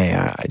of May.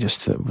 I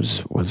just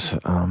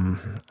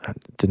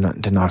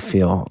did not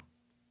feel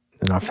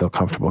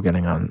comfortable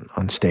getting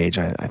on stage.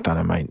 I thought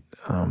I might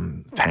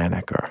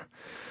panic or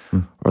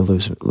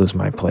lose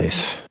my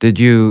place. Did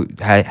you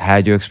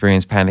had you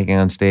experienced panicking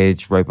on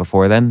stage right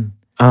before then,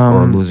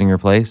 or losing your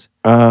place?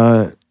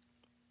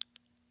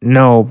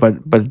 No,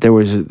 but there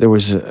was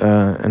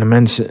an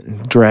immense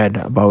dread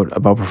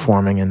about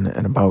performing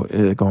and about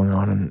going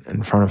on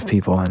in front of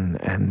people,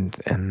 and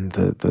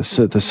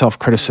the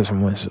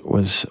self-criticism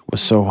was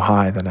so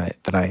high that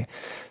I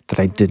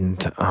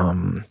didn't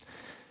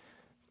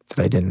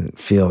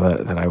feel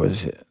that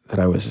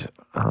I was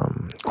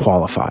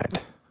qualified.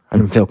 I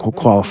didn't feel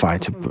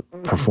qualified to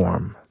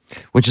perform.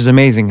 Which is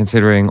amazing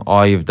considering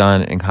all you've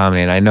done in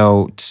comedy. And I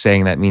know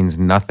saying that means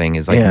nothing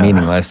is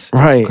meaningless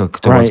right, to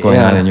what's going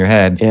on in your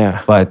head.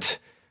 Yeah. But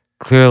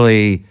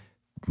clearly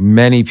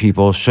many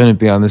people shouldn't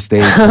be on the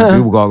stage when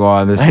people go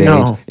on the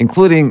stage,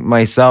 including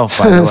myself,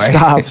 by the way.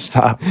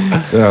 Stop.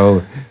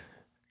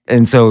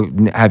 So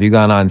have you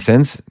gone on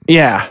since?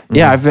 Yeah.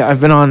 Yeah.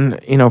 I've been on,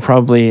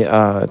 probably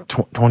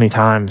 20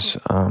 times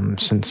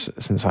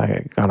since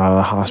I got out of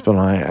the hospital.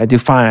 I do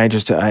fine. I've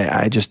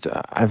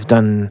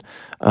done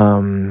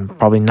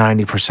probably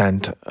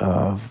 90%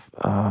 of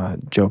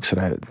jokes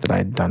that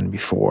I'd done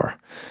before.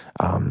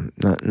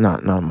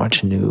 Not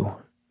much new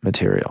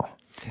material.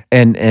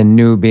 And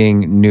new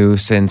being new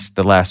since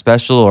the last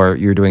special, or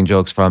you're doing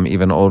jokes from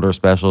even older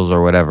specials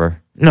or whatever?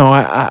 No,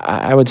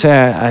 I would say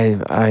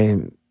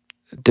I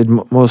did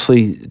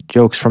mostly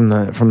jokes from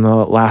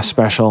the last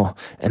special,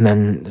 and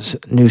then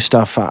new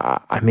stuff.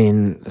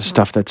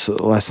 Stuff that's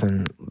less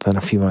than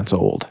a few months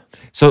old.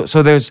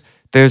 So there's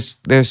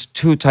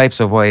two types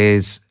of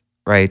ways,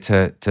 right?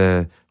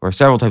 Or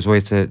several types of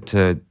ways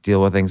to deal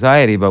with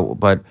anxiety.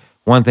 But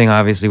one thing,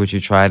 obviously, which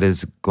you tried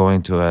is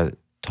going to a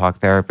talk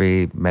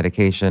therapy,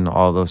 medication,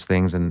 all those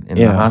things in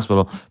the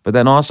hospital. But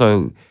then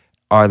also,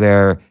 are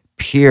there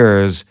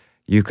peers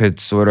you could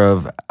sort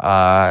of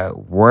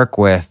work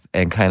with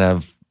and kind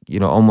of,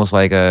 almost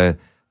like a,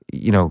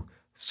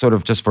 sort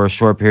of just for a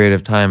short period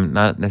of time,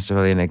 not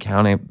necessarily an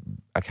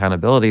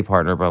accountability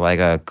partner, but like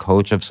a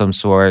coach of some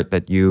sort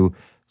that you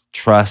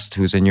trust,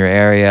 who's in your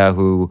area,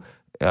 who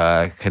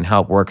can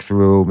help work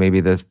through maybe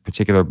this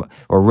particular,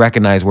 or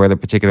recognize where the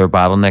particular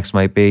bottlenecks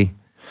might be?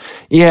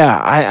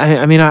 Yeah,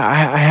 I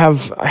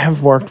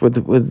have worked with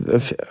a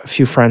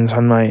few friends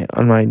on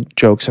my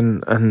jokes,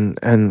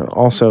 and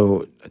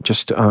also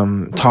just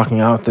talking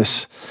out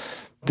this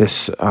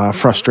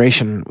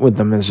frustration with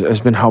them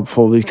has been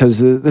helpful, because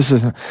this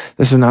is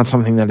not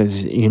something that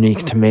is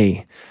unique to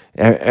me.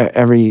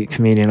 Every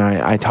comedian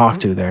I talk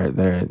to,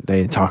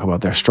 they talk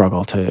about their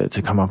struggle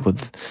to come up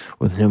with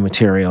new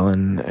material,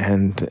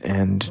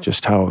 and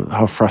just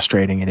how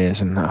frustrating it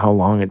is, and how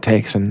long it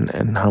takes,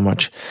 and how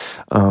much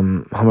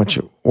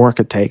work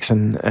it takes,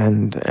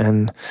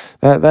 and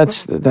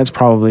that's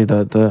probably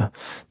the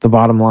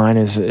bottom line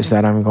is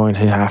that I'm going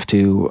to have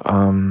to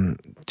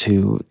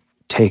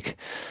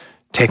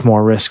take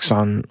more risks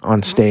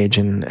on stage,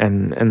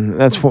 and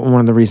that's one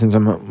of the reasons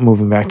I'm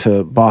moving back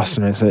to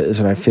Boston is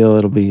that I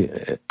feel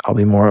I'll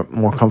be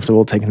more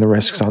comfortable taking the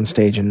risks on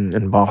stage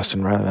in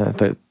Boston rather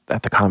than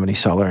at the Comedy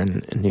Cellar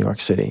in New York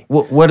City.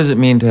 What does it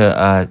mean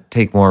to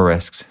take more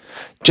risks?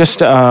 Just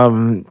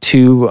to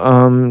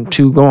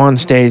go on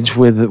stage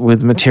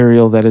with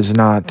material that is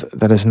not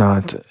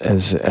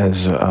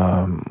as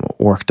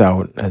worked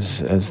out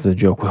as the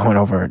joke we went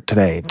over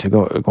today. To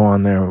go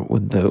on there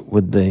with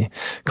the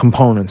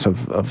components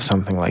of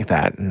something like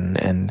that,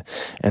 and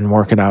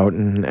work it out,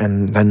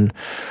 and then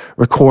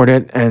record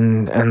it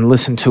and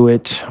listen to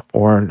it,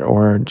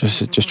 or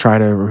just try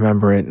to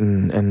remember it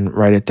and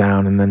write it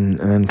down, and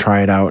then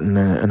try it out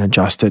and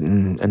adjust it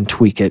and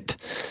tweak it,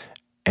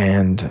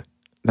 and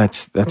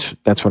that's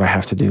what I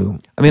have to do.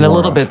 I mean, a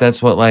little bit.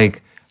 That's what,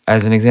 like,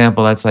 as an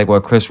example, that's like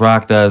what Chris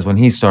Rock does when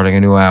he's starting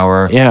a new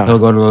hour. Yeah, he'll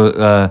go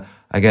to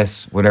I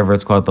guess whatever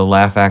it's called, the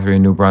Laugh Factory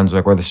in New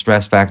Brunswick or the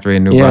Stress Factory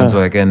in New Yeah.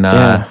 Brunswick,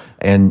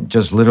 and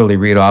just literally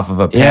read off of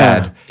a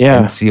pad Yeah.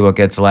 and see what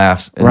gets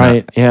laughs. And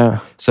Right. Yeah.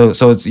 So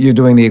it's you're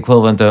doing the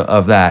equivalent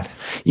of that.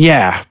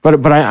 Yeah,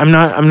 but I'm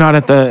not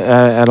at the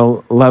at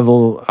a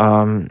level,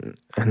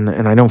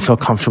 and I don't feel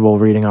comfortable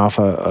reading off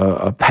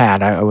a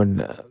pad. I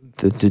would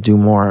to do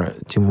more,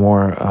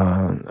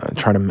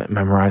 try to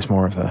memorize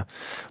more of the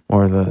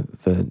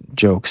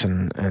jokes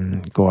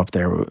and go up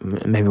there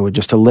maybe with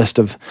just a list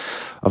of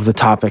the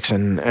topics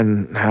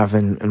and have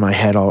in my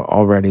head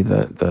already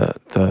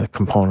the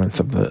components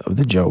of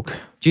the joke.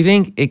 Do you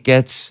think it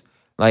gets,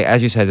 like,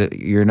 as you said,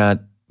 you're not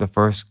the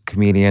first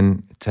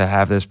comedian to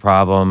have this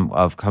problem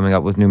of coming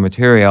up with new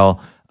material,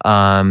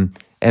 and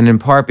in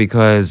part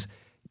because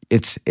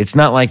it's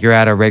not like you're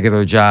at a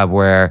regular job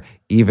where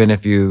even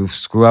if you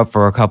screw up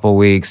for a couple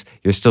weeks,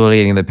 you're still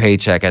eating the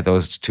paycheck at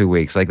those 2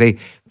 weeks. Like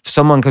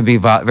someone could be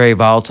very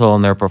volatile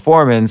in their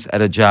performance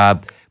at a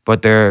job,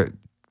 but their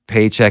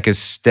paycheck is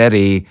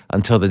steady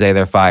until the day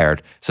they're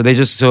fired. So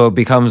it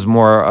becomes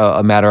more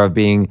a matter of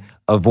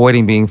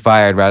avoiding being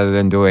fired rather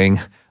than doing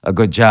a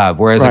good job.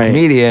 Whereas a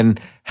comedian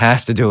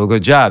has to do a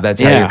good job.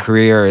 That's how your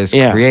career is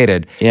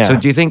created. Yeah. So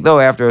do you think though,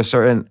 at a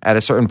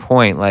certain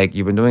point, like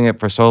you've been doing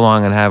it for so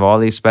long and have all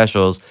these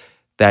specials,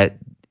 that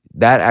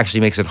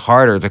actually makes it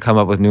harder to come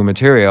up with new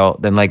material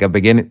than a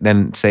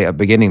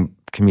beginning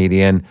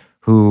comedian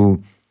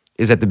who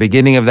is at the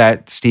beginning of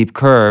that steep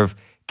curve,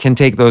 can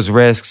take those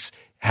risks,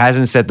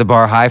 hasn't set the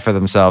bar high for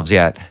themselves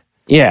yet?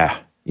 Yeah.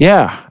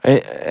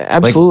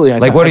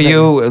 Absolutely. What do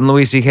you and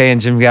Louis C.K. and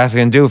Jim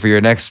Gaffigan do for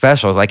your next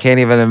specials? I can't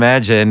even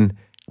imagine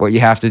what you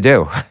have to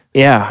do.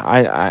 Yeah,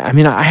 I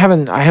mean, I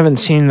haven't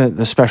seen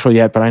the special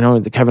yet, but I know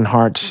that Kevin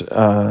Hart's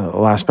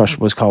last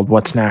special was called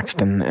 "What's Next,"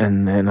 and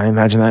I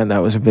imagine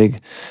that was a big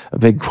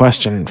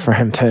question for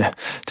him to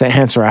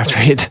answer after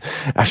he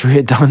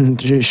had done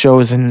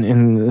shows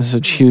in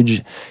such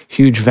huge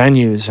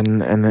venues,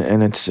 and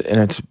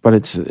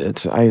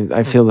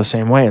I feel the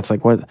same way. It's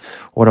like what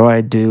do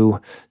I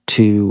do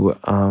to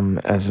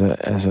for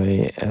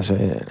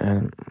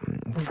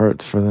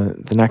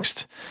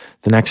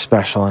the next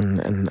special,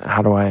 and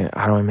how do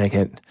I make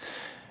it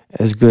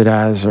as good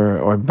as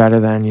or better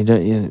than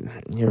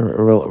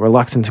you're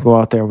reluctant to go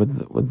out there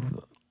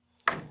with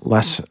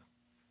less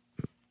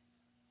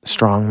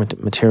strong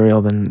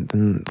material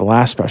than the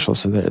last special,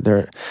 so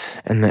they're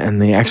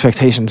and the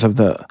expectations of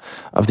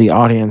the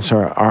audience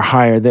are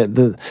higher.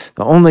 The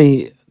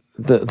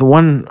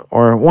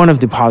one of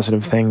the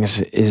positive things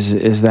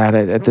is that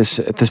at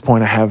this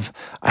point I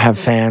have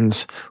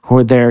fans who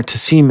are there to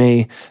see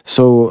me,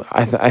 so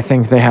I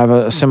think they have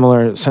a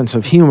similar sense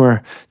of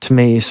humor to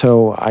me,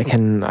 so I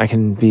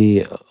can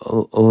be a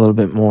little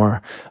bit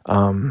more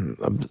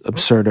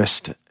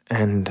absurdist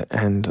and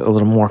a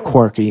little more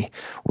quirky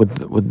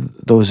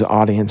with those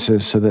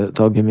audiences, so that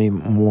they'll give me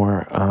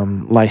more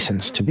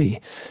license to be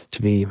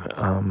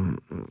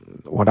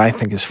what I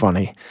think is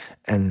funny.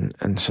 And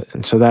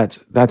so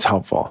that's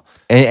helpful.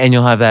 And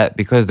you'll have that,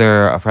 because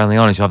they're a friendly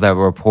audience, you'll have that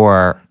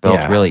rapport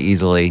built really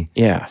easily.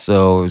 Yeah.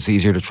 So it's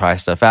easier to try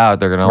stuff out.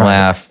 They're going to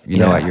laugh,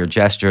 at your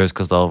gestures,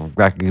 because they'll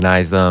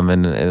recognize them,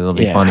 and it'll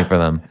be funny for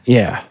them.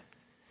 Yeah.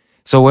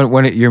 So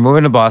when you're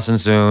moving to Boston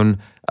soon,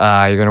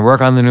 you're going to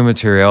work on the new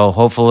material.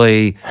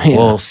 Hopefully,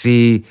 we'll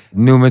see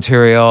new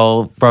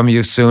material from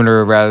you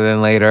sooner rather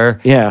than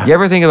later. Yeah. You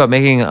ever think about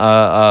making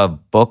a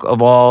book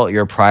of all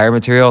your prior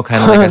material,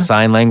 kind of like a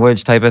sign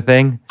language type of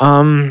thing?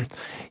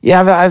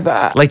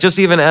 Yeah, like just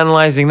even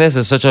analyzing this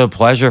is such a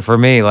pleasure for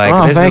me.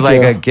 Like this is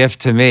like a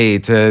gift to me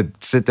to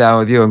sit down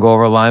with you and go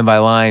over line by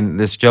line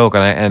this joke,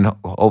 and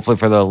hopefully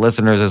for the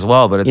listeners as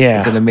well. But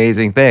it's an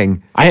amazing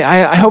thing.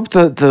 I hope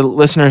the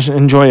listeners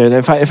enjoy it.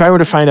 If I were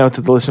to find out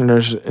that the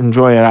listeners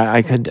enjoy it,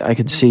 I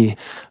could see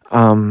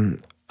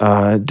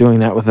doing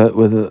that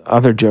with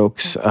other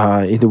jokes,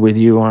 either with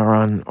you or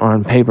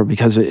on paper,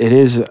 because it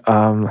is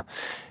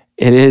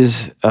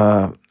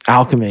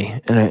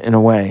alchemy in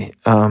a way.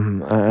 I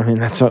mean,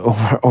 that's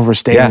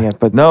overstating it,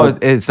 but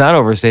it's not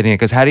overstating it,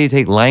 because how do you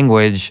take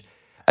language?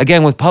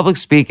 Again, with public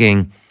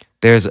speaking,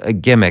 there's a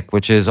gimmick,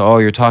 which is,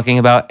 you're talking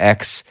about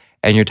X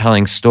and you're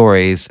telling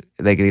stories.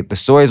 The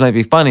stories might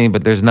be funny,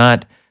 but there's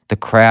not the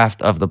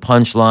craft of the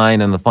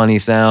punchline and the funny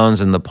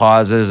sounds and the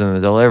pauses and the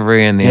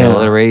delivery and the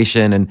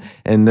alliteration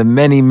and the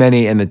many,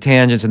 and the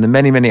tangents and the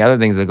many, many other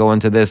things that go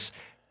into this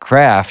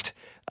craft.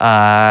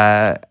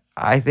 I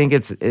think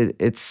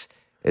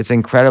it's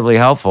incredibly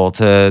helpful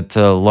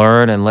to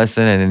learn and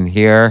listen and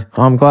hear.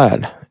 Oh, I'm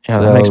glad. Yeah,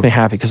 that makes me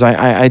happy, because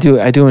I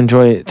do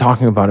enjoy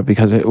talking about it,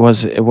 because it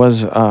was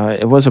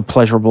a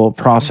pleasurable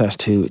process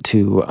to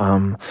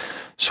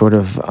sort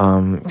of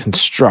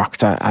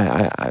construct.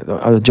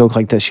 A joke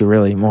like this, you're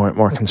really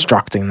more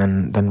constructing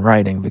than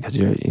writing, because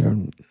you're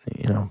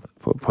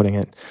putting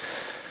it,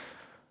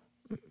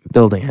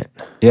 building it.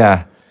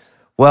 Yeah.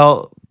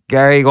 Well,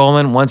 Gary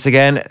Gulman, once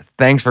again,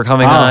 thanks for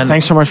coming on.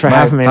 Thanks so much for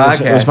having me. It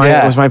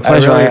was my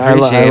pleasure. I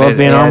love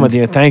being on with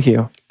you. Thank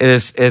you.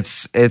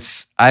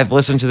 It's I've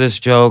listened to this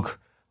joke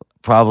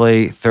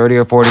probably 30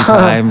 or 40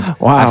 times.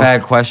 Wow. I've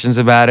had questions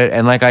about it.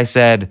 And like I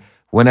said,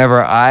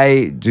 whenever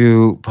I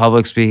do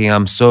public speaking,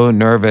 I'm so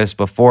nervous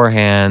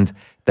beforehand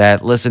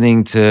that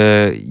listening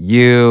to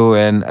you,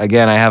 and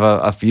again, I have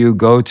a few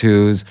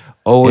go-tos,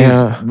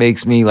 always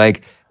makes me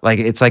like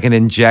it's like an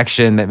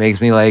injection that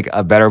makes me like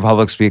a better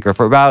public speaker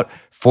for about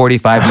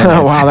 45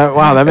 minutes.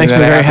 Wow, that makes me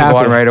very happy. Go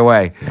on right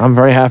away. I'm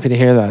very happy to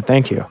hear that.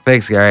 Thank you.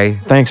 Thanks, Gary.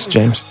 Thanks,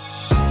 James.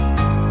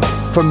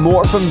 For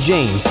more from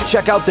James,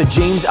 check out The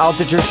James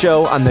Altucher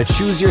Show on the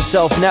Choose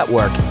Yourself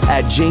Network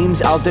at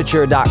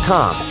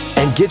jamesaltucher.com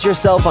and get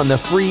yourself on the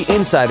free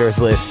Insiders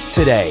list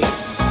today.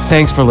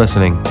 Thanks for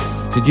listening.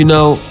 Did you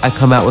know I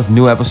come out with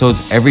new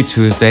episodes every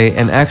Tuesday,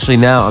 and actually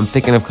now I'm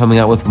thinking of coming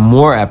out with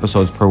more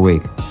episodes per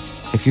week.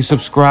 If you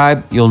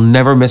subscribe, you'll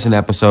never miss an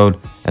episode,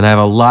 and I have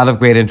a lot of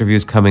great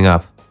interviews coming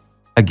up.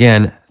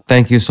 Again,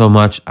 thank you so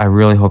much. I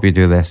really hope you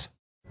do this.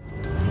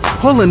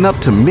 Pulling up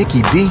to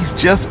Mickey D's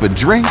just for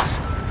drinks?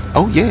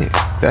 Oh yeah,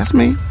 that's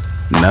me.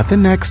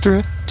 Nothing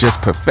extra,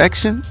 just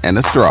perfection and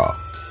a straw.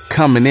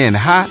 Coming in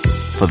hot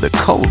for the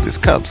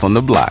coldest cups on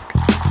the block.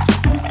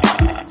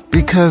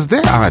 Because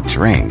there are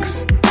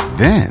drinks.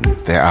 Then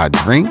there are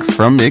drinks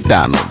from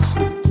McDonald's.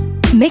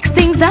 Mix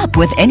things up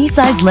with any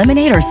size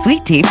lemonade or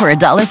sweet tea for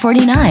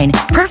 $1.49.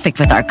 Perfect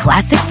with our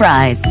classic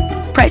fries.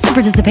 Price and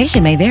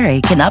participation may vary.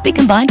 Cannot be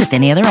combined with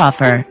any other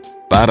offer.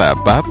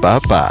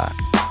 Ba-da-ba-ba-ba.